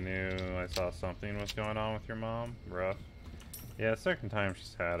 I knew I saw something was going on with your mom. Rough. Yeah, second time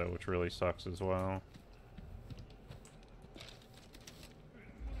she's had it, which really sucks as well.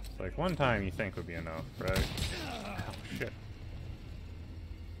 It's like one time you think would be enough, right? Oh, shit.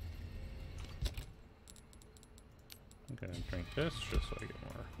 I'm gonna drink this just so I get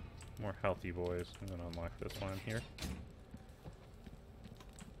more healthy boys. I'm gonna unlock this one here.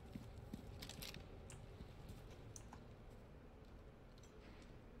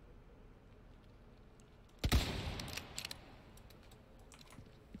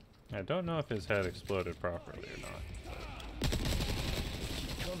 I don't know if his head exploded properly or not.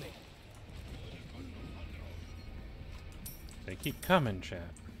 They keep coming, chat.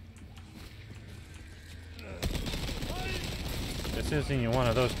 This isn't even one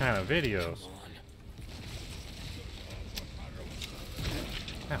of those kind of videos.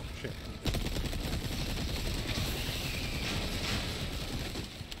 Ow, shit.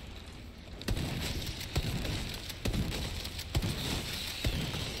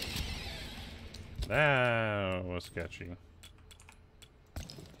 That was sketchy.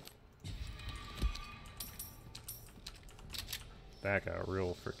 That got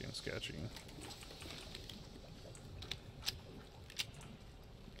real freaking sketchy.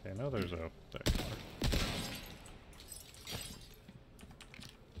 Okay, no, there's a... There.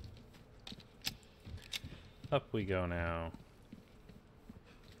 Up we go now.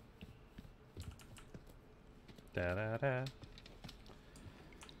 Da da da.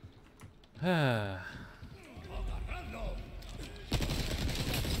 Ah.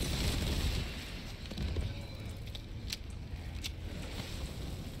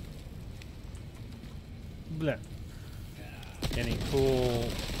 Blah. Any cool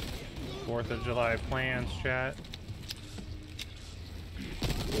 4th of July plans, chat?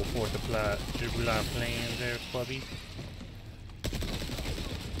 Cool 4th of July plans there, Clubby?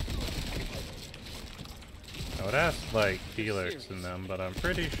 I would ask, like, Felix and them, but I'm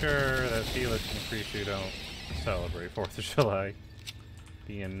pretty sure that Felix and Creashu don't celebrate 4th of July.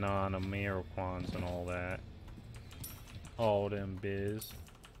 Being non-Americans and all that. All them biz.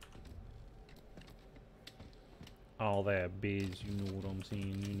 All that biz, you know what I'm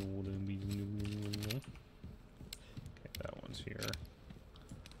saying, you know what I mean. Okay, that one's here.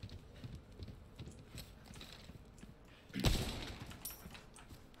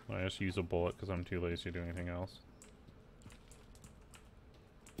 I just use a bullet because I'm too lazy to do anything else.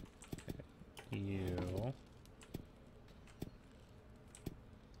 Okay. You.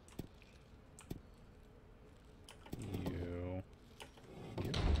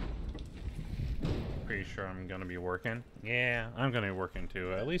 Pretty sure I'm gonna be working. Yeah, I'm gonna be working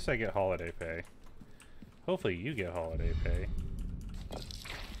too. At least I get holiday pay. Hopefully you get holiday pay.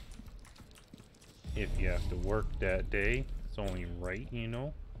 If you have to work that day, it's only right, you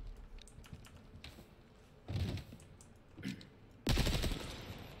know?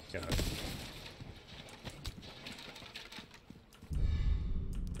 God.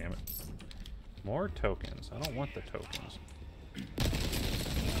 Damn it. More tokens. I don't want the tokens.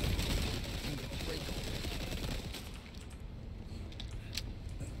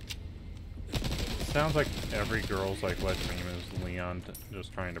 Sounds like every girl's like wet dream is Leon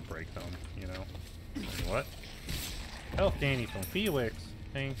just trying to break them, you know? What? Health Danny from Felix.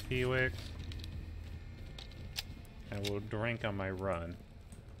 Thanks, Felix. I will drink on my run.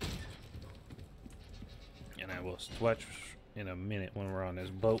 And I will switch in a minute when we're on this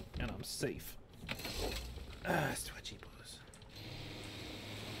boat and I'm safe. Switchy boys.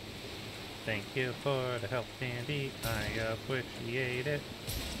 Thank you for the help, Dandy. I appreciate it.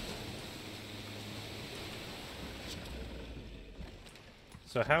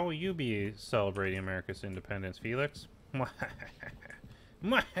 So how will you be celebrating America's independence, Felix?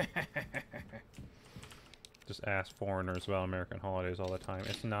 Just ask foreigners about American holidays all the time.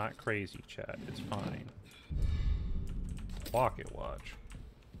 It's not crazy, chat. It's fine. Pocket watch.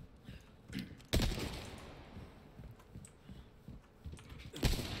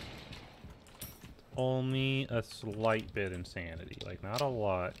 Only a slight bit insanity. Like, not a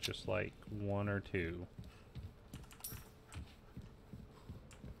lot, just like 1 or 2.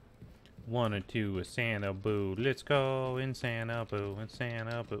 1 or 2 is Santa Boo. Let's go in Santa Boo, in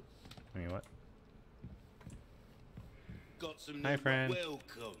Santa Boo. I mean, what? Got some Hi, new friend.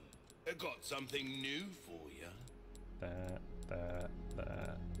 welcome. I got something new for you. That.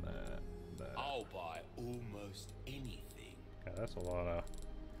 I'll buy almost anything. God, that's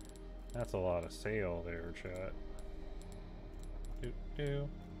a lot of sale there, chat.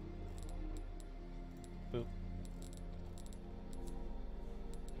 Boop.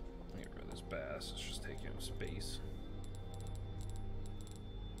 Let me get rid of this bass. It's just taking up space.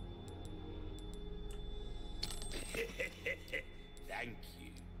 Thank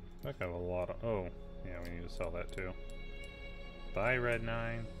you. I got a lot of. Oh, yeah, we need to sell that too. Bye, Red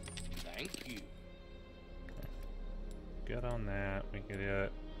 9. Thank you. Good on that. We could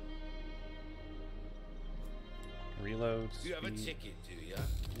get reload. You have a speed. ticket, do ya?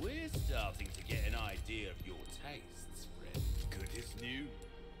 We're starting to get an idea of your tastes, friend. Good as new.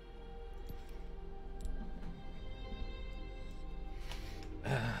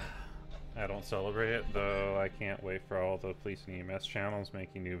 I don't celebrate it, though I can't wait for all the police and EMS channels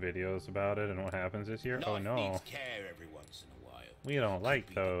making new videos about it and what happens this year. Oh Life no. needs care every once in a while. We don't like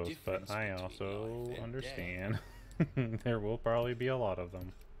Could be the those, but difference I between also life and understand. There will probably be a lot of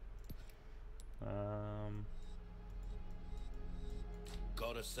them.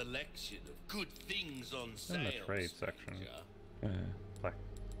 got a selection of good things on sale. In the trade section. Black.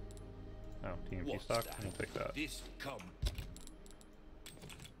 Oh, TNT What's stock? that? We'll take that. This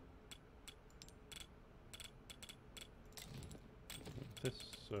This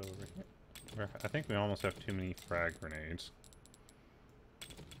over here. I think we almost have too many frag grenades.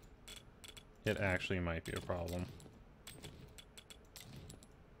 It actually might be a problem.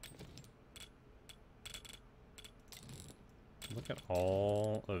 Look at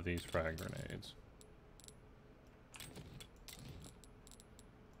all of these frag grenades.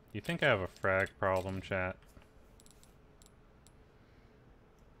 You think I have a frag problem, chat?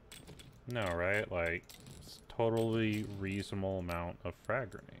 No, right? Like, it's totally reasonable amount of frag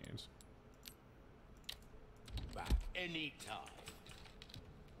grenades. back anytime.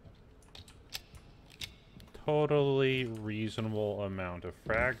 Totally reasonable amount of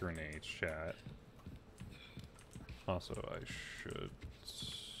frag grenades, chat. Also, I should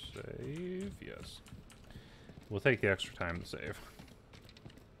save. Yes. We'll take the extra time to save.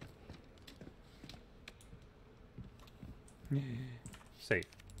 Save.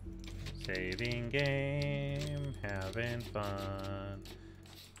 Saving game. Having fun.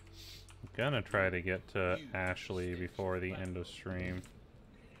 I'm gonna try to get to Ashley before the end of stream.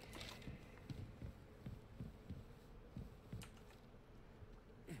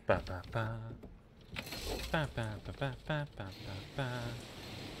 Ba ba ba. Ba ba ba ba ba ba ba ba.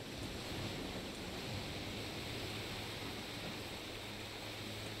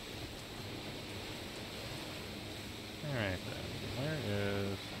 Alright then. Where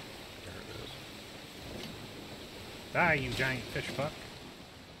is... There it is. Die, you giant fish fuck!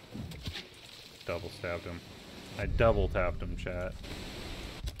 Double stabbed him. I double tapped him, chat.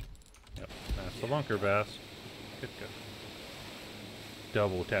 Yep, that's the lunker bass. Good go.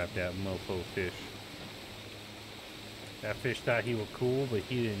 Double tap that mofo fish. That fish thought he was cool, but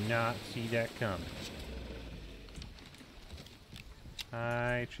he did not see that coming.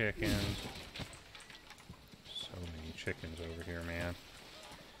 Hi, chickens. So many chickens over here, man.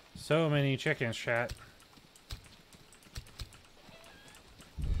 So many chickens, chat.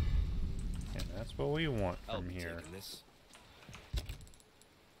 And that's what we want from here.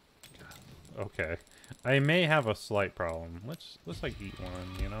 Okay. I may have a slight problem. Let's like eat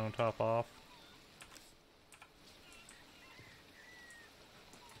one, you know, top off.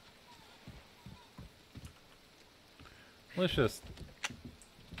 Let's just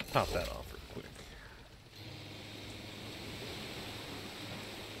top that off real quick.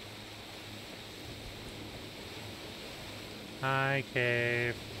 Hi,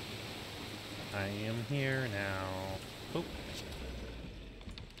 cave. I am here now. Oop.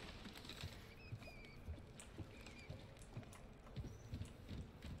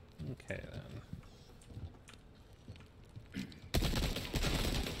 Okay then.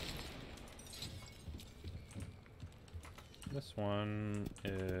 This one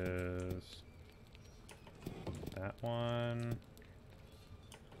is that one.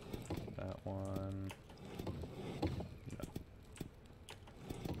 That one. No.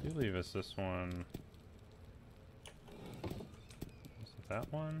 I believe it's this one. Is it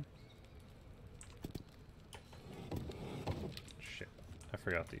that one? Shit. I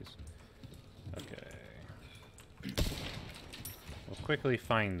forgot these. Okay. We'll quickly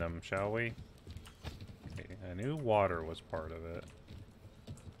find them, shall we? Okay, I knew water was part of it.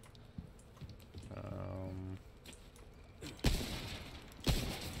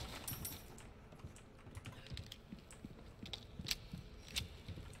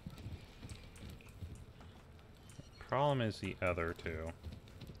 Problem is the other two.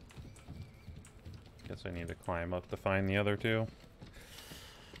 Guess I need to climb up to find the other two.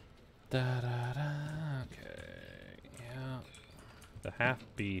 Da da da. Okay, yeah. The half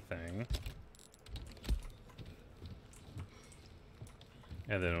B thing.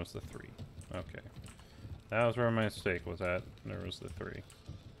 And then it was the 3. Okay. That was where my mistake was at. There was the 3.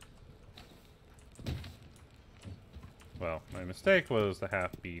 Well, my mistake was the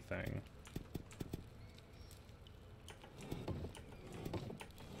half B thing.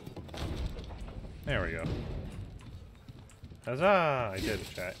 There we go. Huzzah! I did it,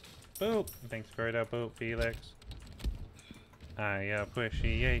 chat. Boop! Thanks for that boop, Felix. I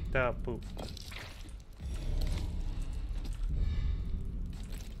appreciate that boop.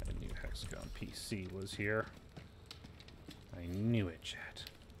 I knew Hexagon PC was here. I knew it, chat.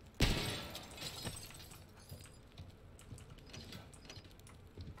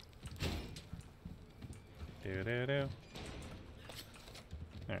 Do-do-do.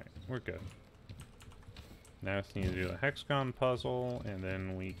 Alright, we're good. Now we just need to do the hexagon puzzle, and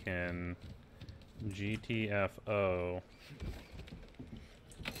then we can GTFO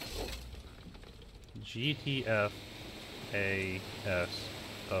GTFASO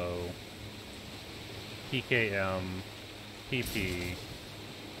PKM PP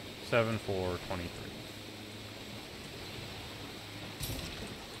 7423.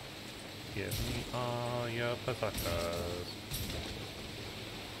 Give me all your pasakas.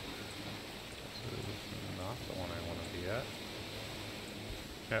 This is not the one I want to be at.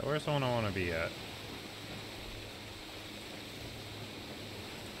 Chat, where's the one I want to be at?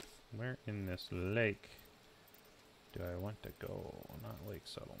 Where in this lake do I want to go? Not lake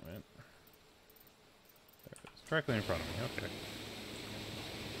settlement. There it is. Directly in front of me. Okay.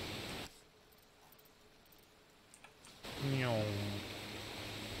 Meow.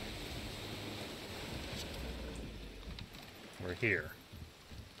 We're here.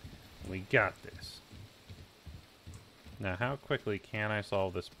 We got this. Now, how quickly can I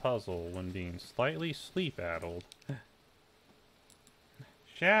solve this puzzle when being slightly sleep-addled?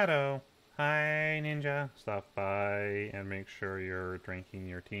 Shadow! Hi, Ninja. Stop by and make sure you're drinking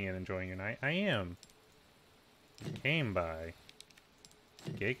your tea and enjoying your night. I am. Came by.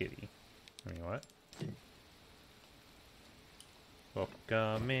 Giggity. I mean, what?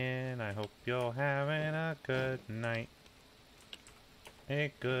 Welcome in. I hope you're having a good night.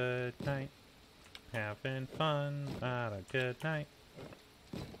 A good night. Having fun at a good night.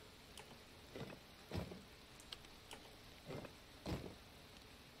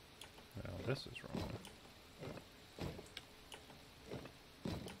 Well, this is wrong.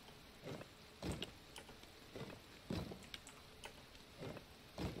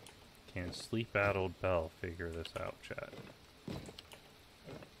 Can sleep-addled Belle figure this out, chat?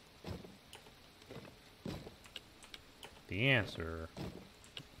 The answer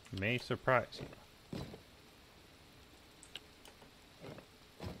may surprise you.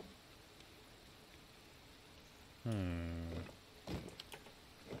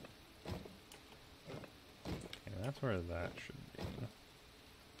 Okay, that's where that should be.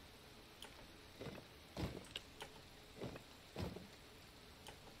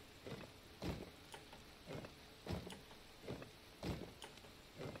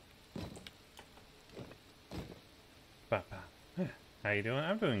 How you doing?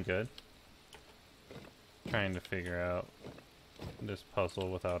 I'm doing good. Trying to figure out this puzzle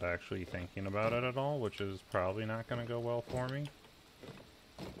without actually thinking about it at all, which is probably not going to go well for me.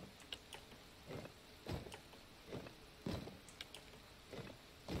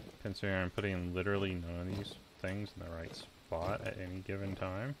 Considering I'm putting literally none of these things in the right spot at any given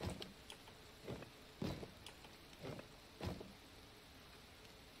time.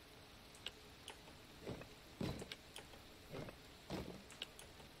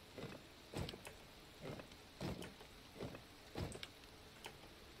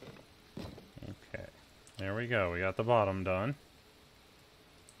 There we go, we got the bottom done.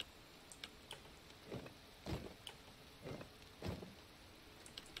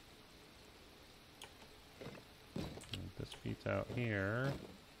 This piece out here.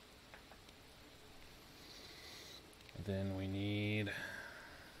 Then we need a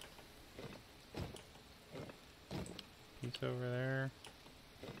piece over there.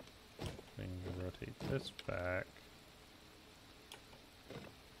 Then we rotate this back.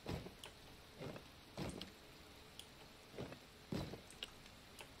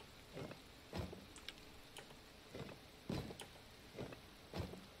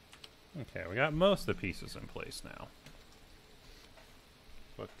 Okay, we got most of the pieces in place now.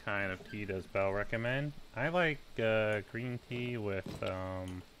 What kind of tea does Belle recommend? I like green tea with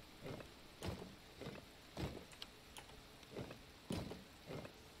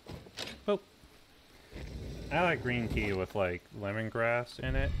oh, I like green tea with like lemongrass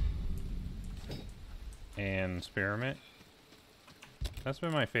in it and spearmint. That's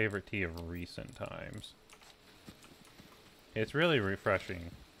been my favorite tea of recent times. It's really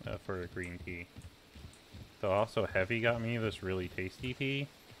refreshing. For a green tea. Though also Heavy got me this really tasty tea.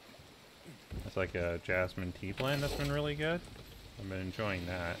 It's like a jasmine tea blend that's been really good. I've been enjoying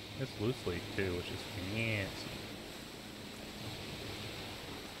that. It's loose leaf too, which is fancy.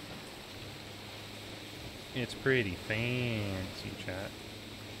 It's pretty fancy, chat.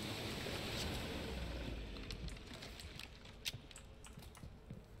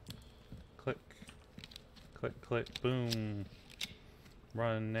 Click. Click, click, boom.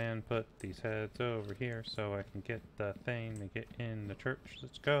 Run and put these heads over here so I can get the thing to get in the church.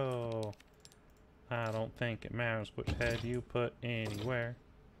 Let's go. I don't think it matters which head you put anywhere.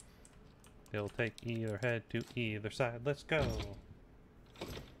 They'll take either head to either side. Let's go.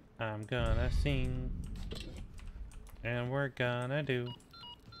 I'm gonna sing. And we're gonna do.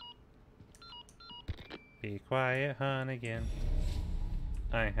 Be quiet, hun, again.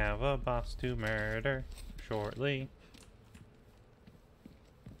 I have a boss to murder shortly.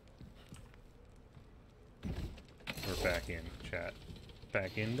 We're back in, chat.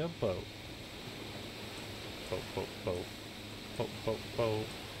 Back in the boat. Boat, boat, boat. Boat, boat, boat.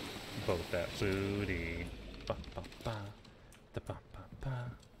 Boat that booty. Ba, ba, ba. Da, ba, ba,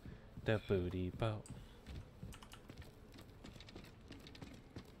 ba. The booty boat.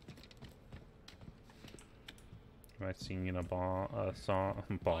 Am I singing a bong?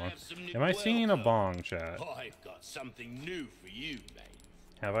 Am I singing a bong, chat? I've got something new for you, mate.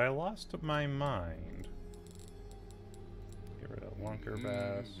 Have I lost my mind? Get rid of Wonker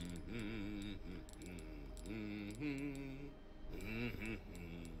Bass.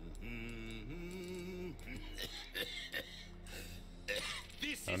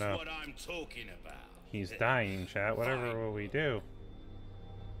 This Oh, is no. what I'm talking about. He's dying, chat. Whatever will we do?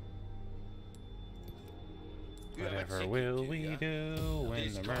 You have a Whatever ticket, will do we ya? do when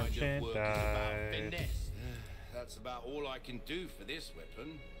This the kind of merchant work is about dies? finesse. That's about all I can do for this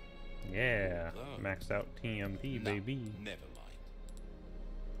weapon. Yeah, Oh. maxed out TMD, No, baby. never mind.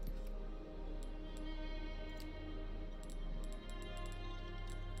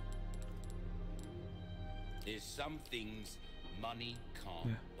 There's some things money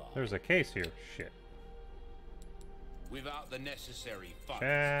can't buy. There's a case here. Shit. Without the necessary funds,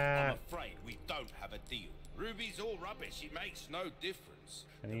 Chat. I'm afraid we don't have a deal. Ruby's all rubbish. It makes no difference.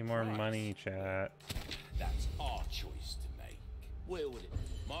 I need The more price, money, chat. that's our choice to make. Well,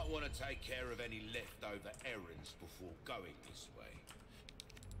 might want to take care of any leftover errands before going this way.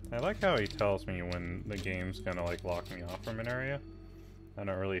 I like how he tells me when the game's gonna like lock me off from an area. I'm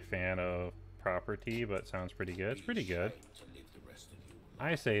not really a fan of property, but it sounds pretty good. It's pretty good. To live the rest of your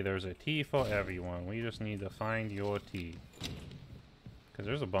I say there's a tea for everyone. We just need to find your tea. Because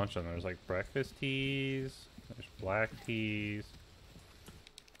there's a bunch of them. There's like breakfast teas. There's black teas.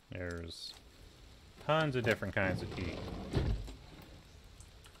 There's tons of different kinds of tea.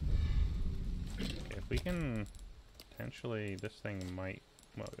 Okay, if we can potentially, this thing might,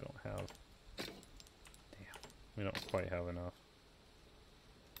 well, we don't have, damn, we don't quite have enough.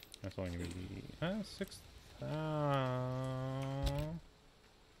 That's only gonna be 6.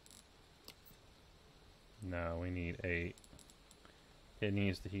 No, we need 8. It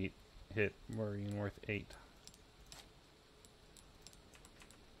needs to hit worrying worth 8.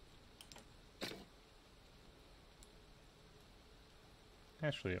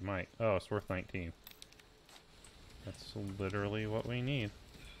 Actually, it might. Oh, it's worth 19. That's literally what we need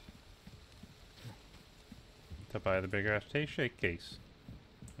to buy the big ass taste shake case.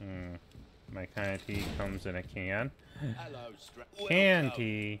 My kind of tea comes in a can. Hello, Can Welcome.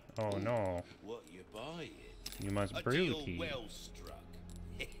 tea? Oh no. What you buying? You must A brew deal tea. well struck.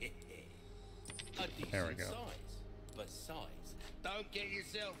 A decent There we go. size. But size. Don't get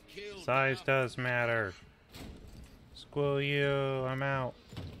yourself killed. Size now. does matter. Squirrel you, I'm out.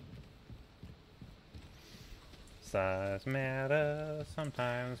 Size matters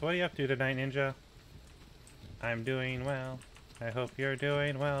sometimes. What are you up to tonight, Ninja? I'm doing well. I hope you're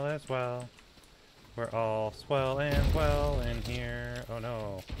doing well as well. We're all swell and well in here. Oh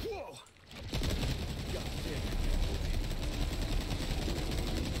no. Whoa!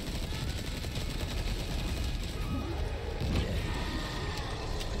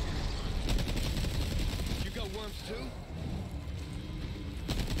 You got worms too?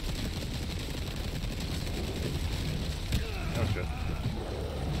 Oh shit.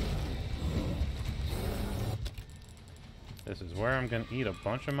 This is where I'm gonna eat a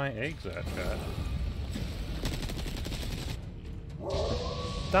bunch of my eggs at, chat.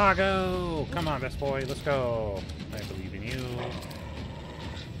 Doggo! Come on, best boy, let's go. I believe in you.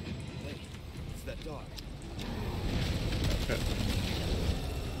 Wait, it's that dog. Oh shit.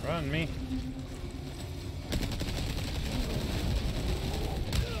 Run me.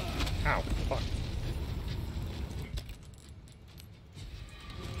 Ow, fuck.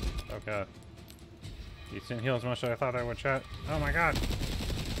 Oh god. These didn't heal as much as I thought I would, chat. Oh my god.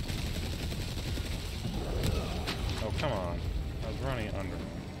 Oh, come on. I was running under.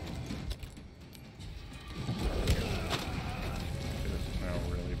 This is now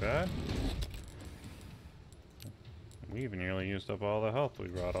really bad. We even nearly used up all the health we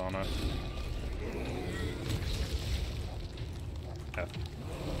brought on us. F.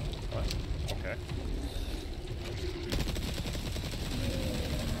 What? Okay.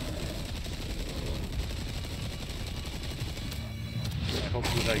 I hope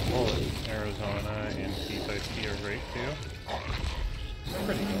you like bullets. Arizona and T-type T are great too. They're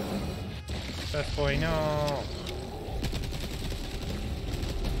pretty good. Best boy, no!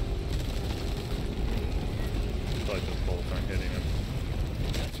 It's like those bullets aren't hitting him.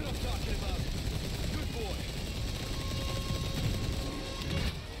 talking about it. Good boy.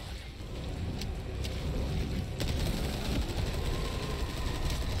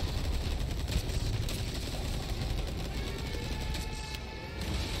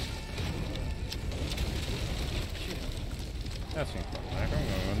 That seems fun. I'm gonna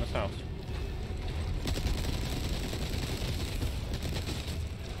go in this house.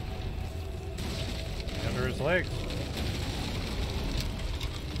 Under his legs.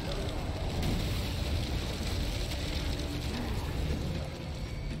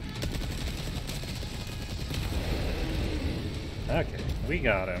 Okay, we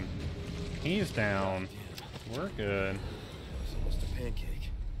got him. He's down. We're good. It's almost a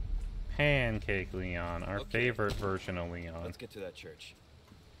pancake. Pancake Leon, our Okay. favorite version of Leon. Let's get to that church.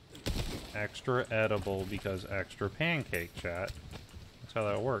 Extra edible because extra pancake, chat. That's how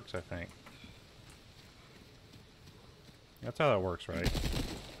that works, I think. That's how that works, right?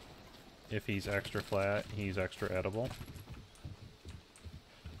 If he's extra flat, he's extra edible.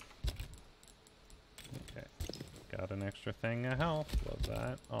 Okay. Got an extra thing of health. Love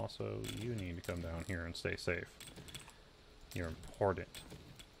that. Also, you need to come down here and stay safe. You're important.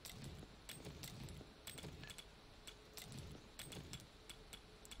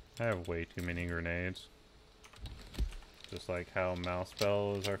 I have way too many grenades. Just like how Mouse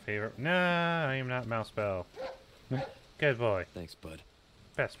Bell is our favorite. Nah, I am not Mouse Bell. Good boy. Thanks, bud.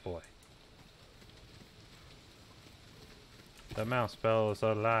 Best boy. The Mouse Bell is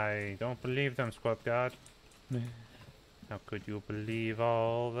a lie. Don't believe them, Squad God. How could you believe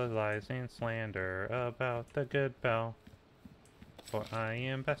all the lies and slander about the good Bell? For I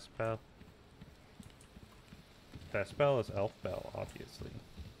am Best Bell. Best Bell is Elf Bell, obviously.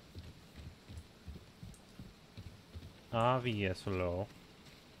 Obviously.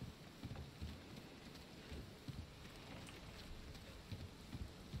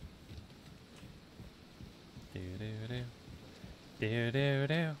 Do do do. Do do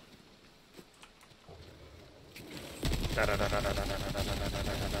do. Da da da da da da da da da da da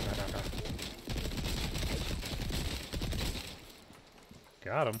da.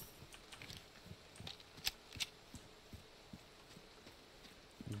 Got him.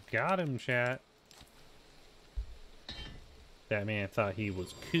 Got him, chat. That man thought he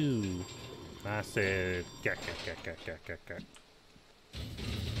was cool. I said, gak, gak, gak, gak, gak, gak, gak.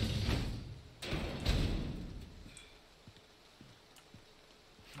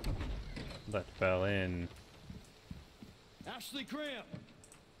 Let Bell in. Ashley Graham!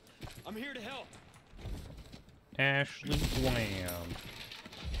 I'm here to help. Ashley Graham.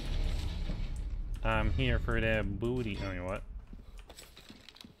 I'm here for that booty. Oh, you know what?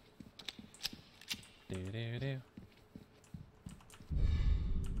 Do do do.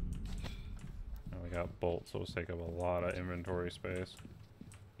 Oh, we got bolts, so let's take up a lot of inventory space.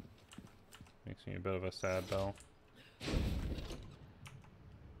 Makes me a bit of a sad bell.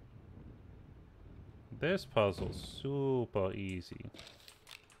 This puzzle's super easy.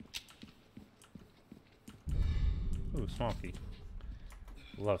 Ooh, Smoky.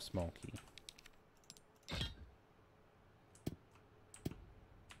 Love Smoky.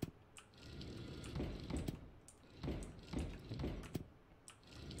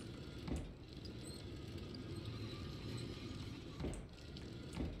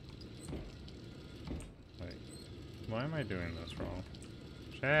 Wait, why am I doing this wrong?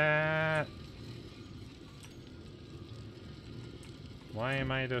 Chat! Why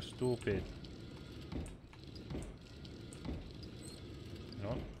am I so stupid? You know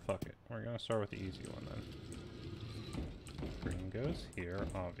what? Fuck it. We're gonna start with the easy one then. Green goes here,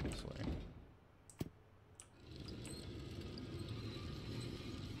 obviously.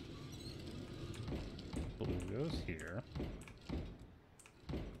 Blue goes here.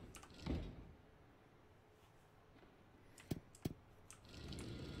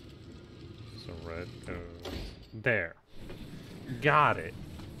 So red goes there. Got it.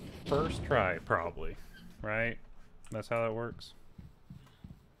 First try, probably. Right? That's how that works.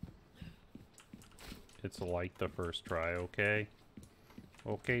 It's like the first try, okay?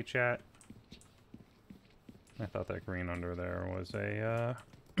 Okay, chat? I thought that green under there was a,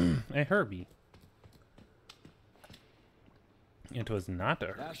 a Herbie. It was not a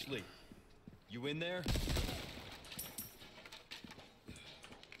Herbie. Ashley, you in there?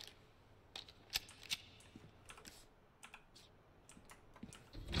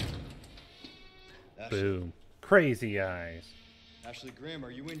 Ashley. Boom. Crazy eyes. Ashley Graham,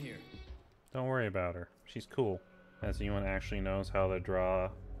 are you in here? Don't worry about her. She's cool. As anyone actually knows how to draw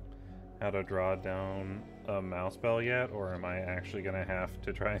down a mouse bell yet, or am I actually gonna have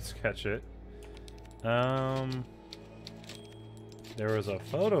to try and sketch it? There was a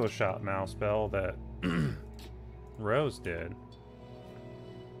Photoshop mouse bell that Rose did.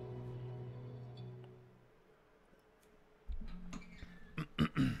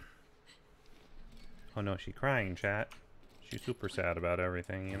 Oh no, she crying, chat. She's super sad about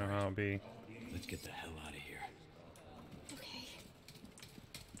everything, you know how it be. Let's get the hell out of here.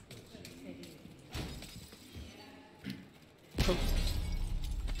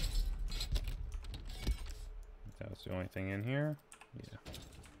 That's the only thing in here. Yeah.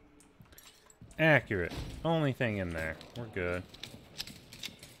 Accurate. Only thing in there. We're good.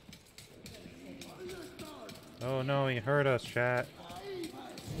 Oh no, he hurt us, chat.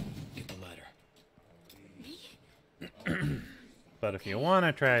 Get the ladder. But if you want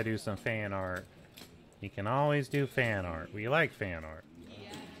to try to do some fan art, you can always do fan art. We like fan art.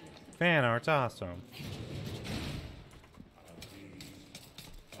 Fan art's awesome.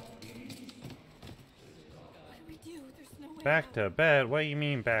 Back to bed? What do you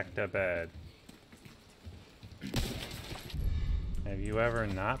mean back to bed? Have you ever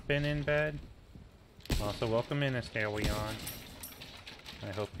not been in bed? Also, welcome in, Belleon.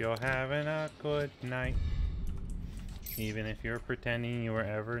 I hope you're having a good night. Even if you're pretending you were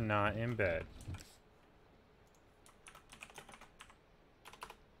ever not in bed.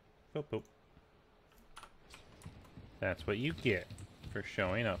 Boop, boop. That's what you get for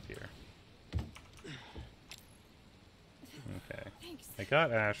showing up here. Okay. I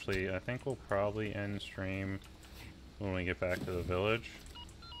got Ashley. I think we'll probably end stream when we get back to the village.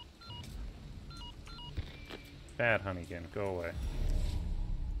 Bad Hunnigan, go away.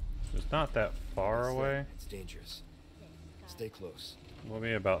 It's not that far away. It's dangerous. Stay close. We'll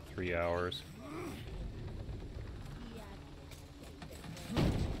be about 3 hours.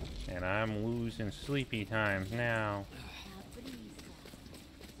 And I'm losing sleepy times now.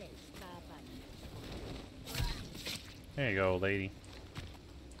 There you go, lady.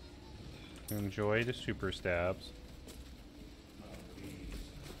 Enjoy the super stabs.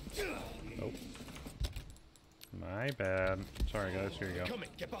 Oh. My bad. Sorry guys, here you go. Come in,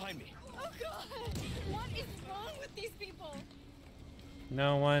 get behind me. Oh god! What is wrong with these people?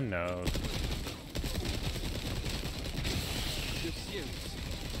 No one knows. You're serious.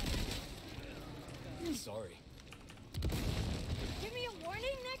 Sorry. Give me a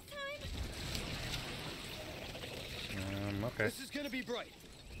warning next time? Okay. This is gonna be bright.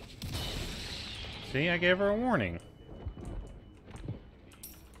 See, I gave her a warning.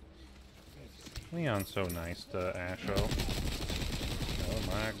 Leon's so nice to Asho. Oh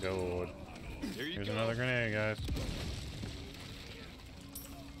my god. Here's another grenade, guys.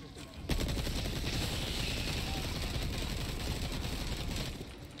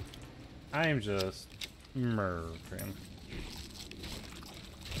 I am just murdering.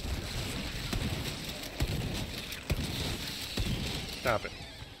 Stop it.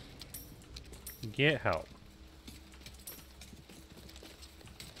 Get help.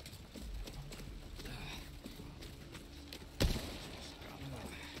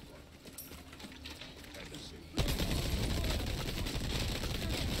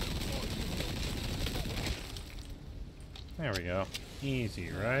 There we go. Easy,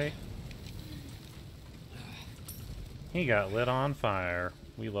 right? He got lit on fire.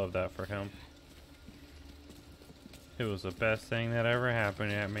 We love that for him. It was the best thing that ever happened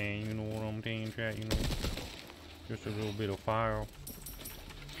to that man. You know what I'm saying, chat? You know, just a little bit of fire.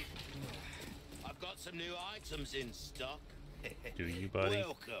 I've got some new items in stock. Do you, buddy?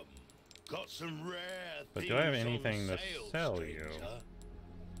 Welcome. Got some rare But do I have things on anything to sale, sell stranger. you?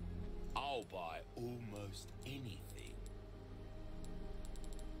 I'll buy almost anything.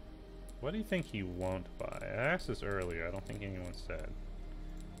 What do you think he won't buy? I asked this earlier. I don't think anyone said.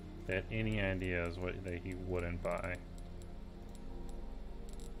 They had any ideas what that he wouldn't buy.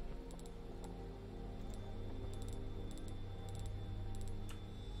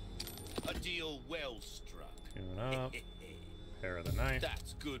 A deal well struck. Tune up. Pair of the knife.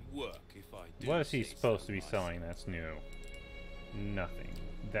 That's good work if I do. What is he say supposed so to be myself. selling that's new? Nothing.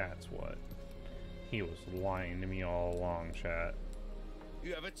 That's what. He was lying to me all along, chat.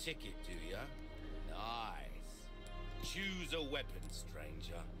 You have a ticket, do ya? Nice. Choose a weapon,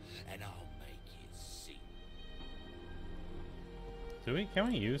 stranger, and I'll make it sing. Can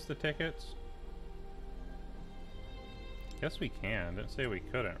we use the tickets? Guess we can. Didn't say we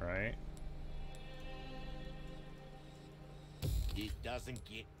couldn't, right? It doesn't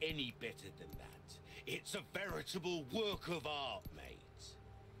get any better than that. It's a veritable work of art, mate.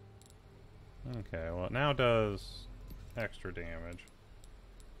 Okay, well it now does extra damage.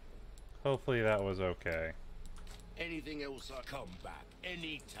 Hopefully that was okay. Anything else, I come back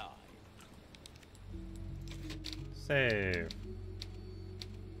anytime. Save.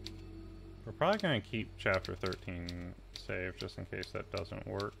 We're probably going to keep Chapter 13 saved just in case that doesn't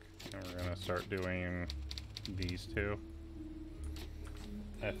work. And we're going to start doing these two.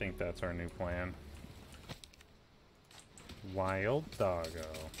 I think that's our new plan. Wild Doggo.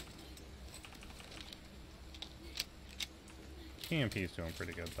 TMP's doing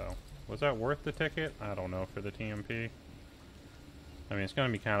pretty good though. Was that worth the ticket? I don't know for the TMP. I mean, it's going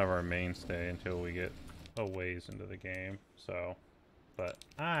to be kind of our mainstay until we get a ways into the game, so. But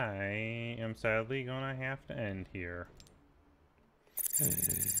I am sadly going to have to end here.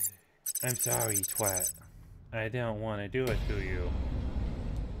 I'm sorry, twat. I don't want to do it to you.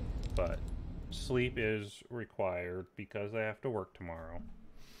 But sleep is required because I have to work tomorrow.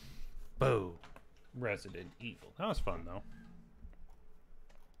 Boo! Resident Evil. That was fun though.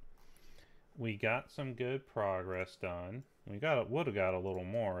 We got some good progress done. We would have got a little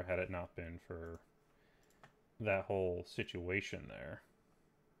more had it not been for that whole situation there.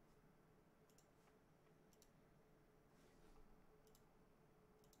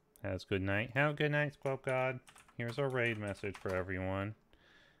 Has good night. Have a good night, Squelp God. Here's our raid message for everyone.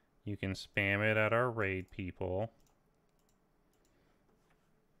 You can spam it at our raid people,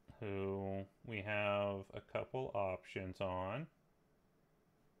 who we have a couple options on.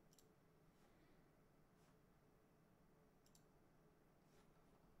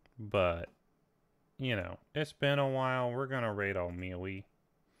 But, you know, it's been a while. We're gonna raid our Mealy.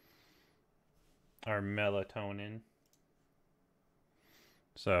 Our melatonin.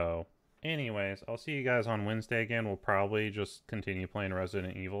 So, anyways, I'll see you guys on Wednesday again. We'll probably just continue playing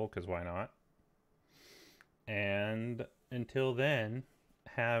Resident Evil, because why not? And until then,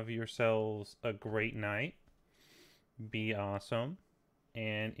 have yourselves a great night. Be awesome.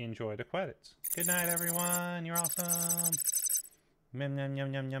 And enjoy the credits. Good night, everyone. You're awesome. Yum, yum,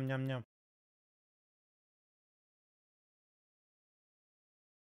 yum, yum, yum, yum, yum.